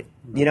point.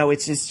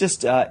 It's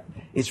just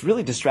it's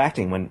really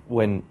distracting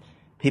when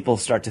people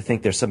start to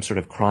think there's some sort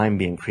of crime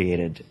being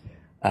created.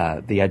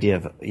 The idea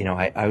of,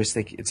 I always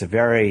think it's a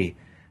very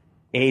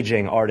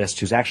aging artist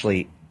who's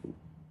actually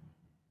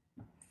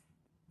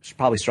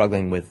probably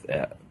struggling with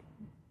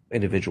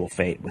individual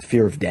fate, with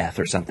fear of death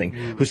or something,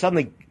 who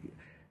suddenly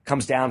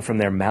comes down from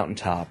their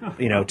mountaintop,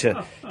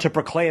 to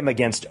proclaim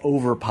against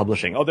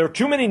over-publishing. Oh, there are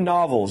too many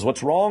novels.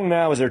 What's wrong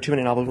now is there are too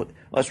many novels.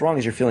 What's wrong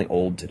is you're feeling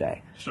old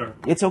today. Sure.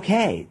 It's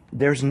okay.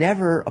 There's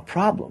never a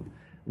problem.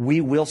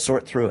 We will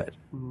sort through it.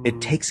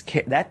 It takes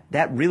care.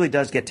 That really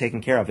does get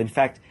taken care of. In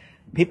fact,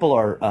 people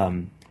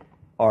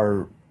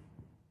are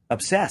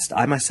obsessed.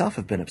 I myself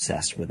have been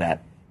obsessed with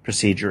that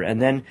procedure.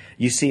 And then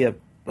you see a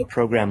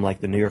program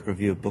like the New York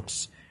Review of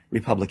Books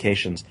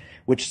republications,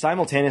 which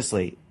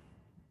simultaneously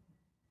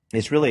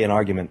is really an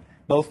argument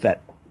both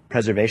that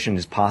preservation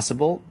is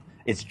possible,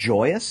 it's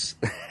joyous,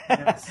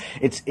 yes.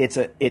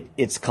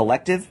 it's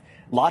collective.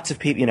 Lots of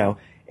people,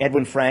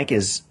 Edwin Frank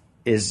is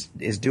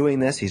doing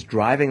this. He's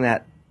driving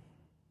that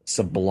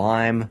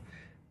sublime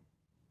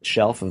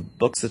shelf of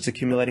books that's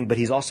accumulating, but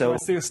he's also... I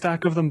see a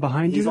stack of them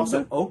behind you. He's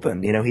also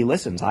open. He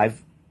listens.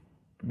 I've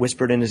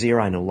whispered in his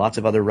ear. I know lots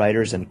of other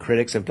writers and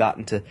critics have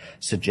gotten to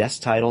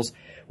suggest titles,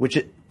 which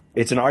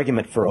it's an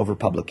argument for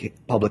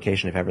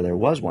publication if ever there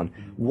was one.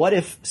 What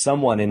if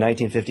someone in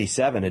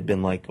 1957 had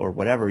been like, or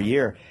whatever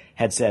year,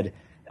 had said,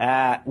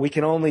 we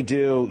can only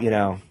do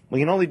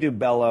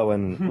Bellow,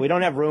 and we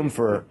don't have room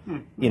for,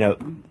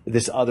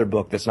 this other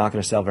book that's not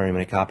going to sell very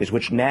many copies,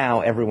 which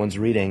now everyone's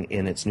reading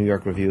in its New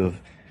York Review of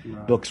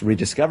Books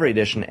Rediscovery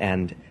edition,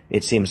 and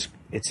it seems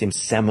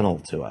seminal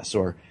to us,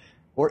 or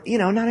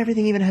not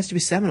everything even has to be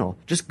seminal,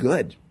 just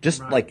good,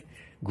 just like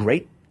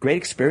great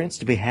experience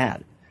to be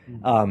had.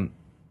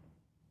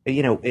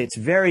 It's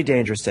very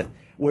dangerous to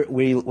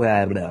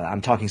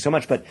I'm talking so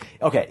much, but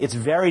okay, it's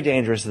very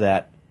dangerous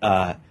that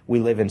we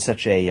live in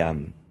such a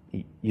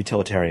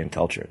utilitarian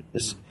culture.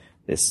 This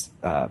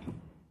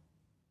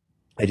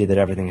idea that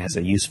everything has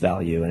a use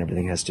value and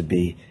everything has to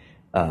be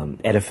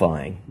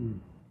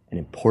edifying and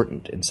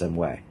important in some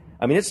way.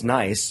 I mean, it's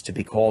nice to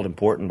be called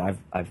important.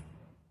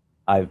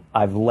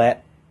 I've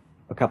let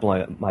a couple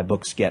of my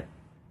books get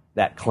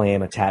that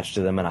claim attached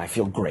to them, and I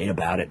feel great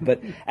about it. But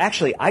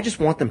actually, I just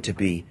want them to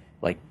be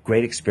like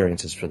great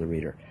experiences for the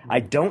reader. I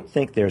don't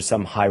think there's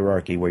some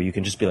hierarchy where you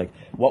can just be like,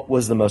 what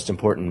was the most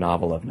important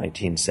novel of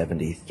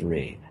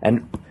 1973?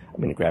 And I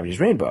mean, Gravity's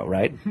Rainbow,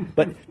 right?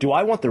 But do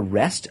I want the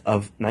rest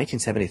of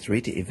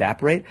 1973 to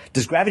evaporate?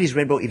 Does Gravity's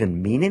Rainbow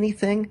even mean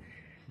anything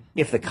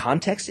if the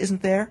context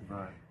isn't there?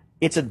 Right.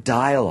 It's a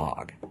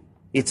dialogue.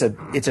 It's a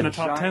in a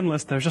top 10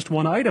 list. There's just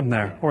one item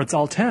there, or it's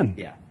all 10.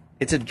 Yeah,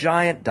 it's a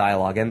giant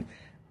dialogue, and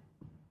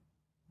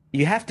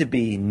you have to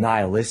be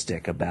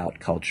nihilistic about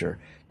culture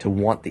to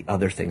want the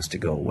other things to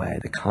go away.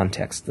 The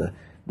context, the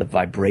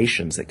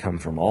vibrations that come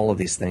from all of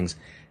these things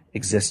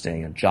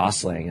existing and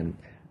jostling and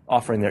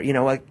offering their,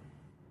 like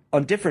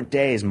on different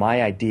days,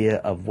 my idea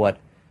of what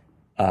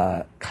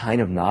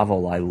kind of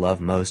novel I love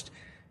most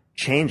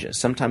changes.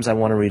 Sometimes I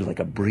want to read like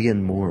a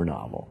Brian Moore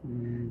novel.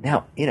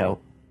 Now,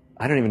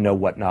 I don't even know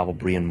what novel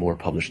Brian Moore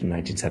published in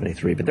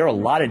 1973, but there are a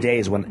lot of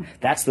days when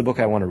that's the book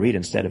I want to read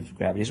instead of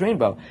Gravity's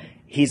Rainbow.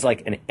 He's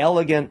like an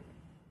elegant,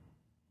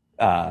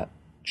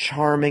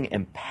 charming,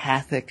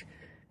 empathic,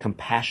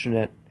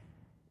 compassionate,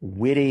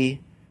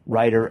 witty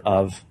writer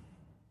of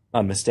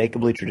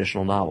unmistakably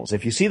traditional novels.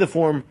 If you see the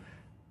form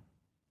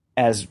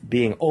as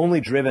being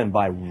only driven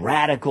by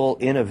radical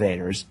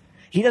innovators,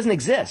 he doesn't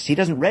exist. He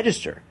doesn't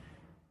register.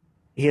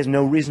 He has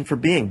no reason for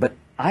being. But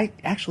I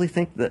actually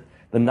think that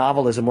the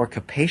novel is a more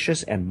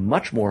capacious and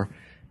much more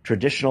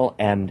traditional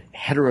and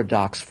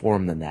heterodox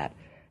form than that.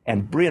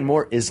 And Brian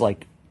Moore is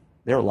like,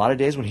 there are a lot of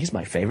days when he's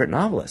my favorite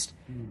novelist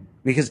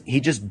because he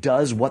just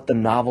does what the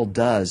novel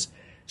does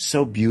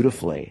so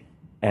beautifully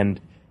and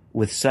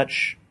with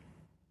such,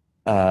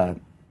 not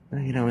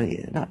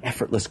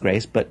effortless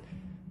grace, but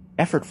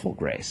effortful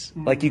grace.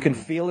 Like you can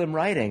feel him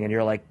writing and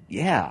you're like,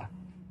 yeah,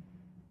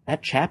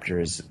 that chapter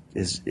is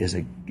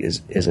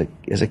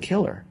a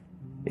killer.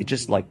 It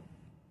just like,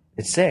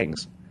 it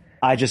sings.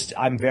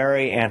 I'm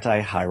very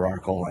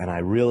anti-hierarchical, and I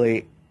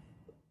really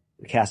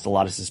cast a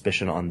lot of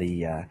suspicion on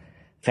the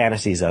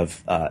fantasies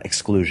of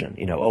exclusion.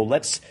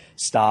 Let's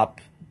stop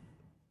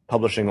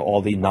publishing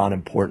all the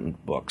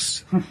non-important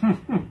books.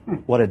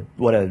 What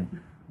a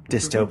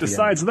dystopian.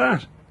 Besides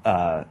that,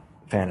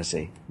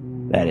 fantasy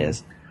that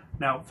is.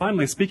 Now,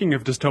 finally, speaking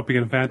of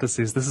dystopian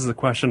fantasies, this is a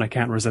question I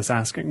can't resist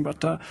asking, but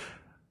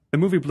the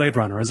movie Blade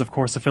Runner is, of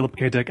course, a Philip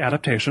K. Dick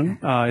adaptation.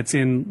 It's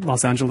in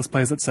Los Angeles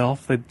Plays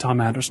itself, the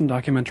Tom Anderson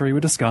documentary we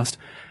discussed.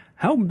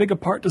 How big a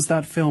part does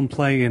that film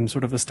play in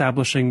sort of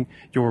establishing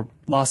your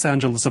Los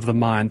Angeles of the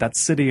mind, that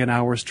city an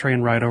hour's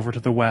train ride over to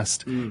the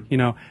west?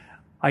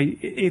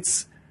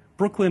 It's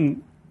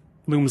Brooklyn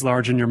looms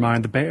large in your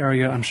mind. The Bay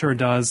Area, I'm sure,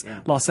 does.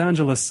 Yeah. Los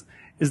Angeles,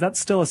 is that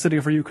still a city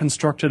for you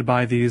constructed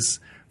by these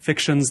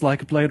fictions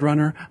like Blade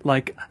Runner,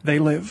 like They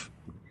Live?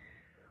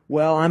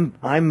 Well,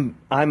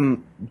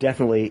 I'm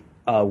definitely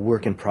a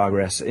work in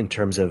progress in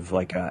terms of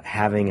like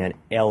having an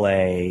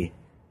LA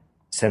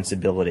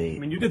sensibility. I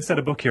mean, you did set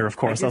a book here, of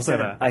course. I'll say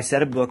that. I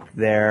set a book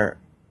there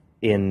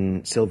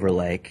in Silver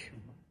Lake.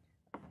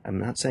 I'm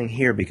not saying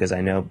here because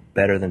I know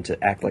better than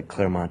to act like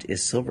Claremont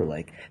is Silver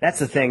Lake. That's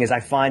the thing, is I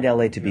find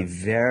LA to be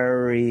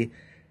very...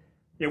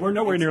 Yeah, we're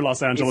nowhere near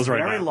Los Angeles right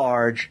now. It's very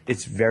large.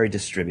 It's very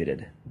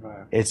distributed.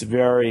 Right. It's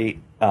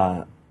very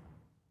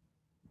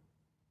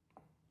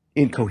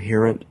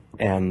incoherent,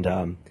 and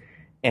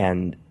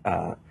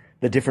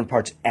the different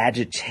parts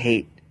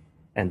agitate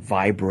and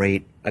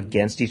vibrate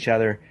against each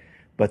other,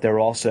 but they're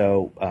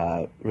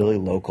also really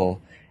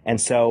local.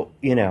 And so,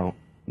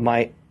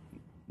 my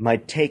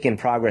take in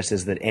progress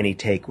is that any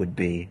take would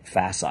be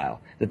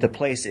facile, that the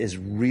place is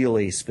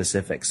really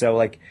specific.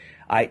 So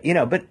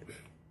but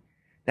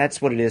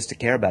that's what it is to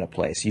care about a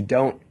place. You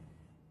don't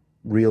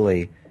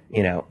really,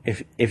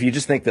 if you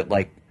just think that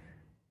like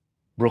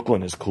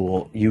Brooklyn is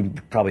cool, you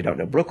probably don't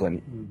know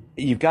Brooklyn.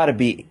 You've got to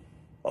be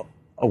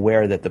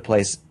aware that the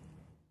place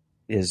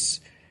is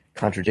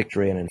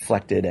contradictory and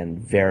inflected and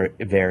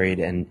varied,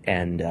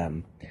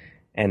 and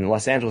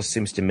Los Angeles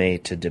seems to me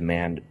to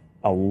demand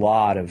a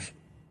lot of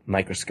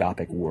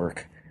microscopic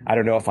work. I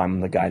don't know if I'm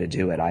the guy to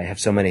do it. I have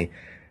so many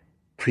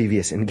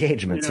previous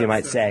engagements, you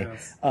might say.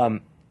 Yes.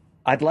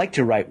 I'd like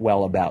to write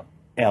well about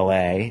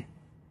L.A.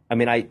 I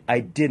mean, I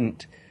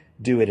didn't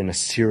do it in a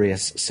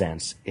serious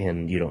sense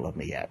in You Don't Love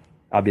Me Yet.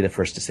 I'll be the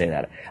first to say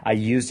that. I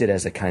used it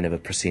as a kind of a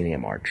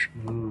proscenium arch.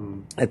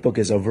 That book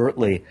is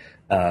overtly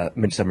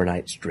Midsummer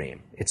Night's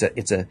Dream. It's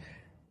a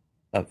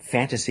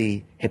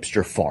fantasy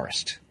hipster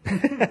forest.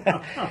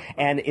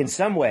 And in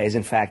some ways,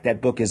 in fact,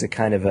 that book is a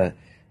kind of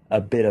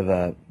a bit of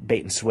a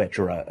bait and switch,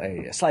 or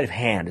a sleight of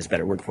hand is a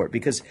better word for it,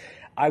 because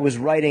I was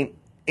writing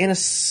in a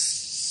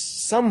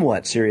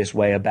somewhat serious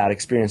way about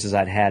experiences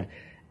I'd had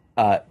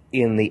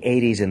in the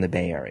 80s in the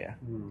Bay Area.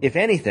 If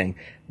anything,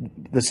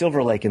 the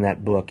Silver Lake in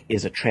that book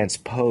is a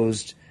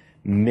transposed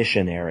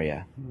Mission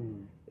area.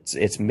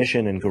 It's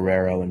Mission and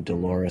Guerrero and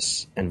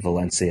Dolores and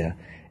Valencia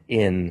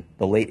in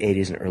the late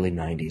 80s and early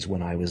 90s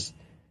when I was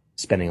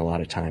spending a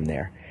lot of time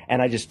there.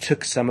 And I just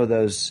took some of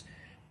those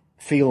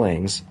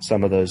feelings,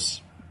 some of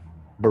those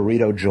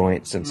burrito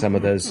joints and some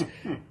of those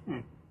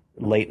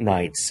late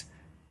nights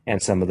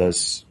and some of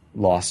those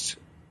lost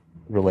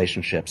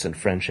relationships and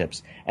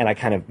friendships, and I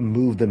kind of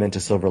moved them into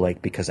Silver Lake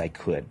because I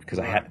could, because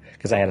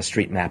I had a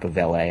street map of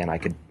LA and I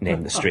could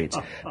name the streets.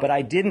 But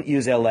I didn't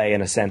use LA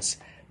in a sense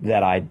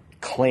that I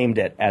claimed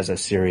it as a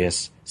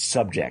serious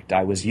subject.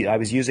 I was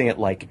using it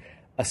like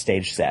a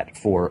stage set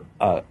for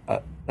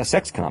a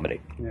sex comedy.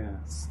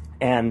 Yes.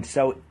 And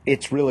so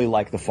it's really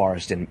like the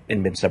forest in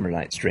Midsummer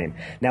Night's Dream.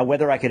 Now,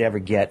 whether I could ever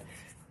get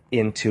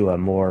into a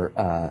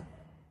more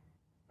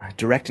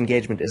direct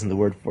engagement isn't the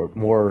word for it,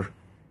 more,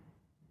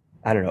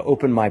 I don't know,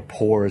 open my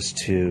pores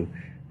to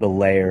the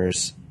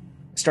layers,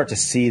 start to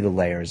see the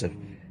layers of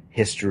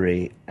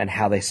history and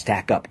how they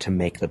stack up to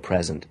make the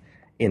present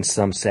in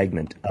some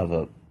segment of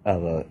a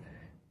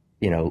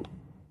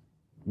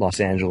Los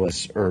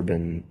Angeles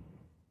urban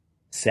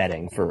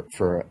setting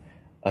for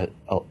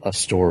a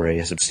story,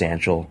 a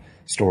substantial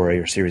story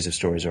or series of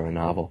stories or a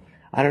novel.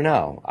 I don't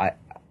know.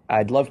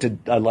 I'd love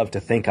to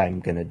think I'm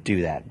going to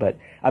do that, but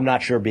I'm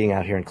not sure being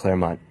out here in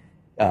Claremont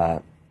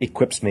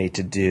equips me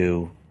to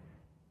do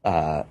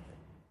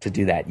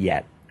that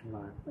yet.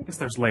 I guess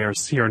there's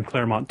layers here in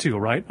Claremont too,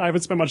 right? I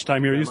haven't spent much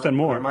time here. You spend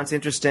more. Claremont's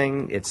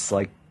interesting. It's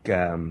like,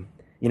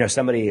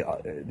 somebody,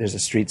 there's a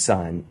street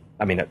sign.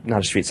 I mean, not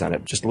a street sign,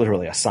 just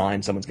literally a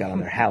sign someone's got on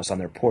their house, on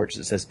their porch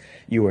that says,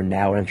 "You are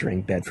now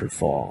entering Bedford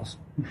Falls."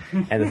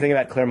 And the thing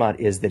about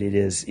Claremont is that it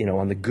is,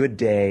 on the good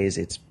days,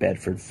 it's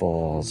Bedford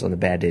Falls. On the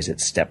bad days,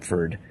 it's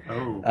Stepford.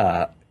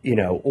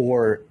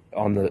 Or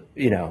on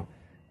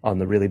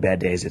the really bad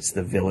days, it's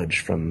the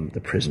village from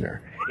The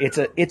Prisoner. It's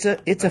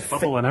a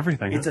bubble and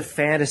everything. It's a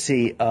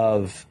fantasy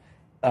of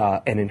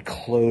an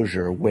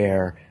enclosure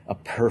where a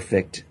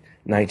perfect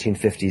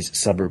 1950s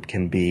suburb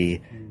can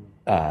be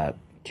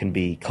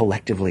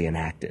collectively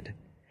enacted.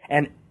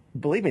 And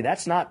believe me,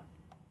 that's not.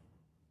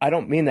 I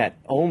don't mean that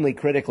only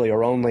critically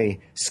or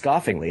only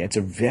scoffingly. It's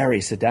a very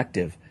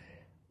seductive.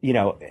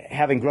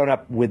 Having grown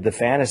up with the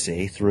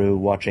fantasy through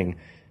watching,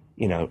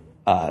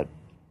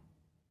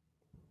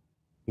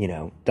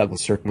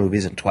 Douglas Sirk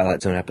movies and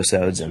Twilight Zone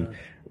episodes and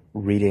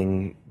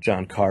reading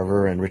John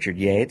Carver and Richard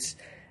Yates,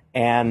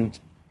 and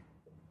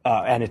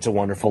It's a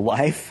Wonderful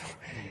Life.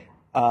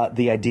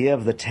 The idea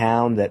of the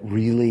town that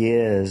really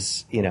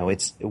is,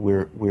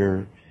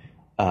 we're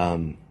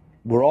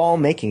all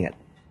making it.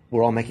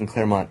 We're all making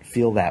Claremont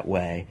feel that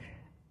way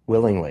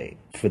willingly,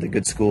 for the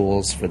good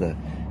schools, for the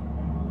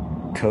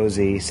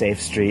cozy, safe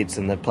streets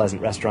and the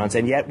pleasant restaurants,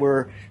 and yet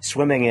we're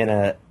swimming in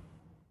a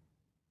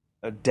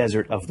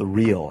desert of the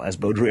real, as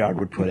Baudrillard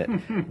would put it.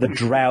 The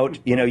drought,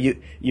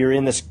 you're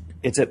in this.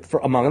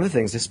 Among other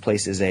things, this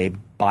place is a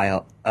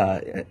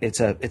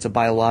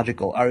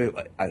biological,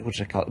 what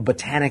should I call it,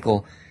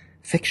 botanical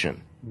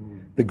fiction.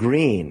 The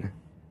green,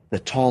 the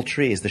tall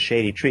trees, the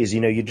shady trees.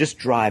 You just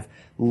drive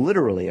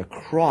literally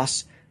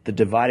across the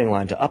dividing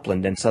line to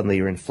upland, and suddenly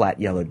you're in flat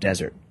yellow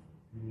desert.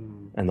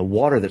 And the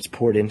water that's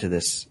poured into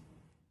this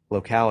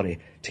locality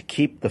to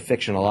keep the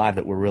fiction alive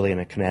that we're really in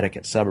a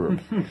Connecticut suburb,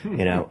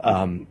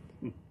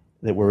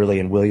 that we're really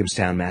in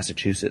Williamstown,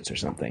 Massachusetts or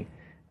something.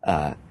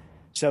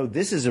 So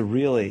this is a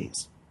really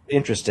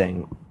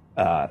interesting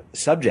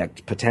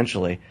subject,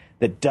 potentially,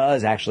 that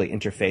does actually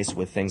interface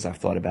with things I've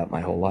thought about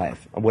my whole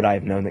life. Would I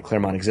have known that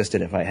Claremont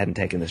existed if I hadn't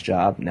taken this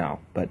job?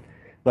 No. But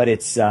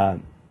its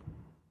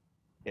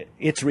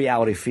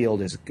reality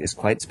field is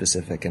quite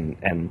specific,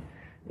 and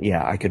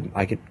yeah, I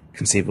could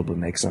conceivably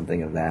make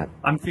something of that.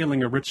 I'm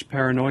feeling a rich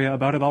paranoia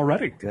about it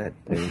already. Good.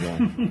 There you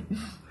go.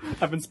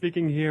 I've been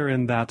speaking here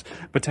in that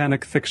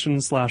botanic fiction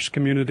 /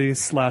 community /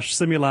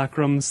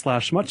 simulacrum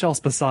 / much else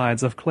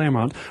besides of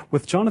Claremont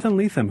with Jonathan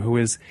Lethem, who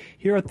is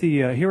here at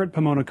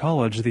Pomona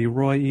College, the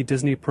Roy E.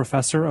 Disney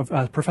Professor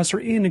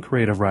in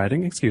Creative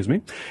Writing. Excuse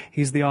me.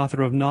 He's the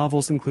author of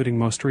novels, including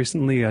most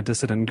recently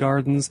Dissident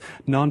Gardens,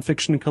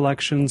 nonfiction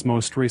collections,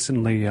 most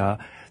recently The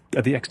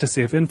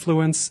Ecstasy of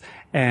Influence,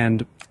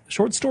 and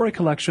short story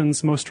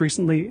collections, most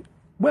recently,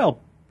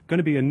 going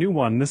to be a new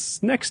one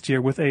this next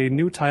year with a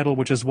new title,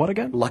 which is what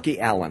again? Lucky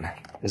Allen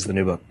is the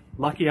new book.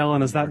 Lucky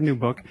Ellen is that new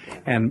book,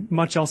 and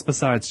much else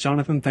besides.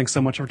 Jonathan, thanks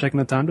so much for taking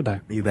the time today.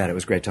 You bet. It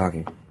was great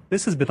talking.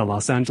 This has been the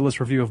Los Angeles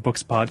Review of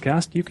Books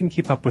podcast. You can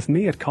keep up with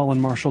me at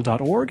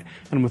colinmarshall.org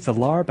and with the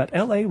LARB at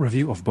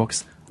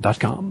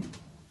lareviewofbooks.com.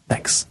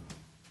 Thanks.